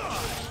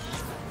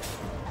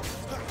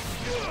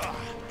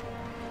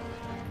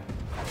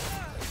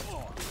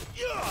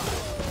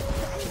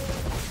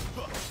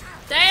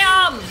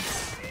 Damn!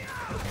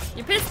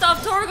 You pissed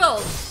off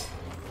Torgal!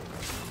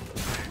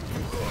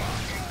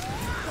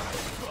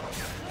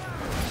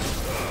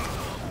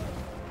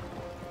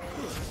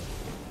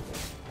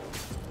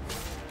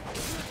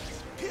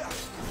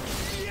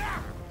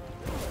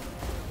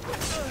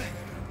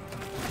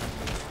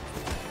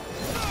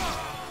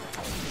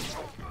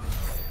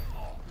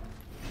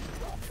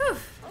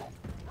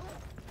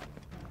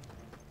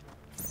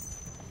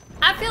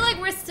 I feel like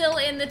we're still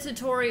in the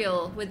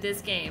tutorial with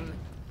this game.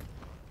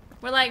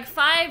 We're like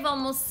 5,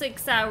 almost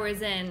 6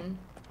 hours in.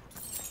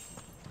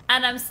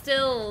 And I'm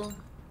still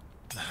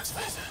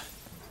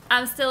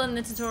in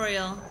the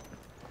tutorial.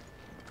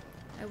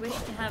 I wish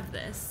to have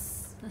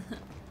this.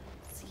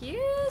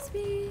 Excuse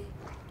me.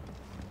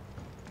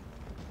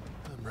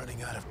 I'm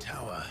running out of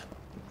tower.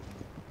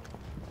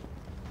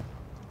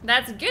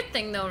 That's a good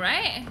thing though,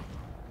 right?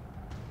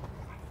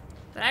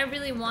 But I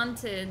really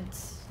wanted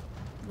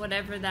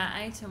whatever that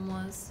item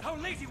was. Our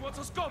lady wants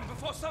us gone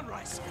before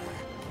sunrise.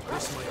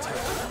 Where's my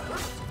tower?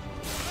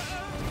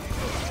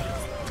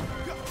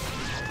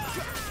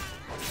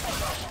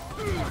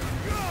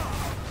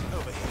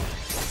 Over here.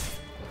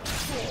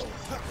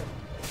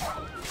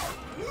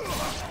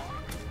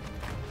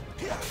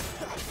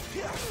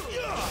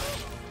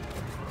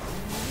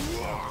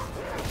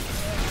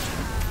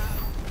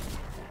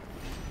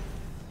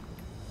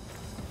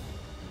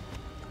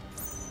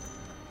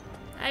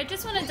 I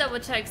just want to double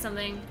check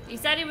something. He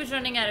said he was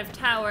running out of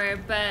tower,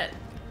 but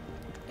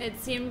it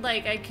seemed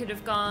like I could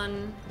have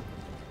gone...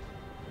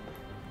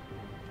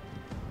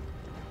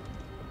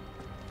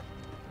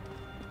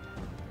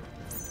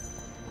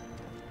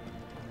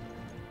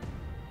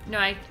 No,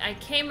 I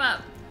came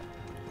up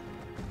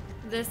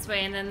this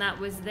way and then that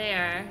was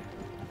there.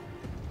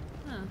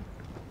 Huh.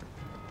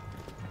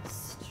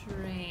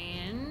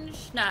 Strange.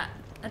 Nah,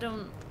 I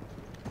don't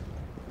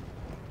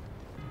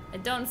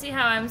see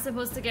how I'm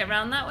supposed to get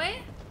around that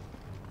way.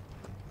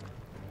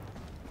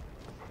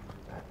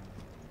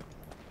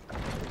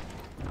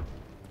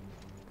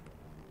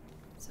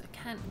 So I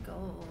can't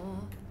go.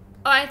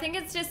 Oh, I think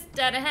it's just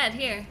dead ahead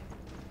here.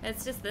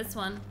 It's just this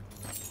one.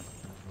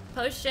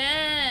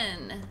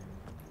 Potion!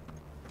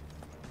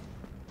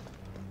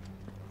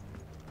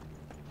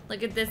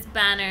 Look at this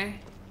banner.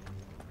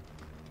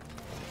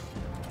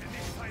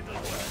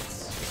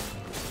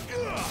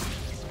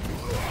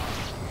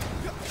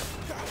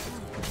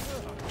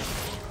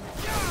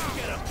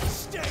 Get up,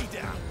 stay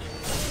down.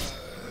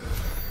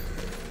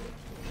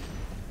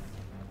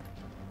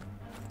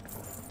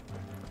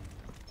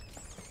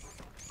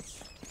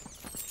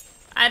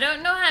 I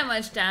don't know how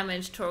much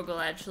damage Torgal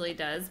actually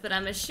does, but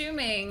I'm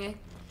assuming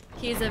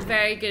he's a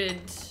very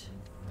good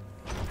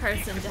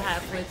person to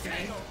have with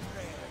me.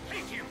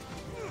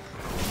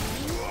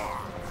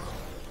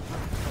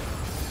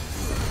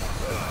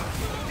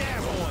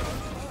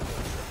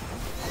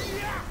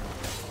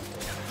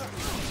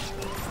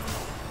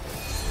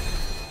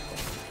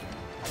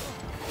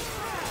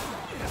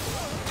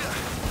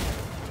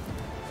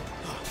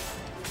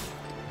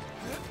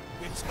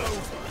 It's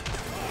over.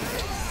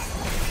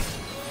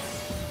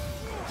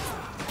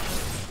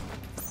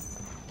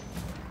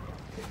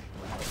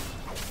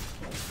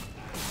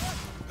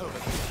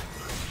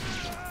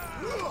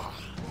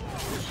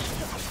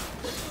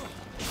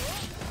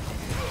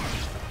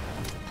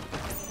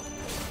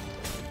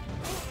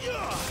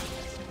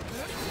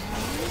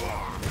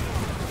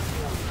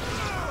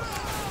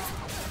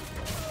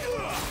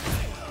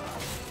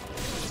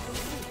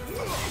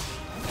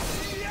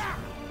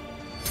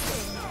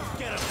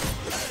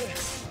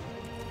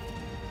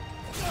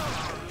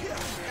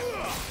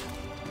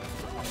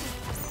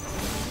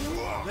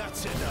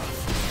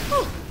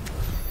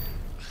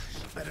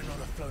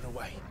 flown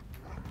away.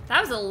 That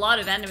was a lot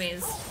of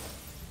enemies.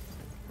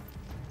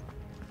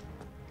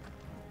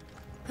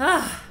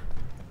 Ah.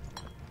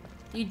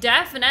 You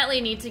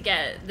definitely need to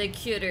get the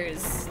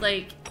cuters,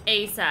 like,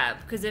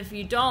 ASAP, because if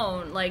you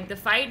don't, like, the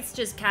fights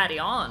just carry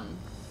on.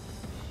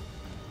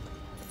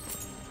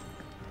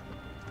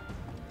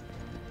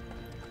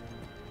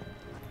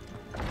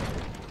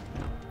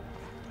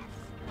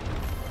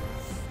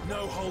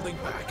 No holding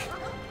back.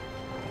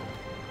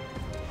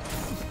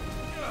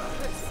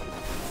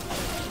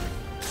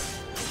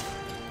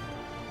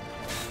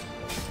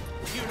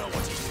 You know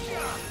what to do.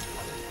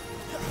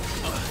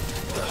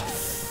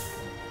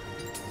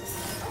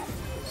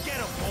 Get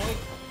him, boy.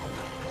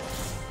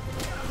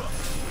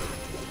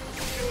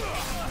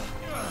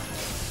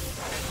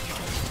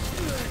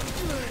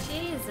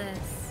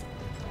 Jesus.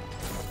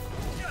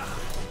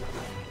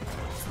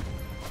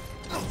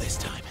 Not this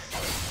time.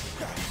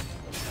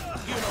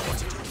 You know what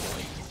to do,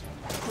 boy.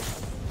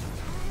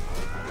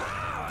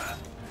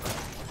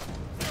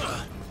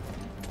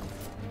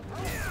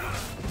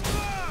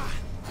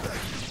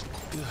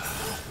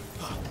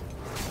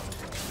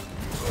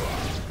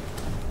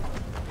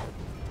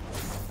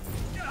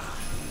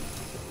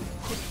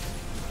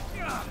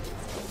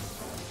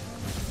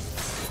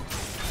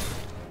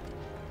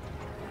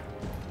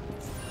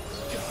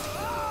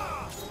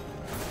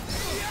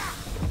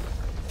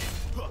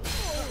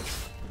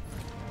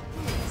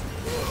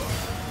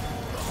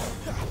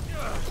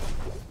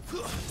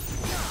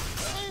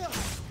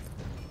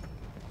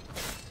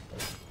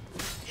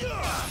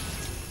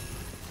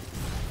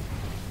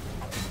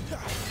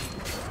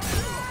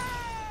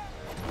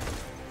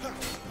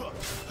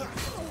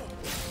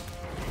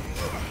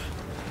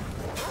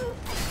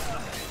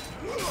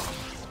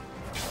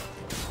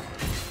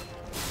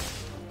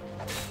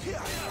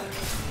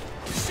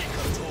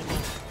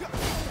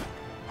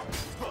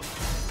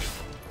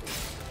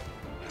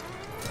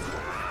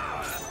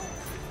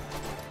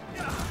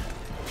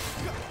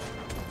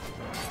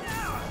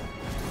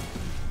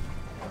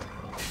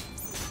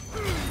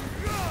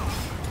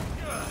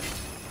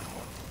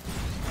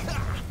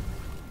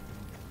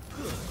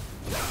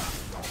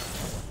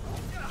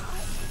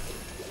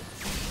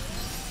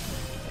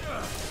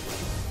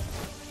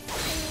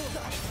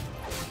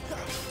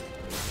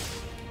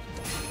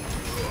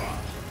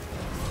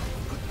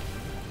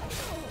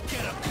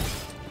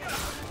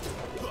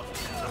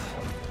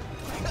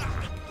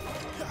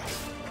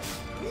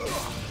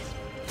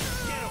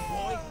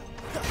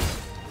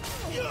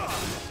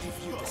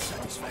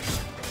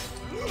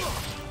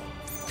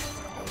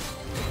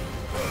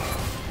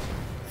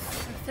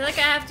 I feel like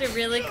I have to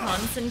really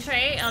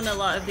concentrate on a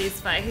lot of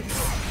these fights.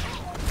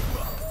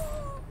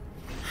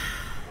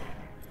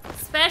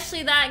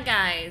 Especially that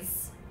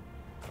guy's.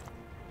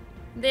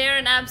 They're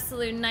an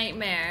absolute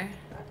nightmare.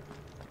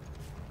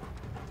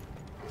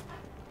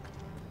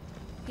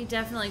 He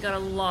definitely got a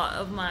lot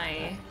of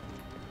my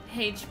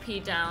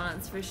HP down,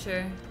 that's for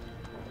sure.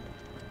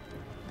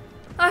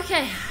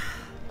 Okay,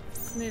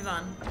 let's move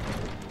on.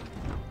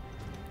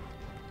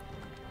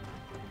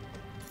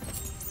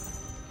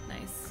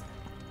 Nice.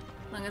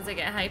 As long as I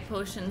get high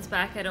potions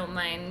back, I don't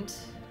mind.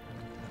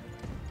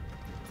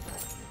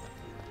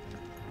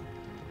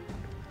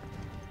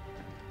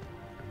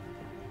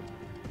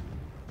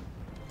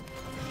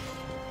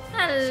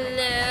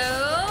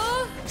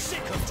 Hello? Sick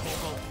of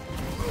Torgal.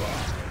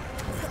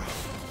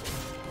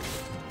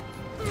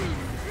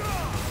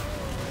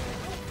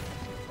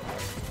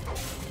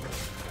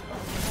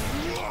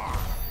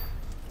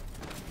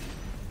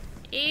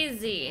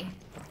 Easy.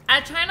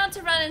 I try not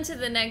to run into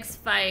the next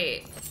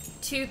fight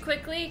too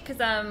quickly because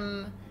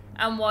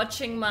I'm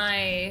watching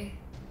my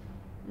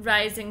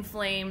Rising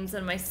Flames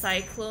and my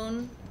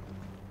Cyclone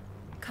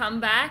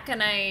come back,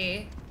 and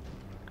I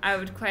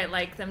would quite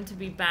like them to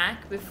be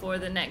back before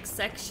the next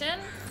section.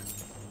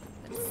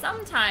 But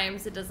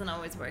sometimes it doesn't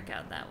always work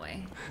out that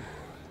way.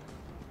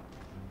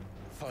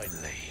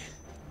 Finally.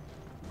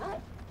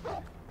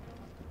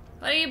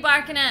 What are you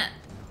barking at?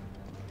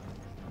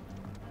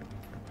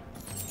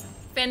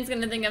 Finn's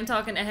gonna think I'm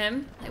talking to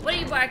him. Like, what are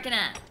you barking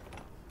at?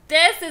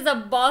 This is a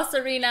boss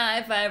arena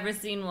if I ever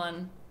seen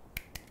one.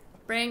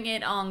 Bring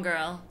it on,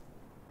 girl.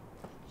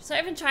 She's not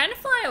even trying to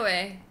fly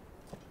away.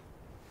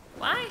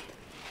 Why?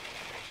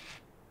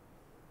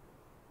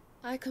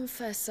 I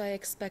confess I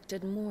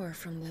expected more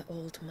from the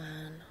old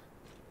man.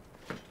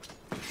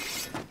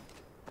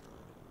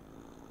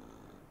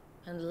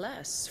 And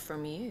less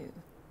from you.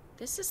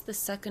 This is the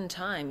second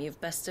time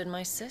you've bested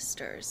my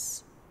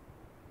sisters.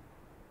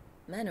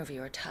 Men of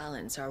your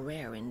talents are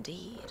rare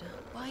indeed.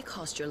 Why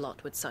cast your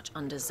lot with such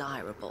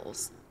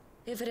undesirables?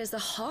 If it is the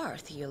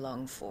hearth you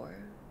long for,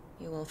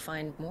 you will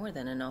find more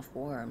than enough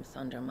warmth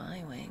under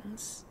my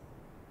wings.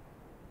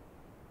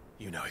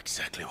 You know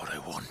exactly what I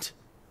want.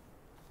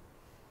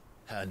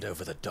 Hand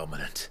over the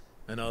Dominant,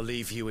 and I'll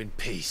leave you in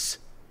peace.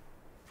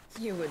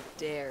 You would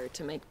dare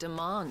to make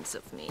demands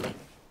of me.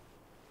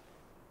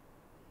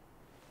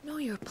 Know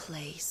your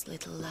place,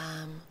 little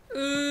lamb.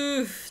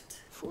 Oof.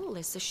 Fool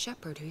is the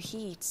shepherd who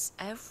heeds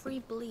every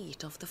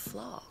bleat of the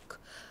flock.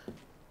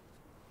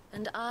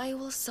 And I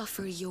will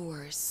suffer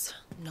yours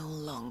no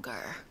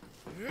longer.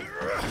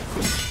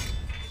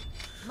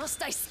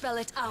 Must I spell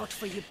it out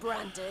for you,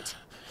 Branded?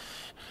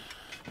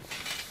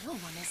 No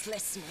one is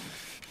listening.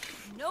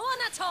 No one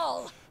at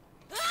all!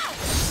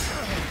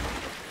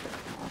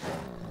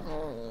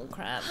 Oh,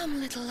 crap. Come,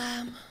 little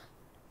lamb.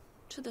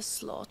 To the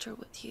slaughter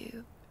with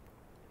you.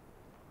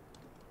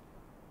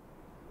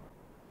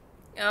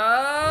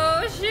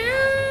 Oh,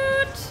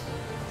 shoot!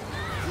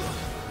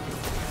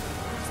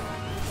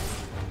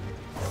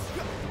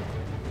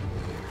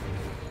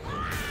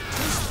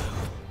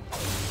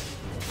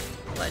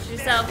 Watch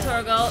yourself,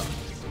 Torgal.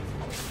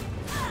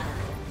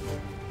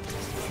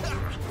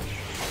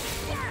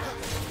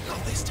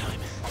 Not this time.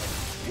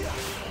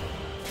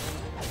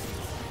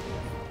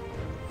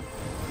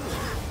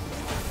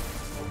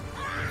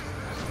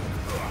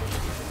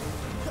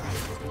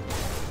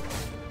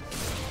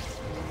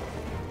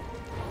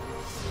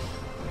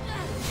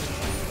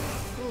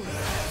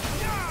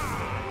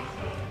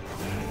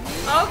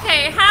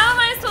 Okay, how am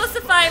I supposed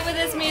to fight with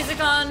this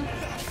music on?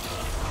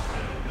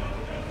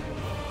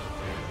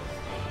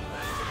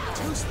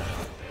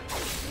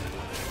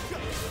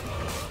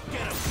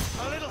 Get him!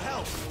 A little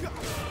help!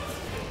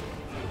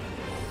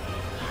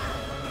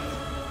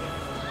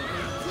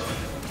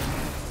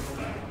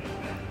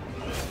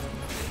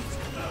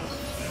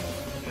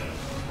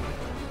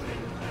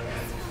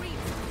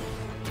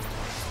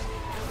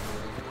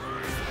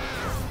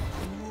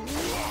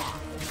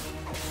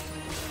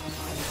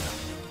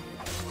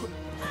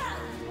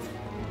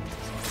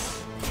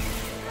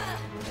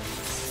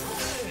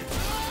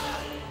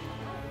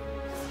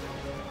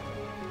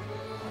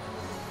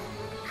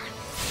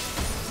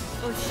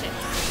 Oh shit.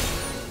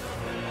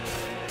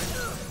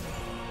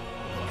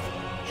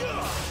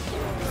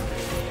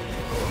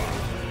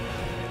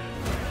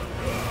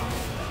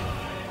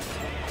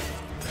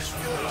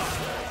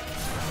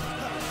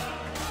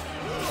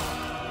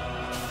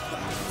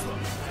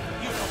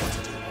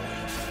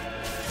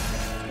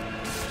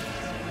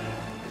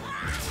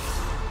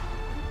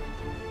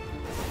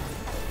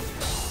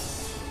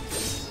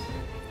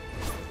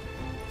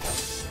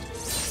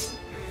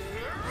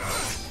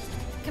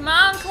 Come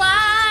on,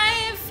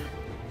 Clive!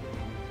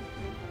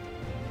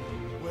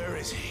 Where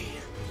is he?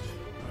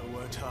 I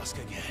won't ask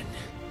again.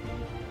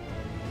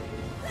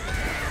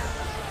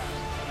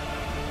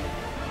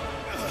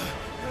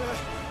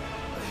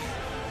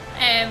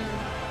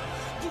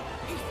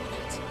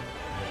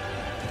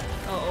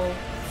 Uh-oh.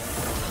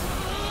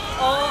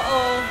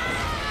 Uh-oh.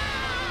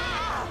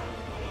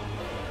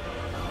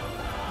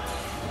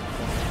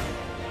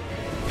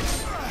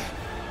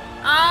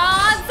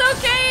 Ah, it's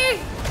okay!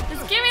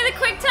 Just give me the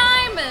quick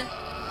time!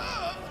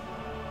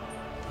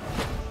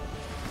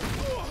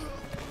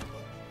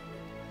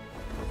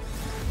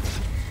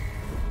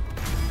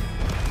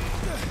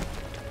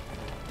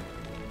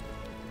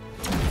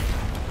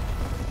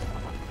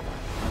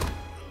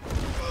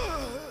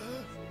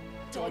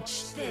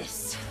 Dodge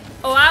this.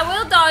 Oh, I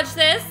will dodge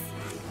this.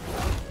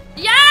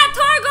 Yeah,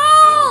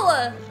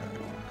 Torgal!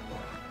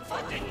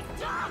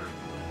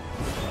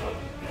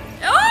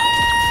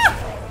 Oh!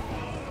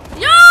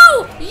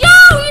 Yo! Yo,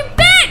 you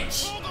bitch!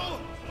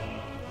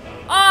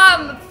 Oh,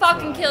 I'm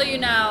fucking kill you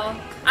now.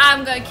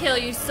 I'm gonna kill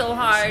you so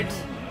hard.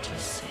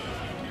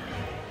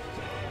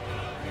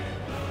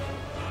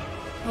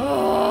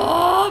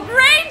 Oh,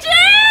 Brain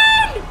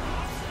Jin!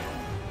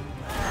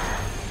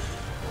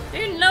 You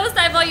can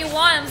nosedive all you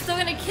want, I'm still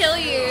gonna kill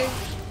you.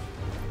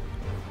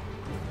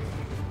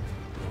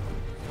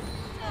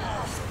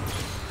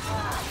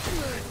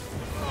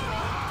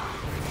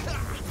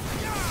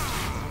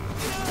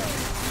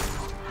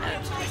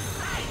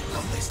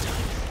 Not this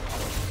time.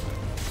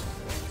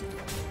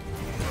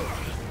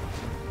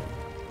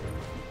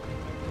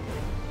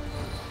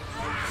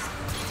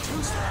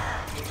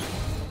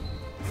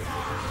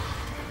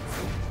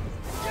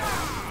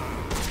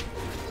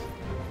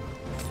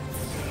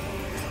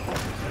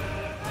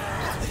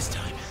 Not this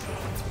time.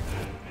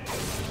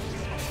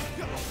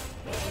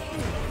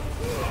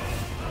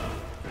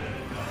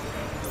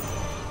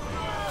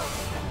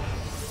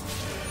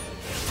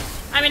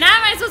 I mean, how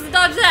am I supposed to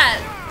dodge that?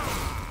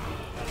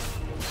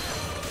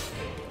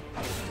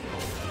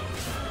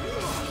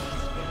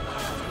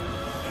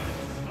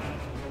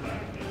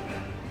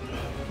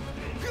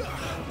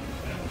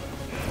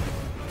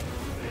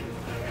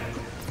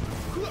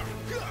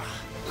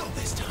 Not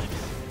this time.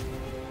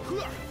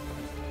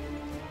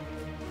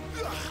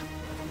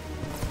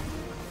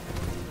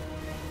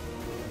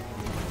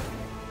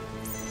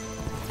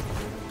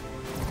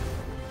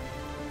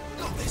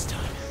 Not this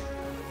time.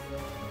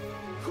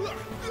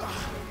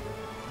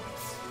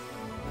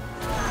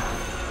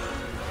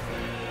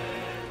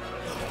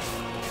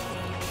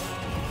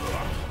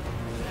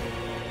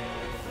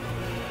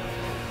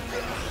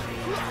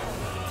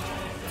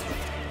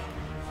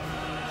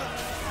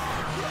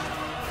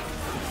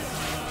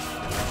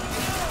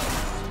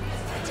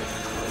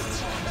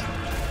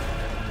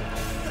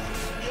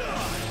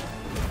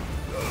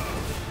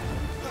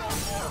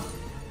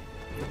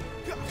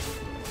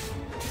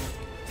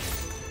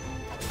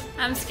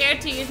 I'm scared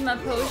to use my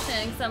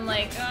potion because I'm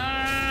like,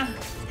 ah.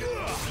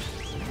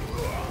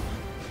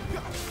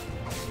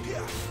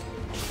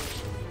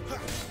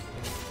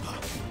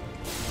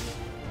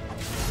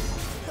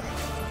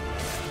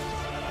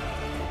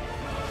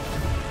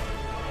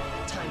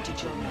 Time to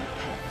join my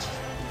pet.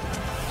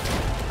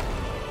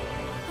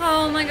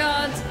 Oh my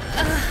god.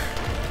 Ugh.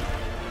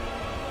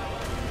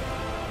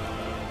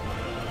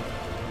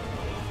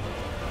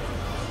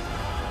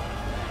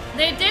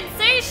 They did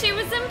say she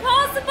was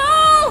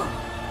impossible!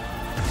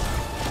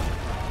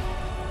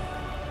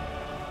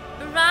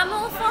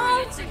 Ramel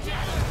fault?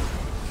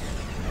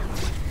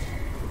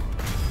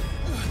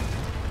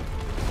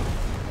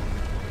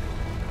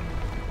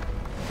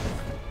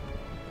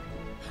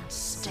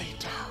 Stay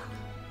down.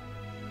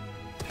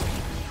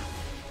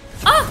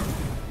 Oh!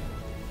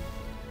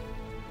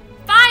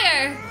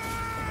 Fire!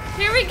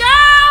 Here we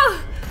go!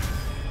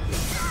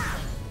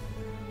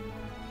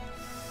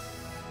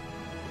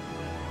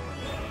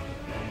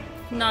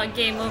 Not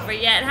game over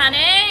yet,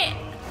 honey!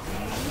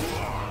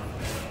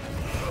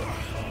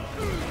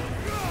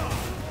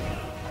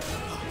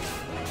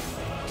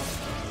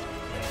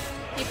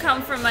 You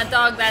come from a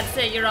dog, that's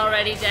it, you're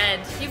already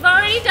dead. You've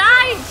already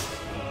died!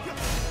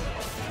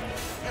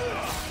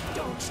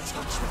 Don't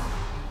touch me.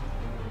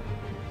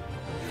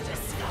 You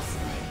disgust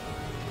me.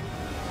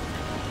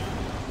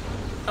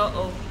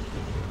 Uh-oh.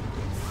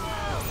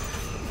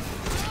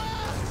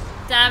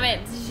 Damn it,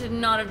 you should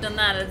not have done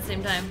that at the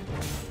same time.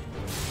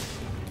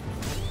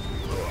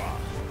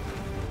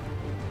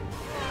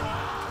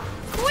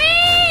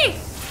 Whee!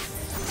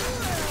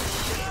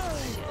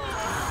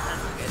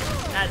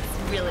 That's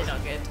really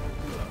not good.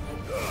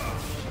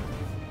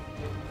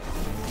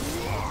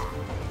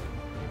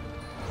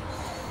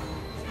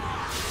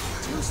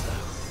 Too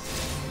slow.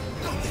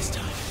 Not this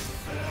time.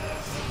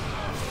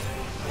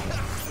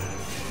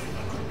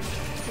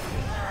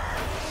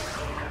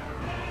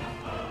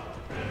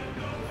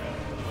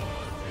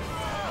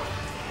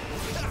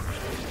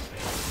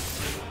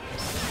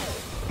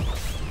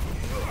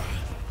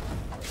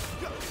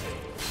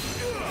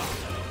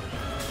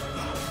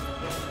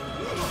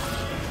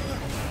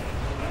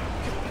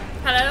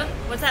 Hello?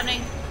 What's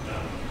happening?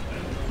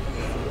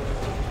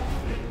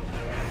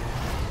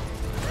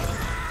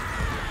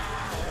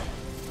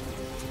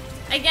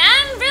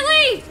 Again?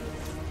 Really?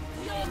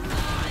 You're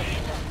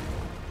mine.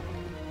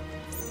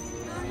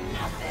 You're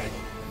nothing.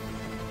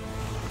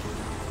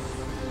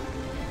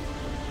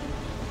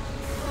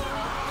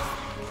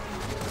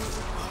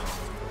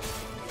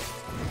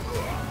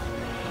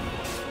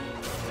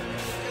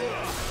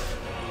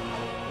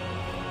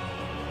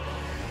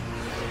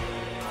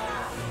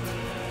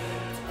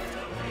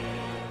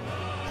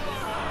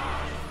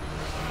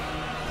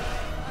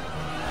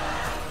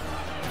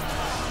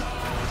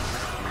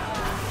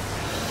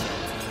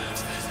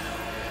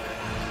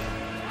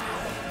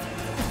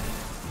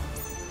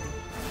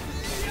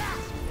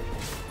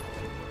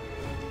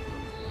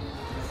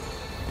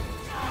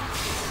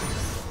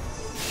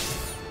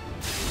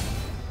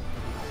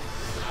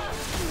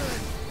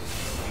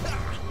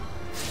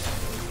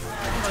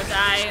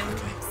 I'm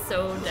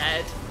so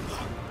dead.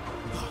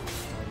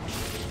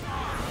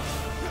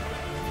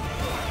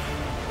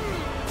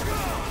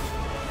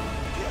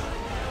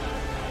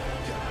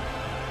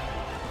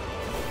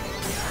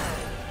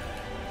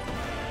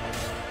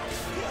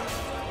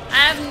 I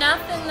have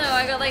nothing though.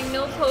 I got like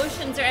no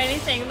potions or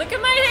anything. Look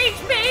at my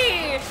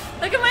HP!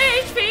 Look at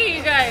my HP,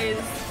 you guys.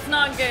 It's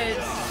not good.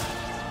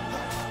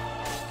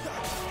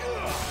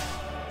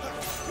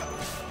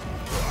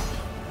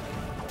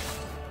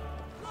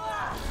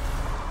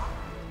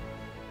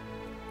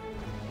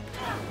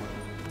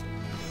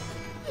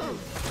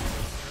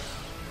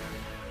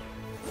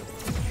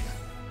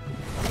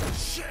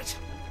 Shit!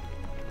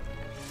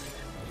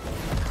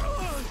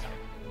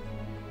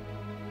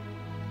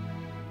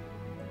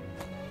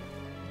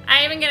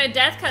 I even get a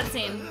death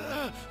cutscene.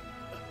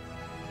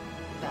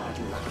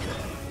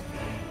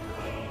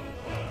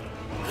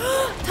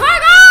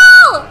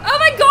 Targal! Oh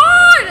my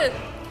god!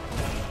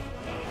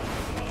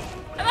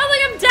 I feel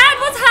like I'm dead.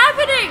 What's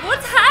happening?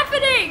 What's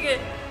happening?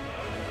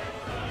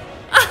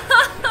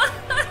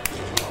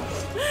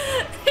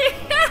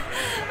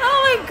 Oh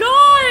my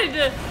god!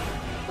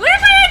 Look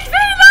at my HP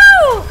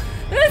though!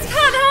 This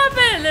can't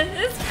happen!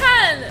 This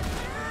can't!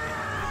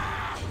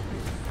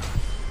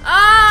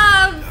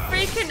 Ah, I'm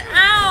freaking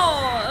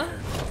out!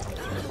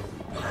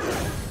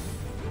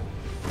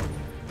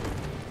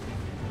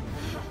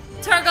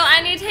 Turgle,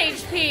 I need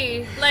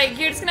HP. Like,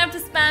 you're just gonna have to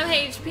spam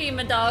HP,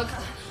 my dog.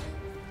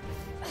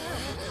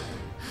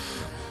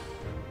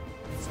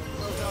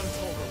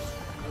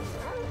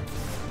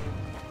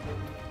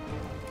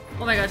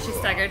 Oh my god, she's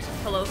staggered.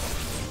 Hello.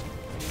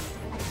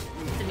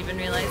 Didn't even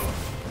realize.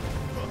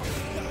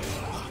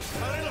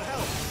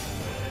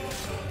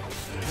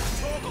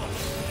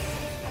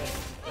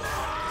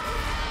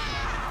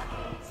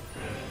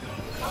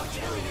 I'll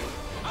kill you!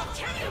 I'll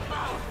kill you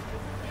both!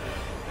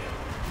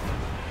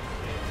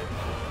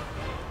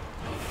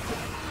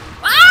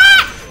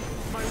 Ah!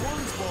 My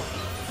wounds, boy.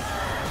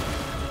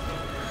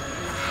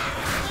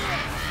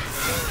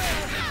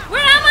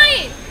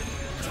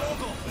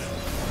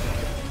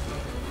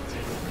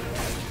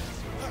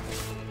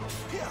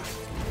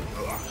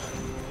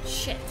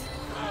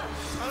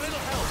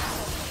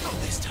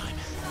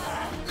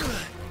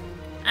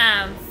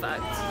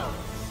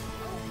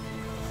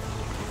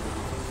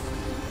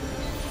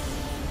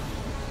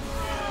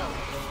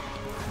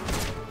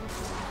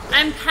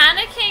 I'm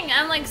panicking.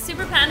 I'm like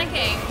super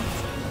panicking.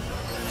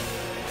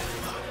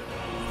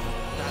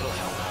 That'll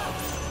help.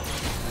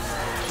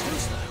 Too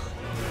slow.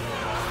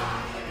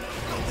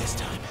 Not this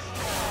time.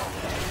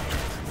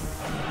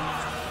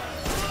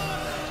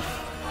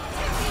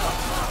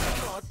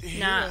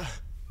 Nah.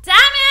 Damn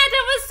it!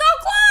 It was so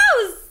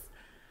close!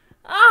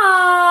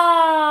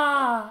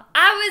 Ah,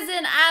 I was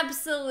in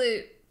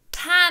absolute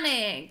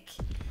panic.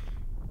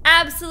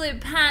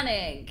 Absolute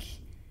panic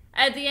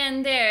at the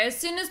end there. As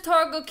soon as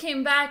Torgal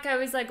came back, I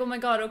was like, oh my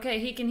god, okay,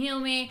 he can heal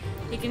me.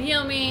 He can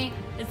heal me.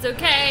 It's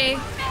okay.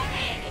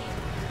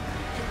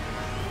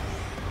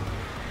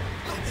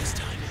 Not this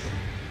time.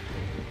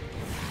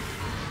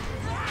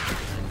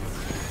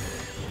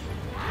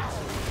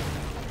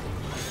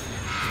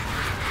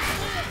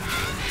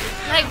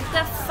 Like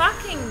the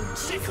fucking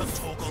Sick of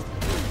Torgal.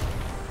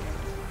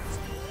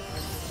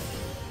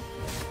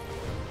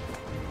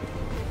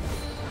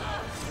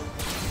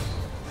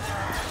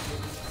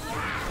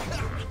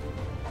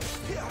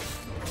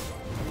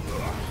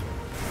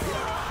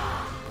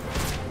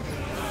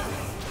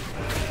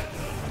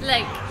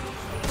 Like,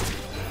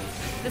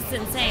 this is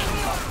insane.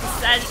 This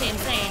is actually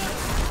insane.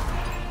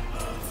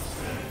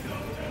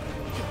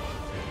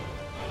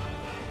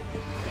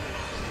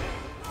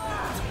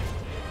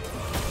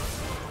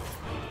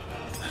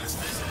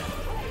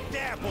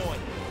 There, boy.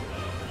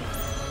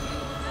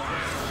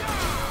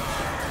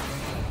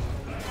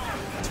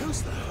 Too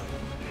slow.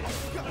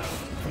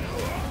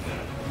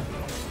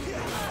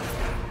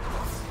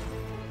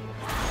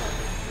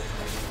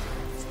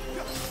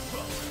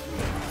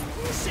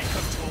 Sick of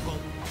Torgal.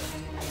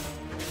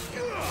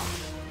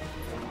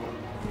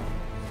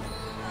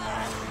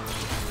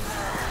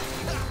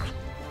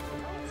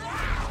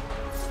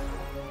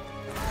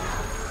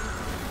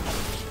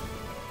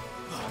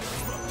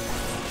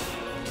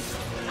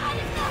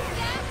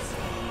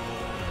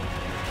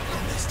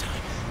 This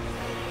time.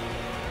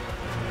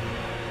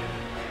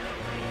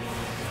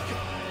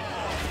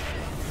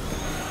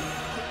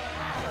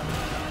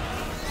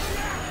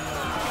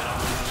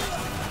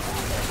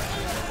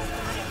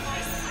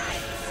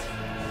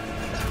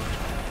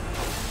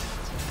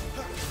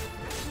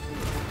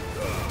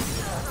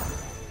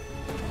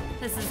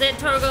 This is it,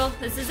 Torgal.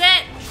 This is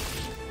it.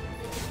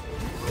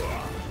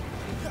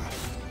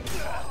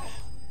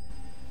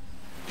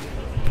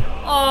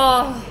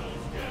 Oh.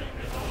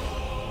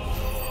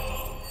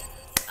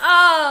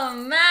 Oh,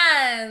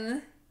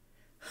 man.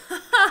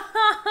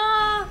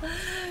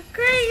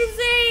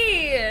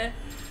 Crazy.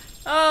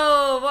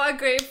 Oh, what a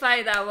great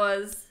fight that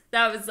was.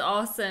 That was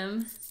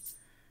awesome.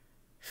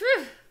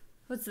 Phew.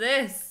 What's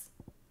this?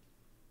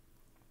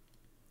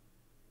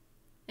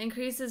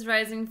 Increases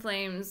rising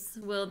flames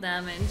will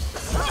damage.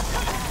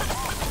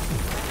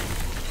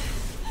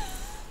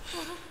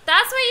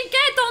 That's what you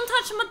get. Don't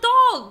touch my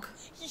dog.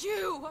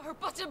 You are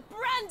but a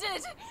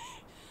branded.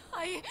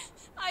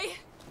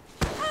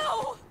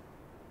 How?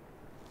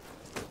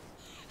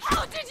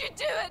 How did you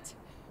do it?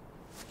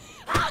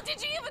 How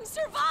did you even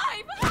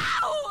survive?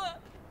 How?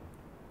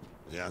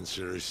 The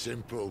answer is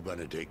simple,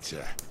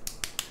 Benedikta.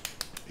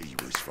 He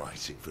was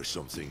fighting for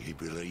something he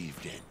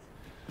believed in.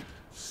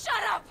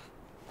 Shut up!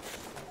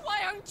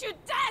 Why aren't you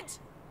dead?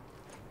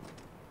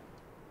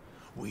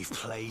 We've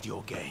played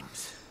your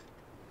games.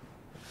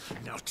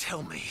 Now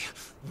tell me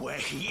where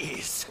he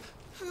is.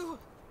 Who?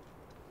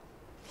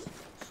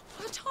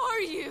 What are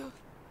you?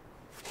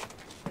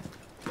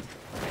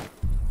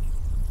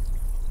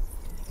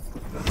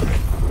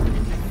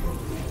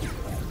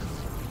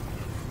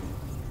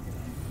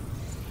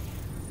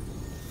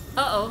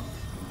 Uh-oh.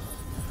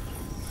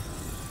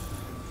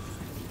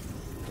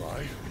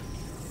 Why?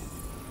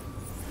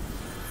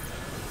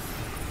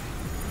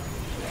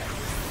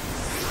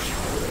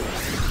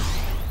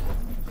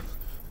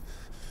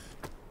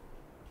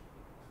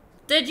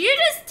 Did you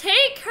just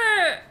take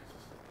her?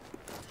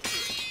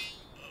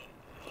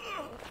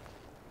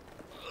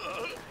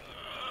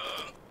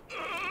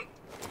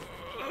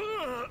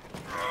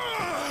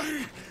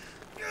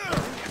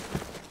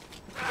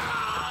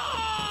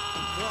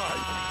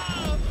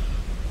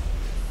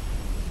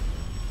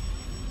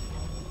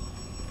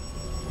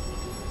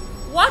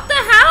 What the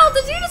hell?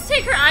 Did you just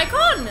take her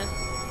icon?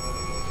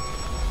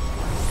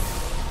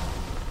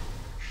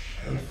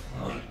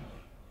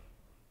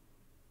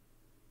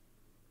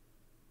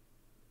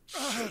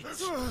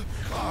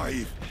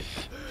 Clive!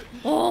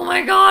 Oh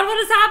my god, what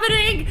is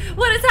happening?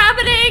 What is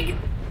happening?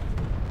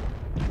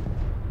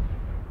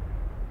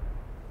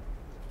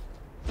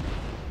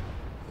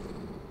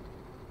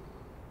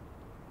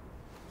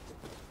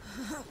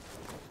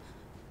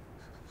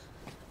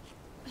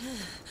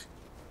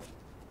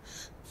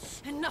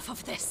 Enough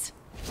of this.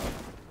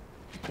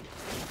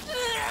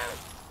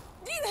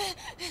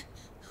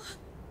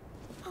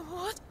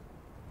 What?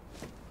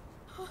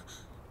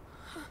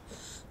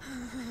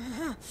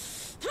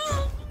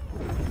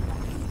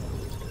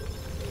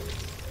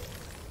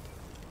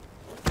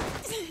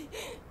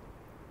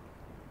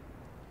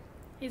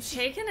 He's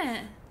taking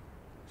it.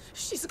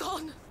 She's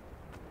gone.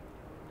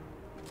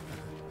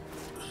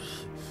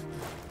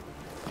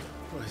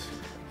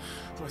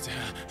 What's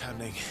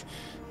happening?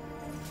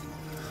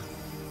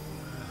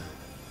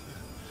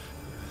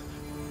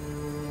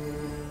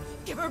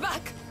 Give her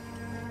back!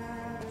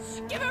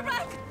 Give her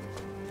back!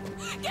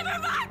 Give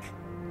her back!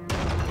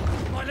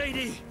 My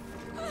lady!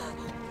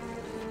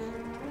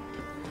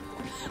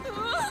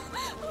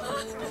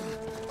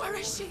 Where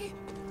is she?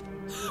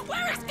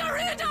 Where is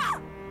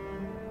Garuda?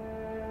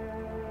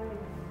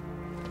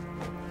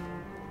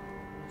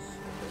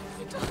 What have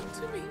you done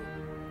to me?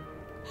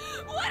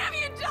 What have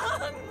you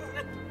done?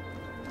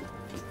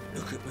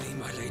 Look at me,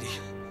 my lady.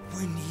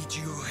 We need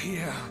you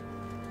here.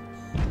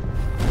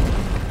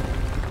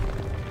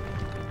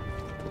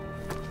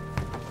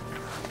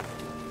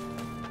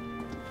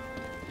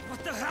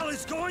 What the hell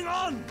is going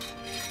on?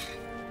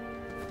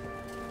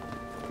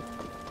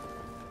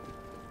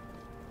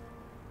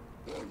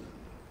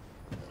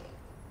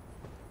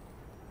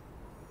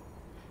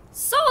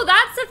 So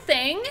that's a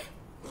thing.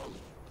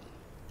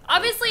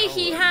 Obviously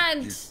he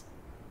had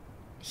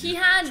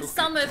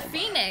some of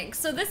Phoenix,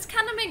 so this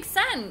kind of makes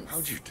sense.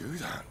 How'd you do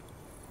that?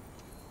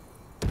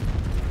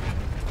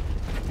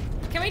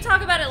 Can we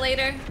talk about it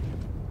later?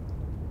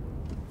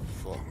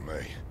 Fuck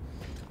me.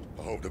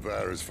 I hope the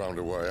bear has found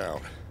a way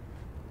out.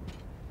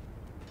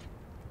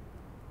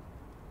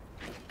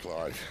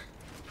 Clive,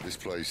 this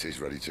place is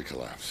ready to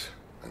collapse,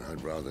 and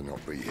I'd rather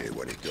not be here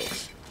when it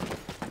does.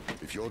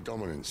 If your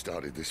Dominant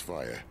started this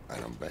fire,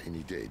 and I'm betting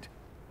he did,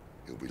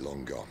 he'll be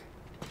long gone.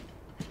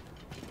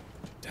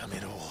 Damn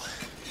it all.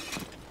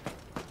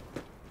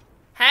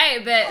 Hey,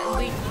 but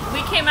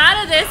we came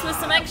out of this with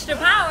some extra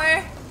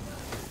power.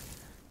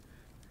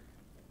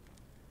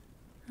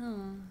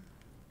 Hmm.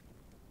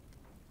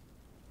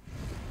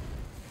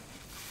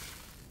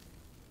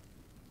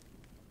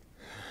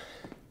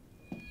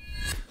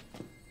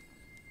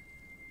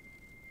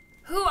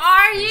 Who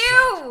are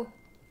you?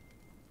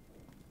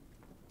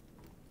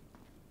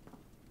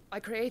 I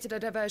created a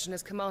diversion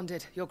as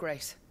commanded, Your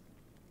Grace.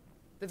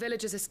 The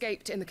villagers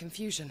escaped in the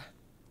confusion.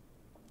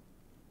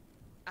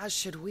 As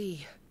should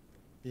we.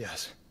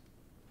 Yes.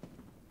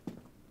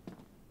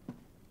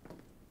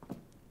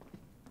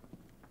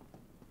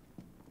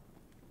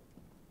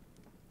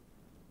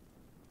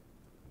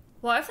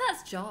 What if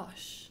that's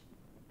Josh?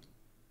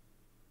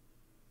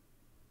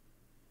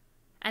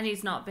 And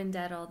he's not been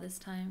dead all this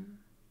time.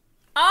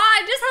 Oh,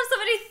 I just have so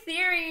many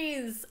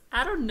theories.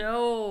 I don't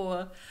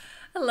know.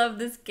 I love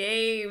this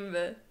game.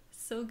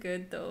 So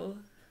good though.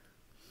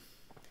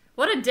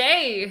 What a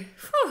day.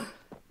 Whew.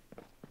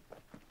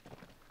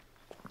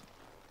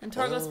 And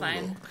Torgo's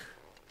fine. Look,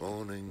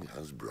 morning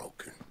has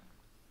broken.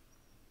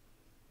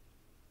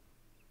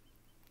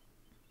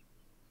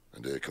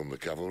 And here come the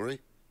cavalry,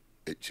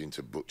 itching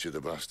to butcher the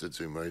bastards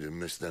who made them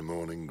miss their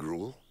morning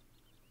gruel.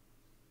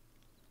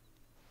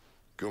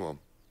 Come on.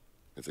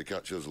 If they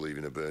catch us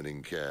leaving a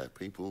burning care,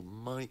 people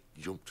might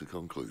jump to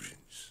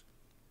conclusions.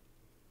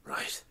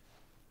 Right.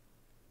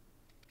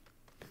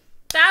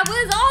 That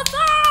was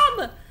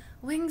awesome!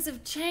 Wings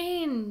of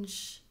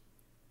Change.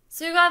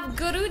 So you have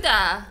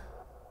Garuda.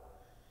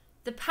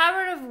 The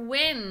power of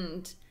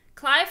wind.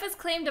 Clive has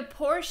claimed a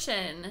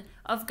portion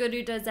of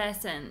Garuda's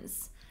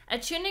essence.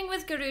 Attuning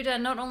with Garuda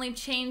not only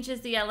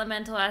changes the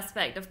elemental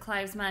aspect of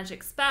Clive's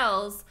magic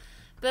spells,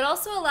 but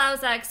also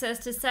allows access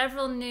to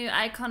several new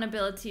icon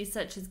abilities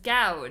such as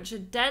Gouge, a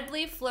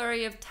deadly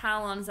flurry of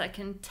talons that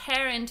can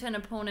tear into an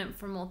opponent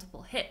for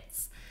multiple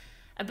hits.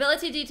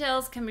 Ability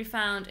details can be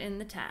found in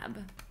the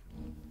tab.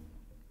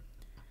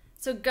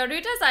 So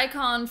Garuda's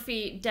icon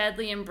feat,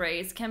 Deadly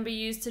Embrace, can be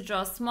used to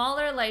draw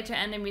smaller, lighter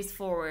enemies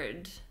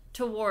forward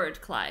toward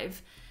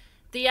Clive.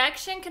 The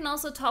action can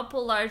also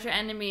topple larger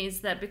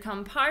enemies that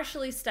become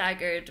partially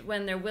staggered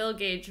when their will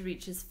gauge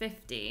reaches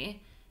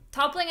 50.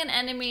 Toppling an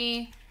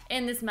enemy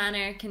in this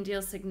manner can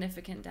deal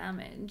significant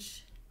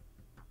damage.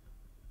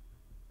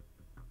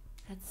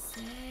 That's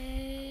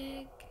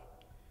sick.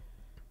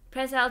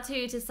 Press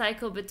L2 to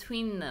cycle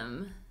between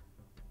them.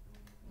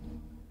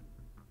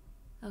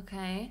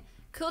 Okay.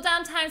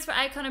 Cooldown times for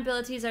icon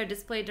abilities are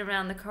displayed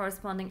around the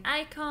corresponding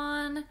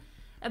icon.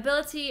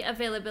 Ability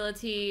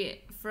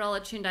availability for all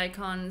attuned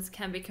icons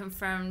can be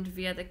confirmed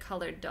via the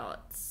colored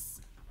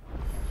dots.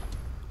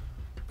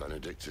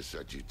 Benedikta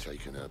said you'd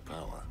taken her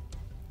power.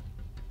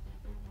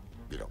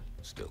 You don't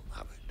still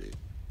have it, do you?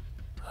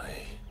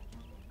 I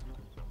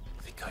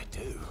think I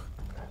do.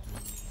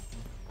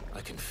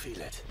 I can feel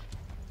it.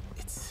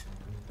 It's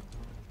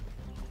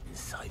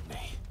inside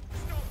me.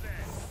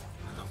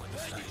 Along with the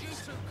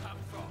flames.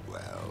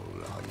 Well,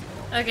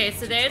 okay,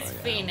 so there's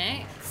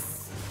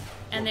Phoenix,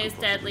 and there's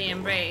Deadly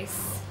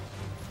Embrace.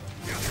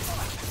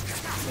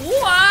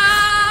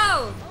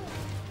 Wow!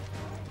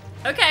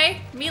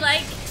 Okay, me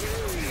like.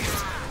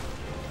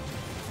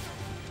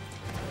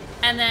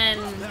 And then...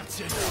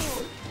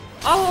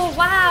 Oh,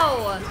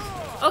 wow!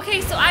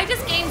 Okay, so I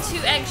just gained 2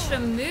 extra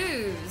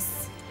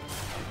moves.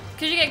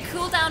 Because you get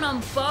cooldown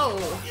on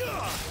both.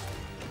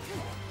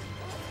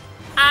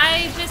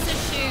 I just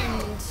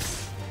assumed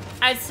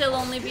I'd still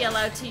only be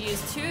allowed to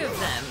use 2 of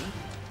them.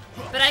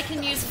 But I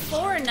can use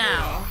 4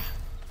 now.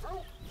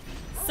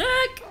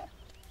 Sick!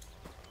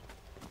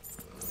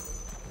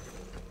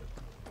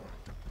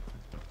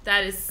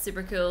 That is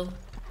super cool.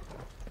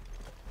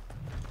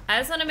 I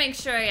just want to make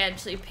sure I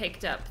actually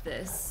picked up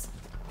this.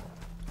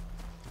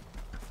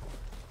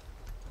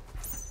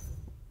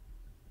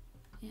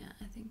 Yeah,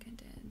 I think I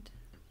did.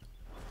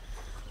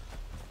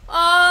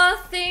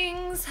 Oh,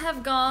 things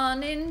have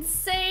gone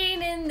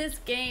insane in this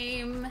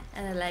game,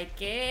 and I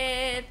like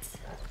it.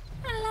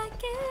 I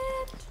like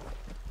it.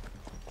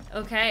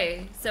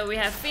 Okay, so we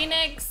have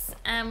Phoenix,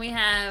 and we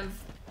have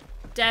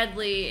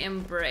Deadly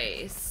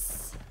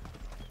Embrace.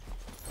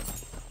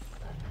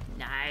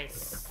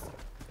 Nice.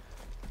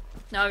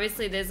 Now,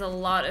 obviously, there's a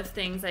lot of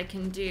things I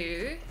can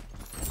do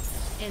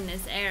in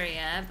this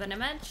area, but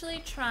I'm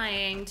actually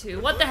trying to...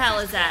 What the hell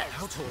is that?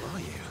 How tall are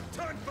you?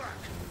 Turn back,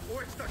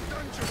 or it's the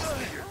dungeon for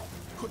you.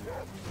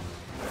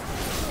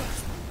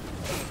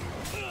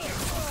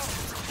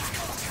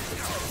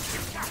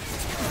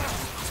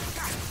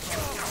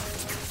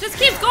 Just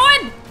keep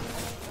going!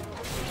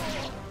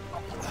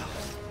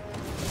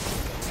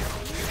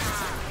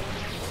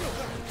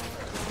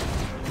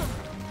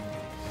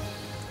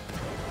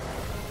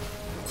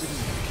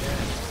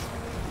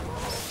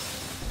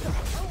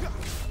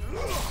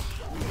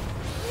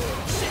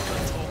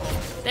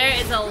 There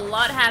is a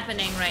lot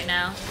happening right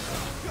now.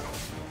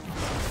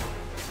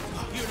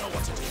 You know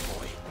what to do,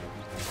 boy.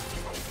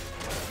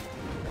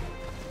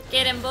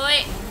 Get him,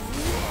 boy.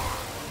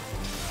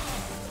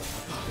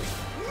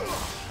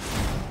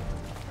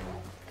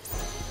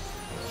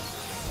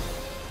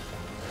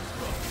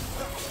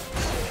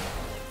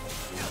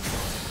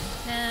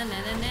 Na, na,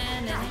 na,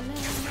 na, na, na,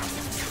 na.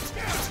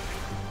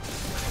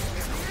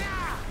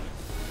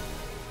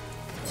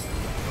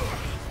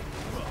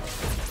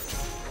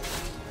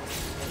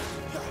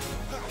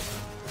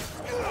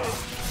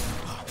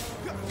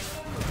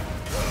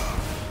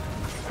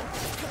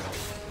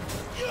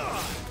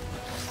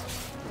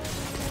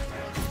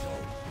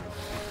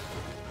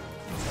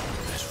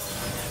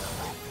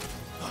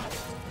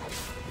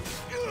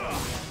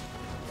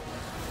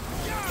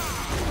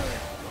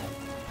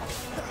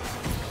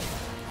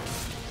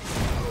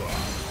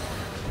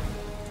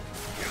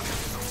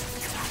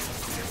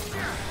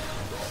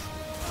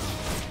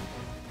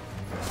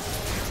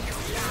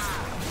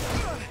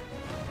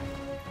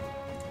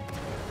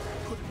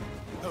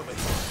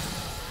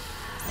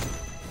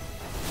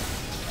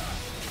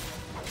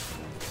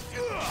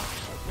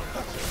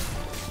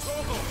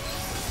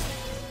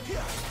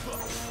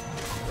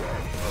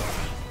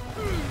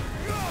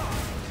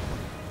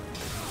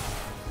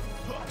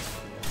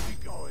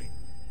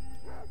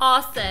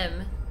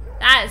 Awesome.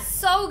 That is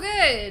so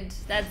good.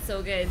 That's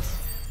so good.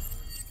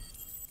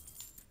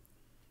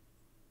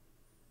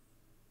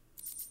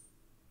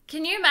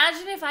 Can you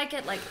imagine if I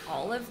get like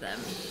all of them?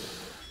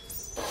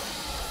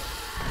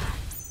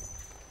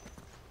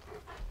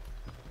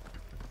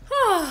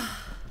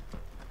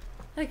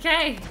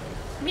 Okay.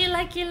 Me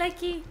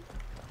likey.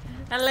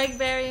 I like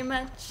very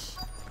much.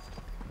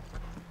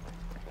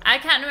 I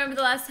can't remember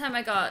the last time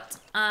I got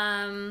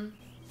an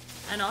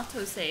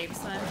autosave,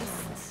 so I'm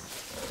just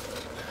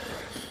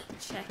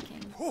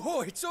checking.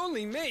 Oh, it's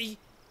only me.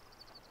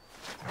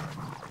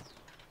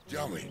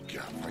 Damn it,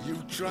 Gav, are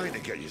you trying to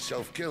get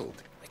yourself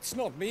killed? It's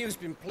not me who's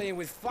been playing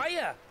with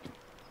fire.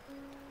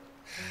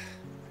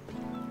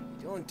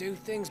 Don't do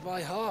things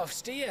by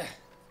halves, do you?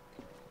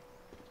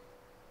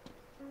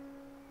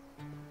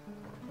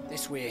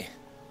 This way.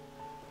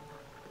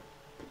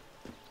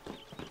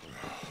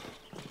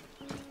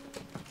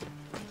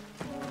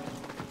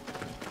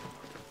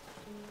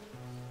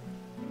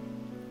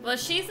 Well,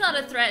 she's not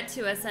a threat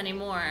to us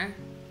anymore.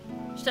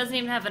 She doesn't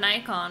even have an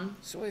icon.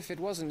 So if it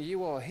wasn't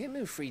you or him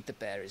who freed the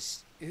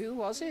bearers, who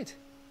was it?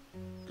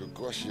 Good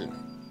question.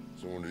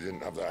 Someone who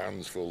didn't have their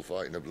hands full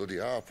fighting a bloody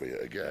harpy,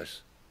 I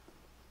guess.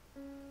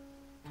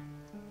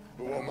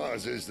 But what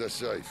matters is they're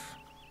safe.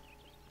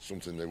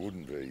 Something they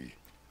wouldn't be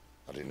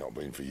had it not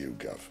been for you,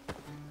 Gav.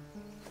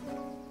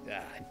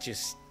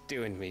 Just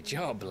doing me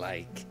job,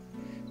 like.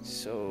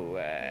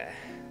 So,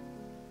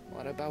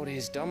 what about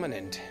his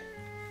dominant?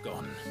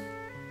 Gone.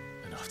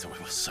 And after we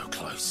were so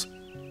close.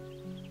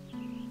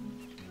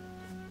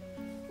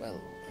 Well,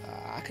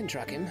 I can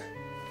track him.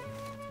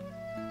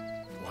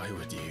 Why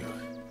would you?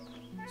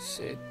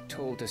 Sid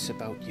told us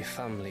about your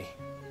family.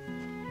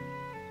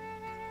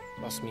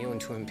 Lost me own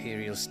to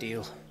Imperial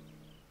Steel.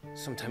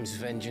 Sometimes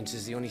vengeance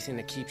is the only thing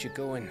that keeps you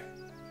going.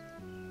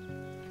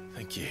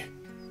 Thank you.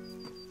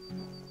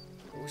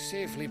 Go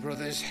safely,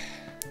 brothers.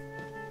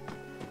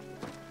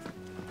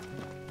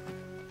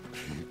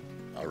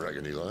 I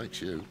reckon he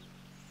likes you.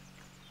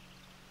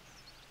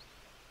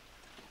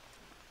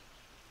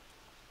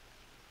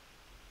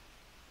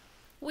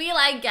 We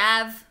like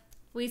Gav.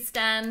 We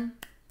stan.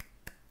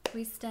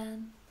 We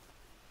stan.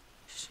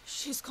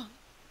 She's gone.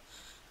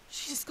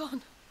 She's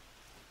gone.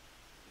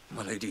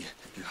 My lady,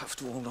 you have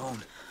to hold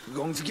on. We're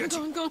going to get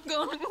you. Gone.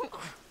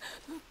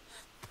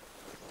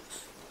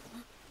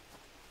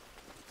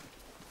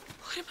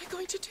 What am I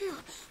going to do?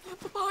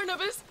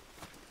 Barnabas?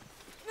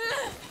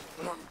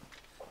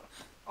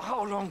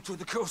 How long to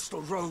the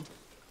coastal road?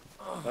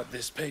 At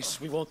this pace,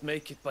 we won't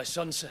make it by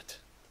sunset.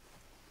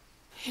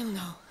 He'll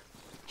know.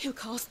 He'll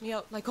cast me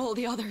out like all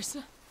the others.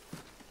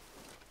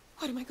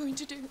 What am I going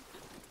to do?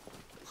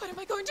 What am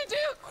I going to do?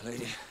 My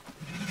lady.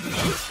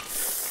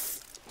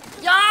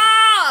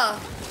 Yeah!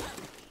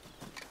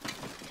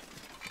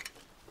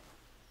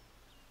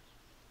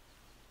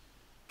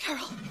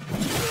 Carol.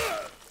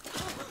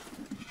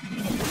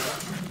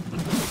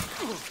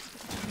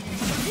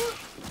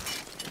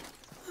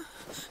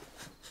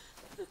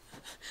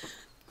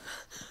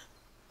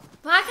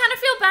 But I kind of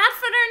feel bad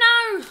for her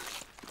now.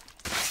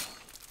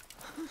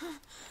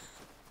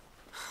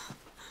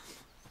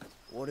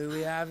 What do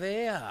we have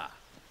here?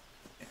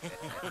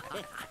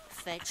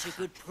 Fetch a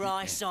good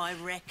price, I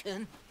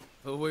reckon.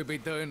 But we'd be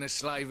doing the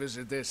slavers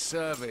a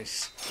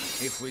disservice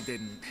if we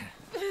didn't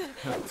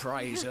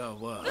praise her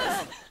work.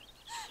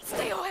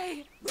 Stay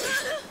away!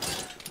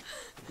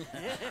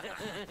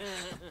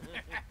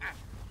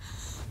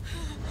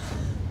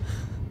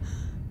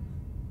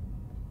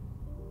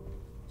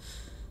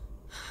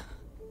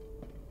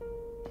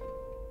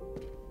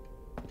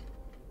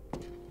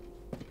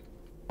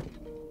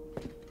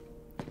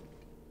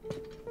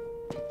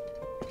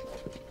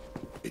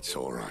 It's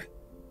all right.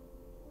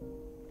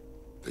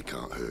 They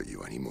can't hurt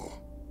you anymore.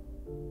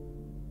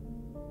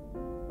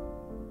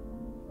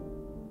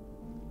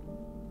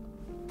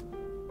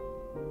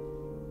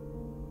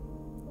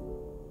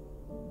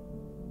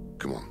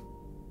 Come on.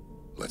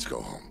 Let's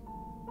go home.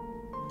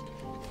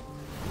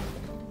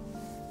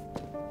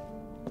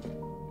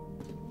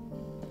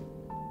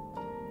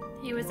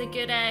 He was a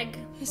good egg.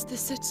 Is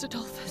this it,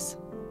 Adolphus?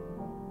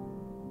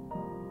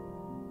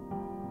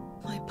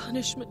 My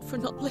punishment for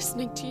not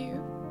listening to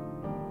you?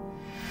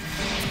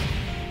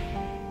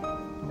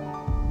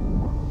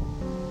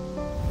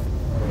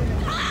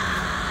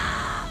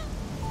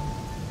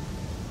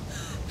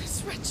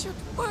 This wretched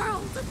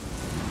world!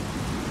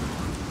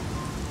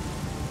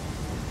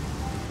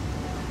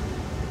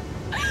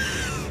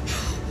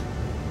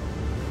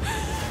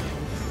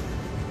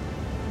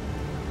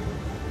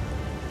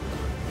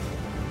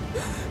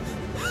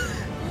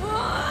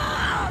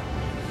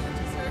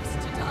 Deserves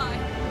to die.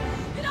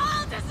 It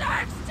all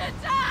deserves to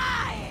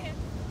die!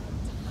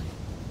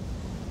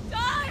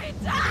 Die!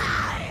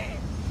 Die!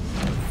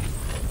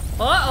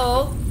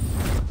 Uh-oh.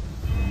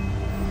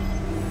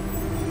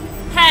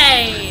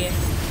 Hey!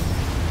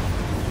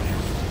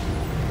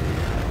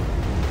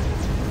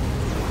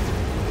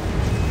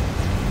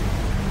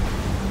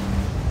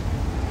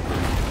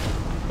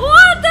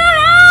 What the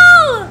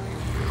hell?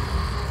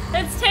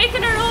 It's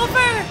taken her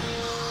over.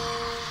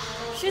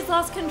 She's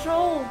lost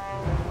control.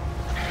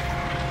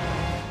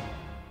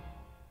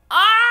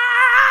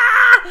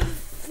 Ah!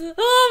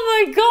 Oh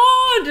my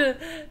god!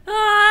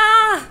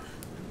 Ah!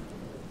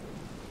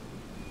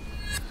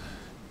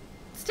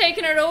 It's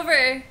taken her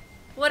over.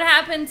 What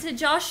happened to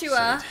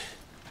Joshua?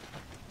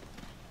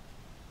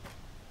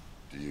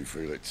 Do you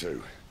feel it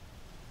too?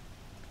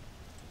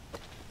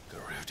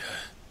 Garuda.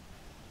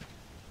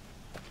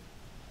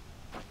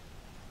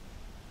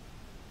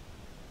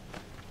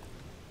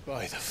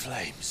 By the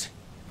flames.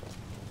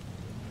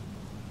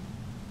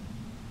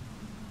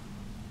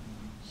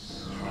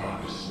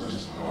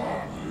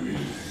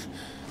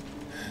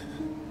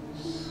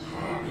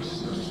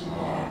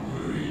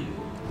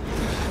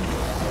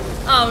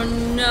 Oh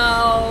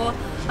no!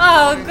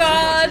 Oh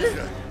god!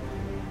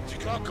 She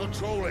can't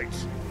control it.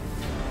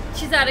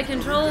 She's out of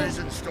control. It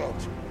isn't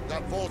stopped.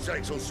 That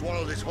vortex will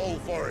swallow this whole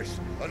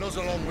forest, and us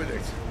along with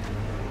it.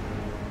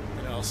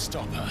 And I'll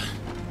stop her.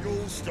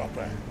 You'll stop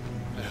her.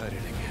 I heard it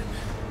again.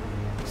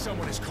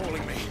 Someone is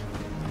calling me.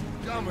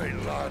 Damn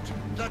it, lad.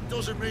 That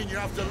doesn't mean you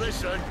have to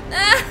listen.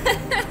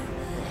 I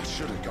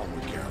should have gone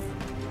with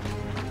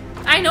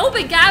Gav. I know,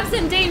 but Gav's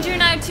in danger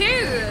now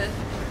too.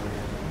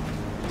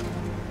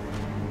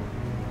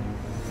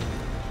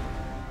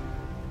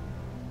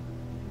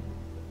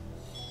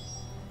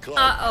 Clive,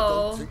 I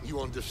don't think you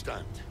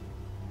understand.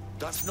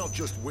 That's not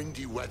just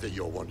windy weather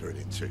you're wandering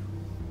into.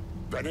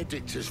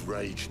 Benedikta's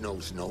rage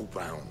knows no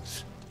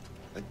bounds.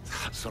 And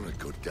that's on a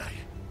good day.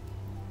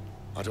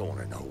 I don't want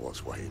to know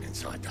what's waiting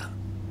inside that.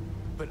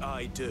 But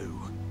I do.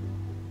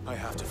 I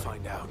have to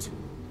find out.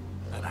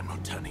 And I'm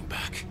not turning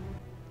back.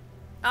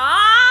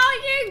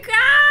 Oh, you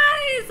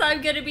guys!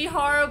 I'm gonna be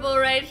horrible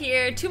right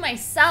here to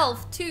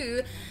myself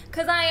too,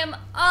 because I am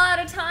all out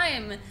of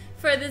time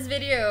for this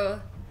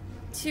video.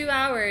 2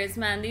 hours,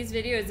 man. These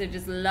videos are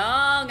just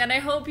long, and I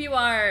hope you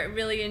are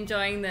really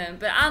enjoying them.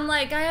 But I'm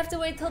like, I have to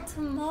wait till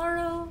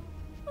tomorrow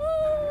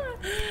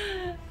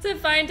to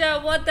find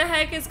out what the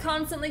heck is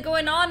constantly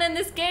going on in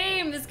this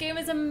game. This game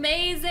is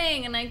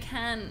amazing, and I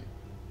can't.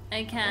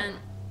 I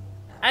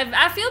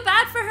feel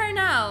bad for her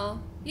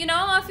now. You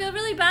know, I feel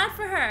really bad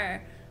for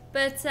her.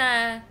 But,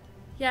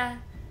 yeah,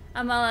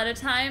 I'm all out of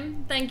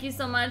time. Thank you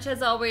so much,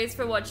 as always,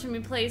 for watching me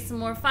play some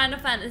more Final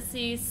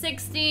Fantasy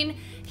XVI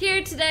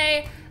here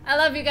today. I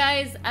love you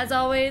guys, as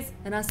always,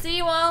 and I'll see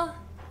you all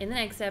in the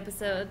next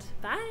episode.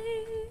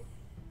 Bye!